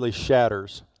 completely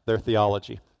shatters their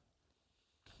theology.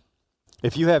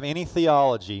 If you have any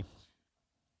theology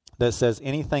that says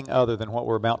anything other than what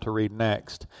we're about to read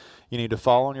next, you need to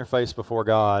fall on your face before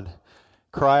God,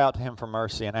 cry out to Him for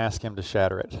mercy, and ask Him to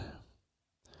shatter it.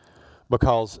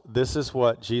 Because this is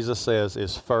what Jesus says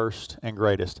is first and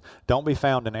greatest. Don't be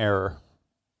found in error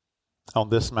on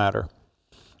this matter.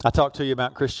 I talked to you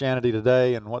about Christianity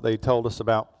Today and what they told us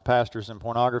about pastors and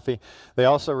pornography. They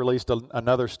also released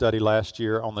another study last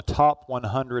year on the top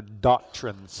 100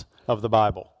 doctrines of the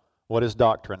Bible. What is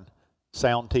doctrine?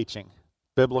 Sound teaching,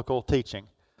 biblical teaching.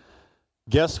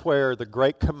 Guess where the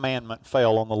great commandment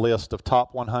fell on the list of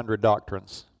top 100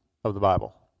 doctrines of the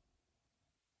Bible?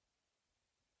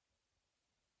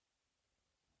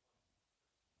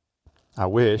 I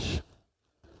wish.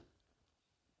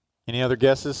 Any other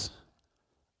guesses?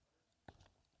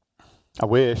 I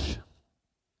wish.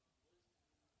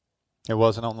 It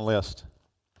wasn't on the list.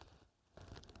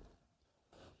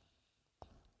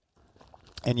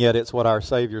 And yet it's what our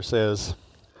Savior says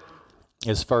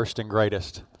is first and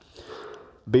greatest.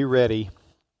 Be ready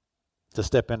to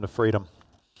step into freedom.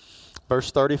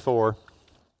 Verse 34,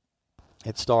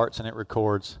 it starts and it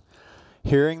records,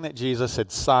 hearing that Jesus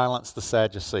had silenced the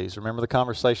Sadducees. Remember the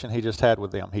conversation he just had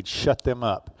with them. He'd shut them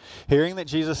up. Hearing that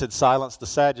Jesus had silenced the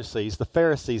Sadducees, the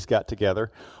Pharisees got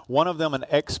together, one of them an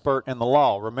expert in the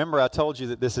law. Remember, I told you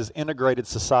that this is integrated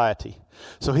society.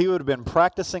 So he would have been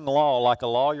practicing law like a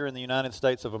lawyer in the United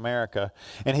States of America,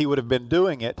 and he would have been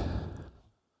doing it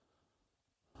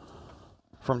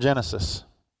from Genesis.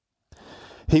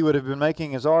 He would have been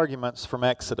making his arguments from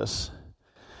Exodus.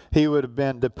 He would have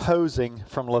been deposing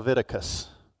from Leviticus.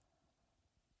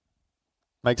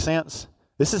 Make sense?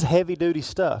 This is heavy-duty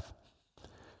stuff.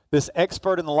 This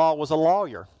expert in the law was a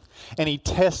lawyer, and he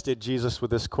tested Jesus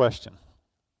with this question.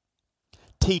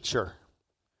 Teacher,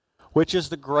 which is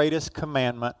the greatest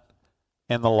commandment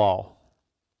in the law?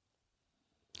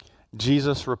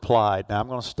 Jesus replied. Now I'm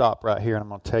going to stop right here, and I'm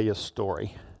going to tell you a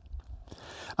story.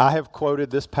 I have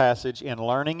quoted this passage in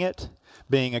learning it,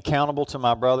 being accountable to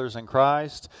my brothers in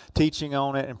Christ, teaching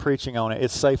on it and preaching on it.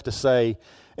 It's safe to say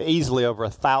easily over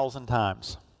 1,000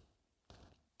 times.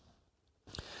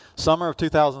 Summer of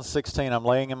 2016, I'm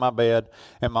laying in my bed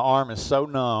and my arm is so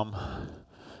numb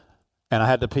and I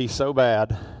had to pee so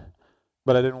bad,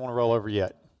 but I didn't want to roll over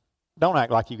yet. Don't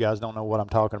act like you guys don't know what I'm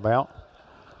talking about.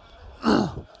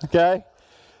 Okay?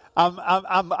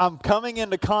 I'm coming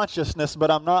into consciousness,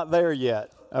 but I'm not there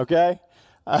yet. Okay?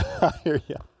 I hear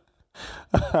you.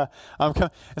 And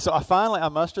so I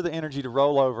muster the energy to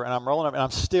roll over, and I'm rolling over, and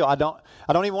I'm still, I don't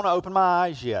even want to open my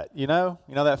eyes yet. You know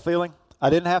that feeling? I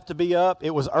didn't have to be up.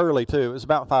 It was early too. It was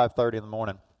about 5:30 in the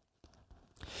morning.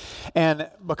 And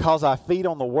because I feed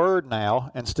on the Word now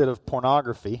instead of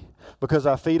pornography, because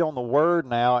I feed on the Word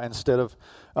now instead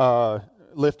of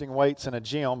lifting weights in a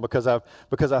gym, because I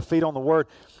feed on the Word,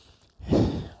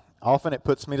 often it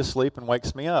puts me to sleep and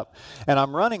wakes me up. And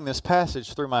I'm running this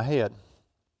passage through my head.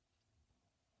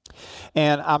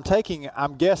 And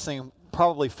I'm guessing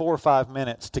probably 4 or 5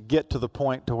 minutes to get to the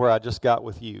point to where I just got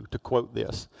with you to quote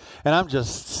this. And I'm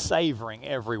just savoring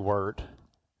every word.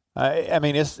 I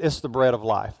mean, it's the bread of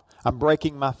life. I'm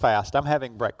breaking my fast. I'm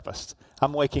having breakfast.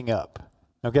 I'm waking up.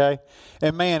 Okay?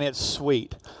 And man, it's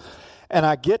sweet. And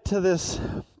I get to this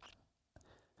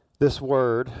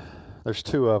word. There's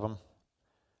two of them.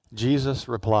 Jesus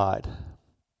replied.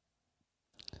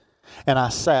 And I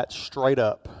sat straight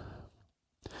up.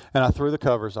 And I threw the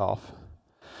covers off.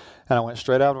 And I went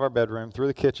straight out of our bedroom, through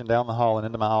the kitchen, down the hall, and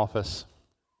into my office.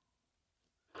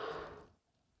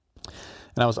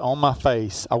 And I was on my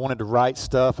face. I wanted to write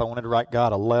stuff. I wanted to write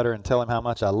God a letter and tell him how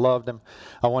much I loved him.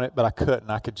 But I couldn't.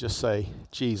 I could just say,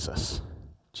 Jesus,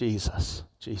 Jesus,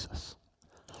 Jesus.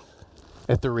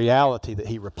 At the reality that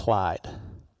he replied.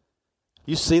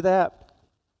 You see that?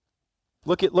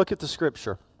 Look at the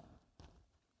scripture.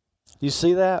 You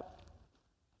see that?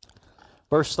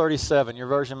 Verse 37, your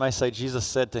version may say, Jesus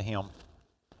said to him.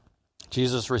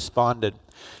 Jesus responded.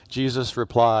 Jesus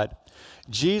replied.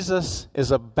 Jesus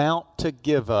is about to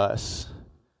give us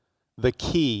the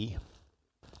key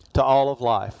to all of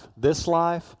life. This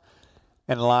life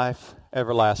and life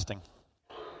everlasting.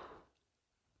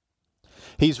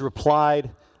 He's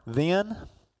replied then.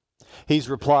 He's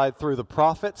replied through the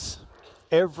prophets.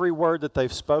 Every word that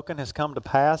they've spoken has come to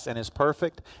pass and is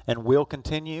perfect and will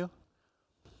continue.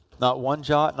 Not one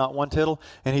jot, not one tittle.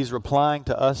 And he's replying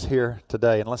to us here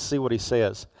today. And let's see what he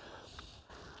says.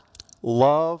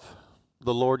 Love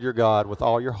the Lord your God with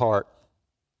all your heart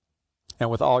and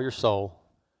with all your soul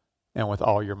and with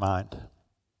all your mind.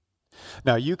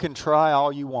 Now, you can try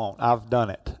all you want. I've done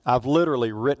it. I've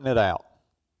literally written it out.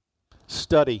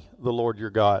 Study the Lord your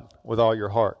God with all your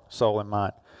heart, soul, and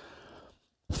mind.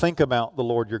 Think about the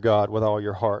Lord your God with all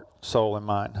your heart, soul, and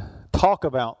mind. Talk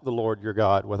about the Lord your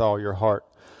God with all your heart,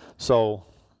 soul,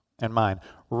 and mind.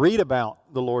 Read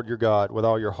about the Lord your God with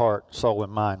all your heart, soul,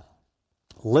 and mind.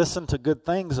 Listen to good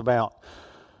things about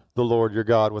the Lord your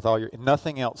God with all your...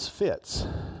 Nothing else fits.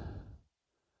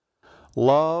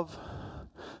 Love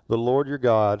the Lord your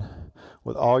God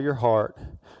with all your heart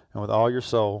and with all your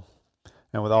soul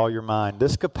and with all your mind.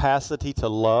 This capacity to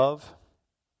love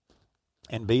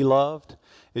and be loved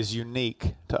is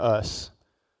unique to us.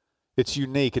 It's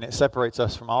unique and it separates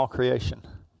us from all creation.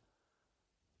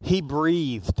 He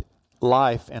breathed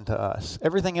life into us.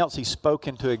 Everything else he spoke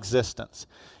into existence.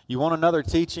 You want another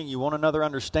teaching, you want another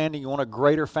understanding, you want a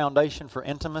greater foundation for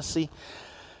intimacy.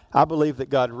 I believe that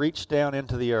God reached down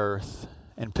into the earth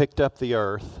and picked up the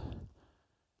earth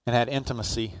and had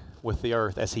intimacy with the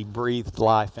earth as he breathed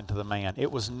life into the man.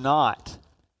 It was not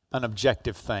an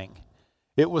objective thing.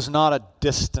 It was not a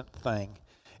distant thing.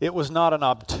 It was not an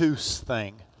obtuse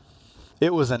thing.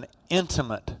 It was an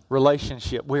intimate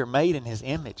relationship. We are made in his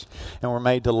image and we're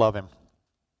made to love him.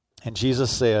 And Jesus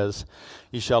says,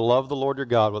 you shall love the Lord your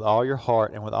God with all your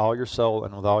heart and with all your soul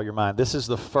and with all your mind. This is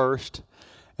the first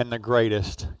and the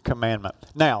greatest commandment.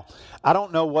 Now, I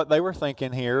don't know what they were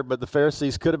thinking here, but the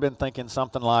Pharisees could have been thinking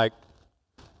something like,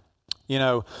 you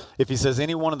know, if he says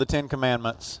any one of the 10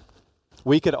 commandments,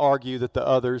 we could argue that the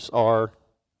others are,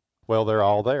 well, they're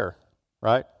all there,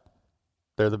 right?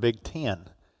 They're the big 10.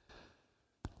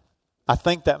 I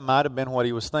think that might have been what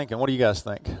he was thinking. What do you guys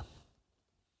think?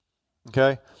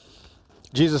 Okay?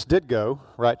 Jesus did go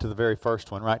right to the very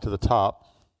first one, right to the top.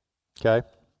 Okay?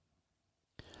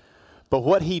 But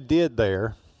what he did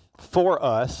there for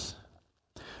us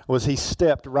was he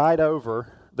stepped right over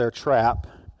their trap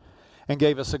and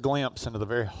gave us a glimpse into the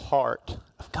very heart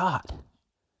of God.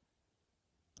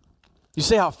 You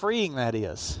see how freeing that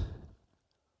is?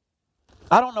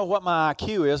 I don't know what my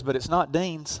IQ is, but it's not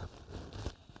Dean's.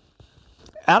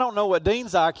 I don't know what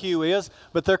Dean's IQ is,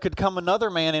 but there could come another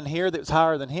man in here that's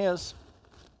higher than his.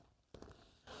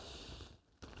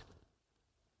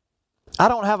 I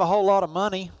don't have a whole lot of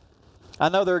money. I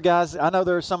know there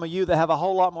are some of you that have a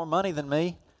whole lot more money than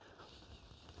me.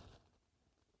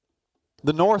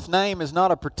 The North name is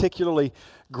not a particularly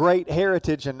great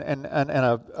heritage and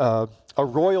a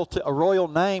royal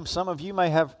name. Some of you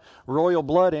may have royal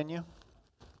blood in you.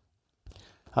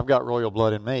 I've got royal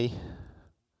blood in me.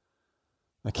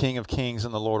 The King of Kings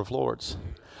and the Lord of Lords.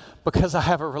 Because I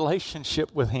have a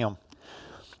relationship with him.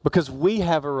 Because we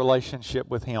have a relationship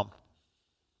with him.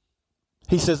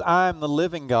 He says, I am the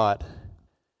living God.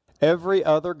 Every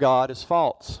other God is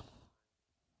false.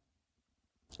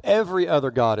 Every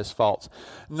other God is false.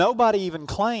 Nobody even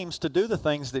claims to do the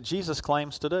things that Jesus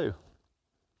claims to do.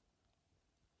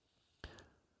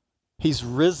 He's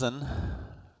risen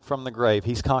from the grave.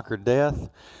 He's conquered death,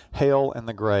 hell, and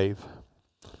the grave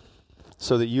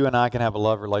so that you and I can have a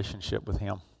love relationship with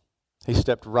him. He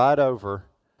stepped right over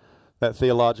that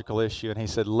theological issue and he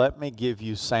said, let me give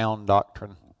you sound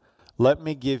doctrine. Let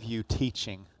me give you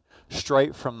teaching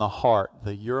straight from the heart,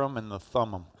 the Urim and the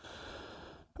Thummim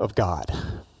of God.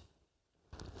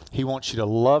 He wants you to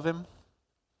love Him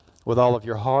with all of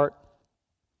your heart,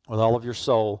 with all of your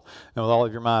soul, and with all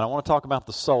of your mind. I want to talk about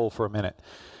the soul for a minute.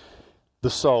 The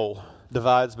soul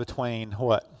divides between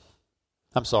what?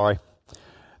 I'm sorry.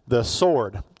 The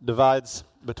sword divides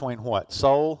between what?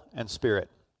 Soul and spirit.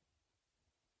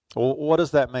 Well, what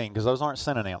does that mean? Because those aren't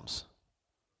synonyms.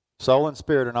 Soul and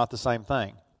spirit are not the same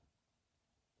thing.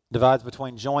 Divides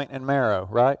between joint and marrow,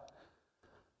 right?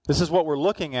 This is what we're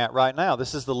looking at right now.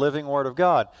 This is the living Word of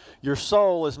God. Your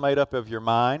soul is made up of your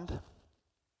mind,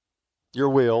 your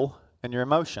will, and your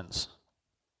emotions.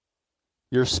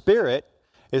 Your spirit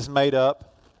is made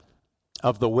up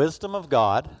of the wisdom of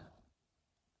God,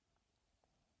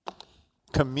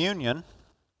 communion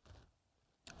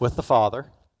with the Father,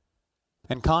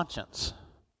 and conscience.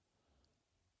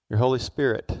 Your Holy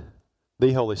Spirit,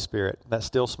 the Holy Spirit, that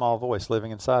still small voice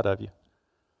living inside of you.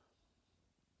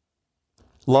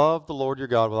 Love the Lord your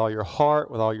God with all your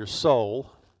heart, with all your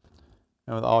soul,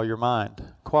 and with all your mind.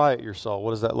 Quiet your soul.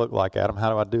 What does that look like, Adam? How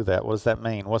do I do that? What does that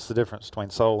mean? What's the difference between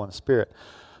soul and spirit?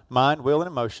 Mind, will, and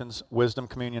emotions, wisdom,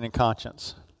 communion, and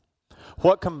conscience.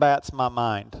 What combats my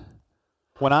mind?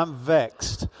 When I'm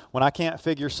vexed, when I can't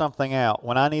figure something out,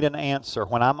 when I need an answer,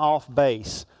 when I'm off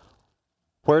base,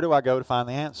 where do I go to find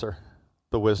the answer?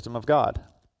 The wisdom of God.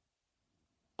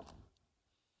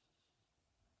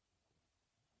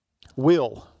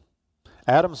 Will.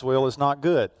 Adam's will is not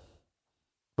good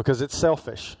because it's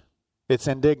selfish, it's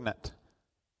indignant,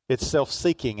 it's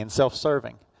self-seeking and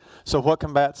self-serving. So what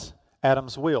combats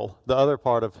Adam's will? The other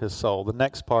part of his soul, the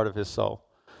next part of his soul.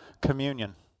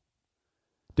 Communion.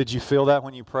 Did you feel that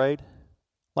when you prayed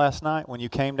last night? When you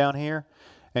came down here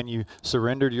and you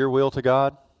surrendered your will to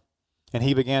God and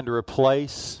He began to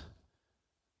replace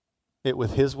it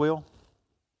with His will?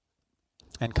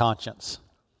 And conscience.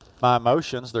 My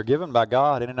emotions, they're given by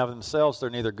God. In and of themselves, they're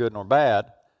neither good nor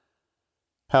bad.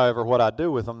 However, what I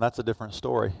do with them, that's a different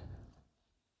story.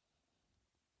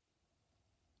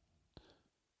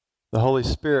 The Holy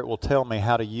Spirit will tell me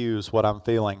how to use what I'm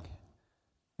feeling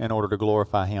in order to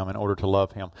glorify Him, in order to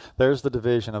love Him. There's the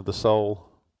division of the soul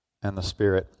and the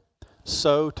spirit.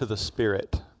 So to the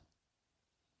spirit.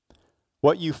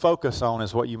 What you focus on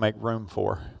is what you make room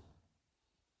for.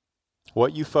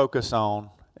 What you focus on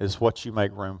is what you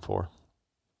make room for.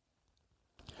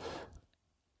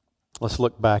 Let's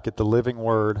look back at the living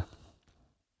Word.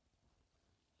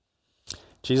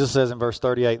 Jesus says in verse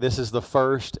 38, this is the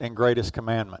first and greatest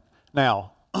commandment.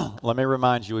 Now, let me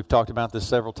remind you, we've talked about this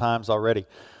several times already.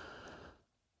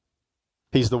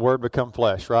 He's the Word become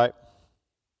flesh, right?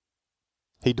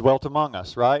 He dwelt among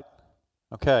us, right?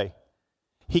 Okay.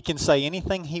 He can say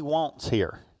anything He wants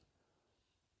here.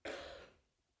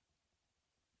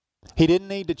 He didn't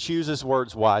need to choose His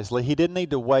words wisely. He didn't need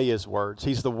to weigh His words.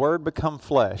 He's the Word become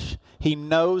flesh. He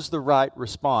knows the right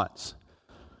response.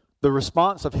 The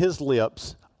response of His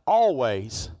lips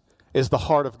always is the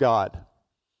heart of God.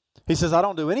 He says, I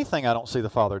don't do anything I don't see the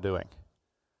Father doing.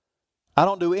 I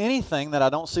don't do anything that I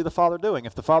don't see the Father doing.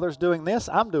 If the Father's doing this,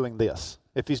 I'm doing this.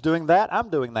 If He's doing that, I'm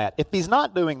doing that. If He's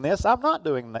not doing this, I'm not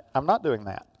doing that. I'm not doing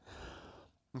that.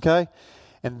 Okay?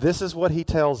 And this is what He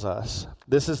tells us.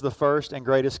 This is the first and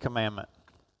greatest commandment.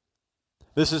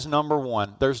 This is number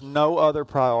one. There's no other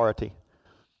priority.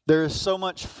 There is so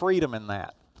much freedom in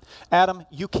that. Adam,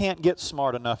 you can't get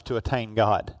smart enough to attain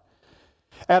God.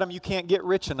 Adam, you can't get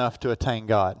rich enough to attain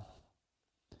God.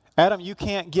 Adam, you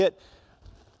can't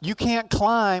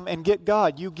climb and get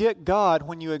God. You get God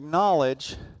when you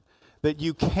acknowledge that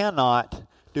you cannot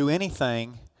do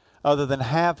anything other than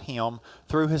have Him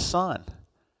through His Son,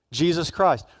 Jesus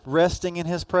Christ, resting in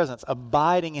His presence,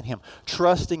 abiding in Him,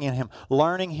 trusting in Him,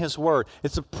 learning His Word.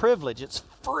 It's a privilege. It's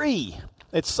free.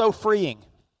 It's so freeing.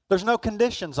 There's no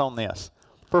conditions on this.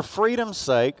 For freedom's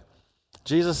sake,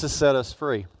 Jesus has set us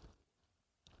free.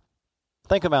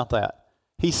 Think about that.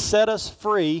 He set us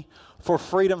free for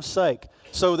freedom's sake,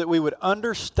 so that we would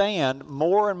understand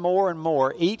more and more and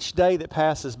more each day that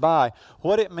passes by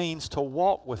what it means to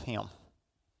walk with Him,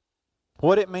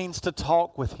 what it means to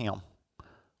talk with Him,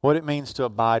 what it means to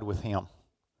abide with Him.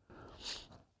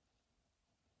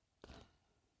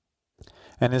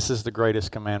 And this is the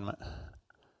greatest commandment.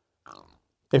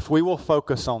 If we will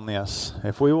focus on this,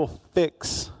 if we will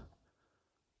fix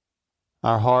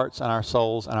our hearts and our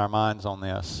souls and our minds on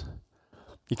this,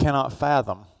 you cannot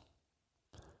fathom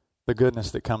the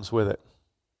goodness that comes with it.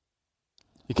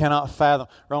 You cannot fathom.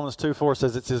 Romans 2:4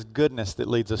 says it's His goodness that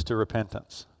leads us to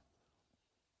repentance.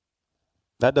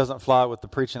 That doesn't fly with the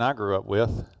preaching I grew up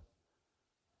with.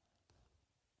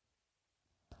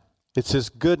 It's His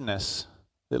goodness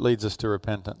that leads us to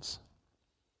repentance.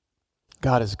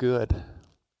 God is good.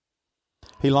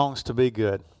 He longs to be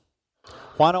good.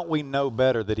 Why don't we know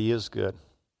better that He is good?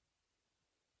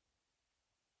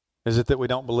 Is it that we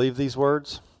don't believe these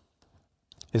words?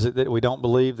 Is it that we don't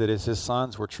believe that as His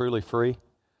sons we're truly free?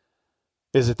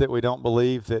 Is it that we don't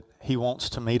believe that He wants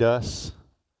to meet us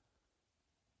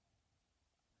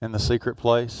in the secret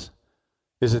place?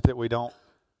 Is it that we don't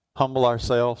humble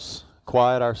ourselves,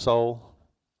 quiet our soul,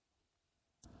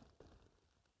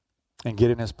 and get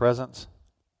in His presence?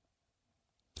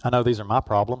 I know these are my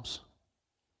problems.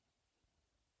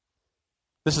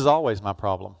 This is always my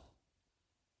problem.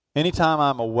 Anytime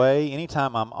I'm away,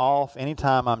 anytime I'm off,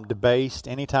 anytime I'm debased,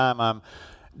 anytime I'm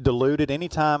deluded,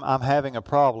 anytime I'm having a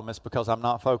problem, it's because I'm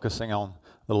not focusing on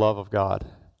the love of God,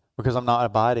 because I'm not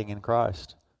abiding in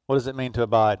Christ. What does it mean to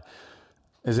abide?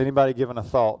 Has anybody given a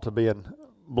thought to being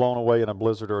blown away in a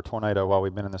blizzard or a tornado while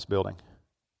we've been in this building?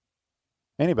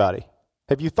 Anybody?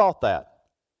 Have you thought that?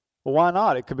 Well, why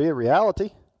not? It could be a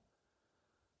reality.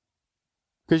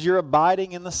 Because you're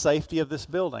abiding in the safety of this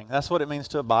building. That's what it means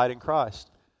to abide in Christ.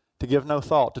 To give no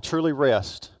thought, to truly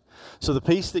rest. So the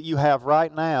peace that you have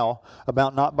right now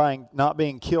about not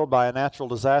being killed by a natural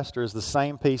disaster is the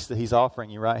same peace that He's offering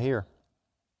you right here.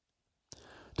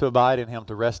 To abide in Him,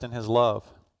 to rest in His love.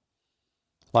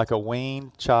 Like a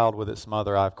weaned child with its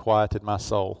mother, I've quieted my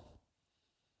soul.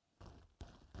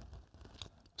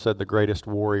 Said the greatest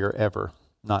warrior ever,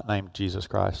 not named Jesus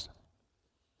Christ.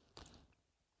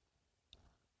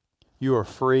 You are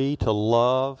free to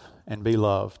love and be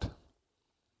loved.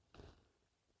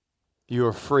 You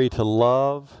are free to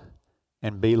love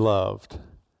and be loved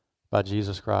by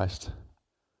Jesus Christ.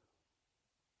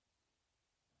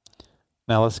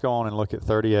 Now let's go on and look at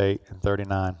 38 and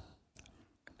 39.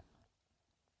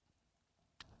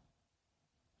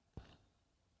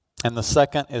 And the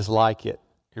second is like it.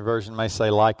 Your version may say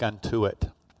like unto it.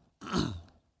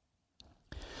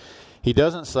 He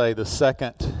doesn't say the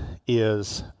second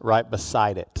is right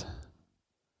beside it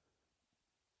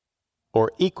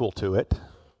or equal to it,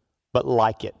 but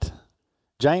like it.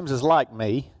 James is like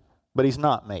me, but he's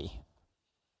not me.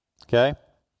 Okay?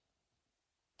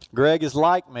 Greg is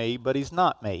like me, but he's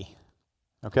not me.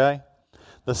 Okay?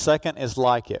 The second is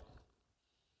like it.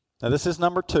 Now this is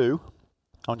number 2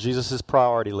 on Jesus'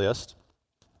 priority list.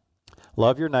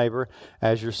 Love your neighbor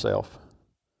as yourself.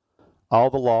 All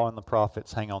the law and the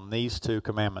prophets hang on these 2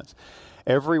 commandments.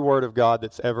 Every word of God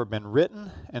that's ever been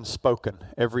written and spoken,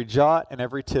 every jot and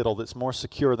every tittle that's more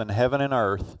secure than heaven and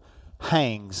earth,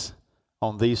 hangs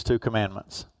on these 2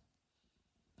 commandments.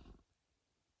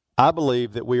 I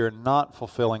believe that we are not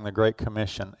fulfilling the Great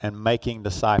Commission and making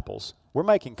disciples. We're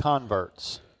making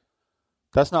converts.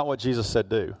 That's not what Jesus said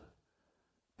do.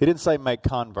 He didn't say make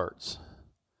converts.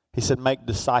 He said make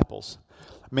disciples.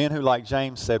 Men who, like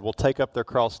James said, will take up their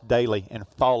cross daily and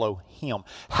follow Him.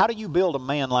 How do you build a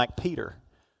man like Peter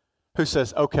who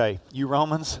says, okay, you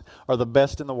Romans are the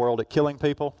best in the world at killing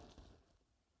people?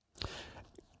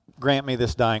 Grant me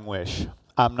this dying wish.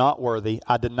 I'm not worthy.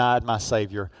 I denied my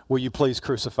Savior. Will you please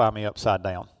crucify me upside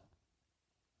down?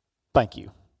 Thank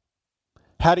you.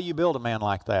 How do you build a man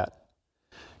like that?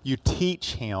 You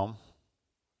teach him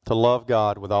to love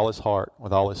God with all his heart,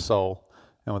 with all his soul,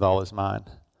 and with all his mind.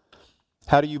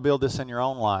 How do you build this in your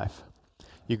own life?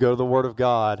 You go to the Word of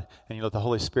God and you let the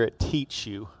Holy Spirit teach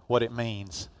you what it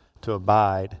means to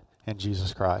abide in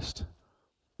Jesus Christ.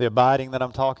 The abiding that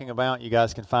I'm talking about, you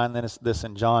guys can find this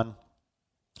in John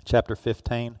chapter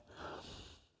 15.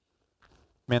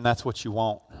 Man, that's what you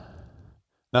want.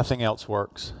 Nothing else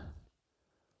works.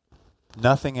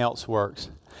 Nothing else works.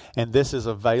 And this is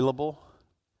available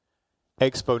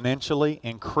exponentially,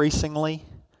 increasingly,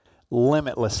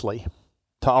 limitlessly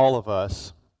to all of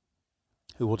us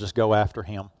who will just go after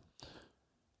Him.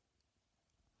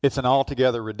 It's an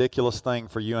altogether ridiculous thing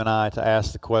for you and I to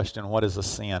ask the question, what is a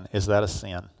sin? Is that a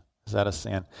sin? Is that a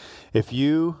sin? If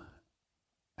you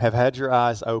have had your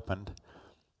eyes opened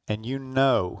and you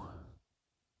know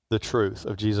the truth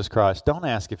of Jesus Christ, don't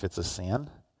ask if it's a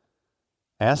sin.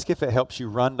 Ask if it helps you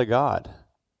run to God.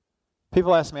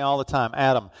 People ask me all the time,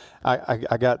 Adam,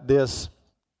 I got this,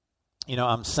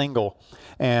 I'm single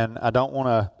and I don't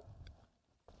want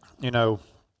to,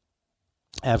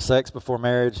 have sex before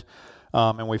marriage.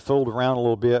 And we fooled around a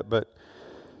little bit, but,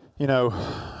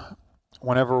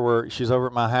 whenever she's over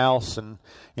at my house and,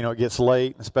 it gets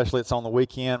late, especially it's on the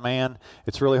weekend, man,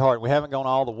 it's really hard. We haven't gone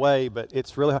all the way, but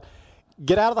it's really hard.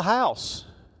 Get out of the house.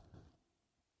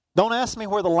 Don't ask me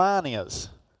where the line is.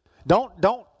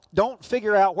 Don't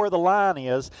figure out where the line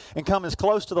is and come as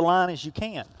close to the line as you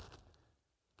can.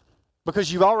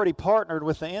 Because you've already partnered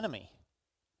with the enemy.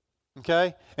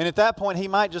 Okay? And at that point, he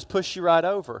might just push you right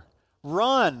over.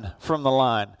 Run from the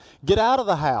line. Get out of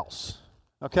the house.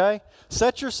 Okay?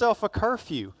 Set yourself a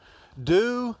curfew.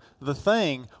 Do the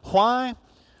thing. Why?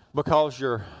 Because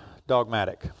you're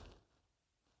dogmatic.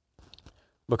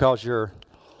 Because you're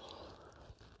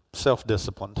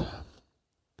self-disciplined.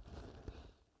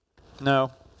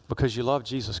 No, because you love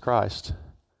Jesus Christ.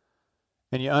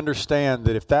 And you understand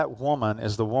that if that woman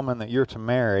is the woman that you're to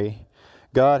marry,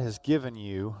 God has given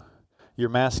you your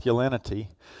masculinity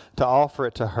to offer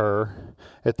it to her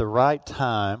at the right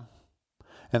time,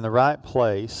 in the right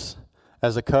place,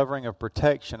 as a covering of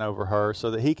protection over her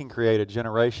so that He can create a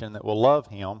generation that will love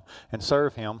Him and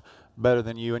serve Him better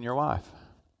than you and your wife.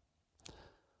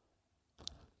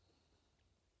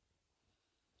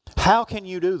 How can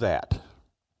you do that?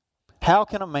 How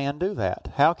can a man do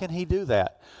that? How can he do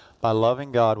that? By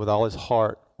loving God with all his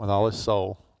heart, with all his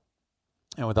soul,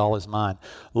 and with all his mind.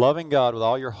 Loving God with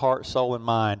all your heart, soul, and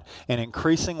mind, and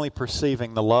increasingly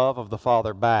perceiving the love of the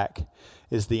Father back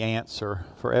is the answer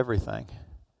for everything.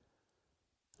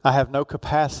 I have no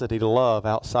capacity to love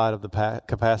outside of the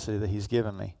capacity that He's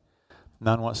given me.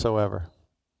 None whatsoever.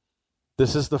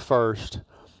 This is the first,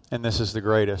 and this is the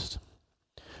greatest.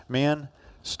 Men,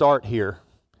 start here.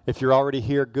 If you're already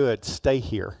here, good. Stay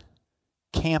here.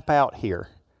 Camp out here.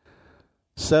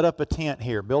 Set up a tent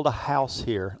here. Build a house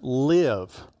here.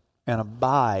 Live and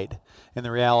abide in the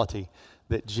reality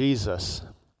that Jesus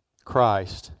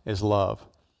Christ is love.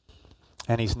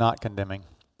 And He's not condemning.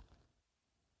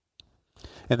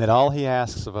 And that all He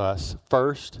asks of us,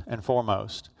 first and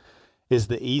foremost, is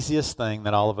the easiest thing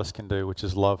that all of us can do, which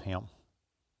is love Him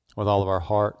with all of our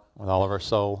heart, with all of our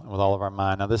soul, and with all of our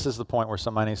mind. Now, this is the point where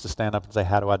somebody needs to stand up and say,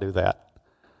 how do I do that?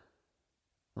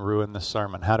 Ruin this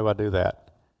sermon. How do I do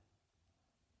that?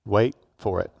 Wait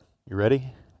for it. You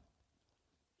ready?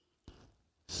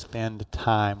 Spend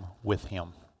time with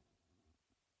Him.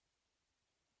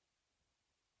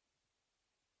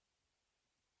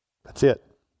 That's it.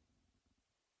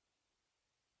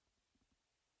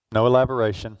 No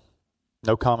elaboration.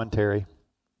 No commentary.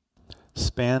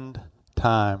 Spend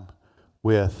time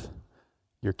with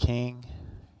your King,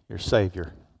 your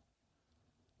Savior,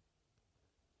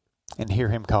 and hear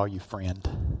Him call you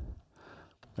friend.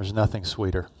 There's nothing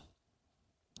sweeter.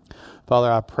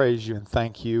 Father, I praise You and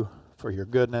thank You for Your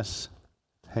goodness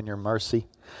and Your mercy.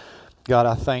 God,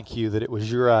 I thank You that it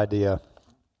was Your idea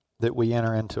that we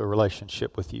enter into a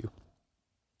relationship with You.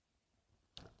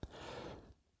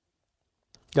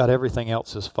 God, everything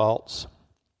else is false.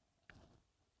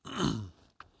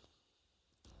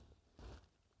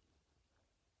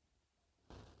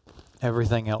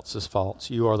 Everything else is false.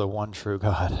 You are the one true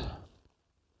God.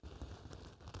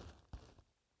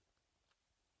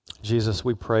 Jesus,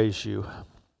 we praise You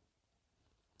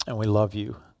and we love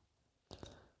You.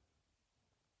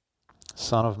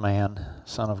 Son of man,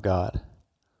 Son of God.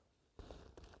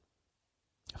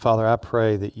 Father, I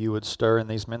pray that You would stir in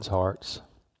these men's hearts.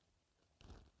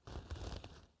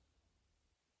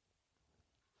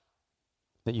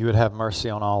 That You would have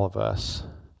mercy on all of us.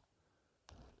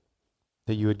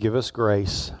 That You would give us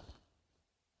grace.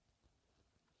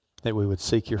 That we would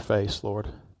seek Your face, Lord.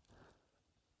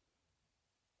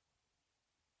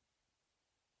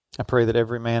 I pray that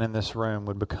every man in this room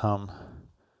would become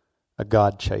a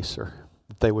God chaser.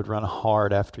 That they would run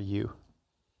hard after You.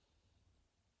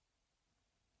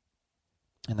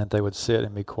 And that they would sit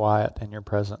and be quiet in Your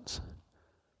presence.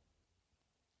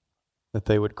 That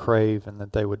they would crave and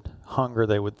that they would hunger,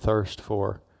 they would thirst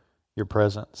for Your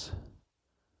presence.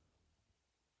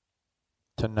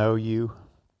 To know You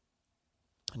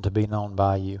and to be known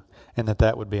by You. And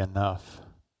that would be enough.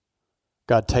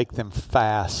 God, take them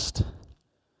fast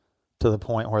to the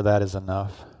point where that is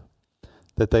enough.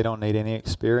 That they don't need any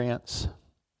experience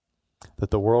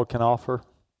that the world can offer.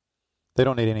 They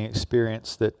don't need any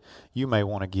experience that You may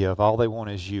want to give. All they want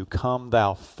is You. Come,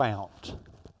 Thou fount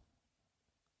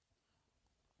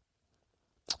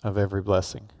of every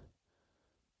blessing.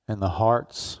 In the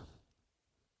hearts,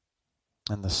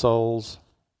 and the souls,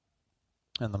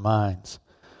 and the minds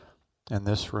in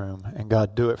this room. And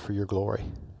God, do it for Your glory.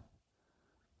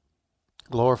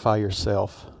 Glorify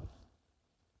Yourself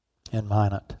in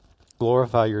Minot.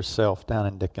 Glorify Yourself down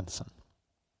in Dickinson.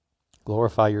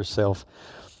 Glorify Yourself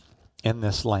in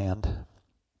this land.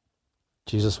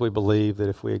 Jesus, we believe that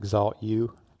if we exalt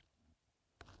You,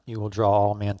 You will draw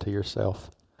all men to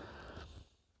Yourself.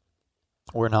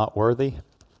 We're not worthy,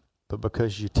 but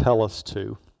because You tell us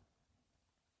to,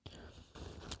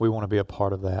 we want to be a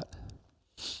part of that.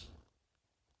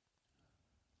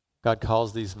 God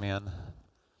calls these men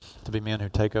to be men who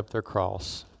take up their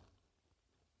cross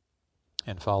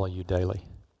and follow You daily.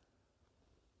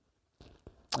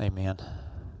 Amen.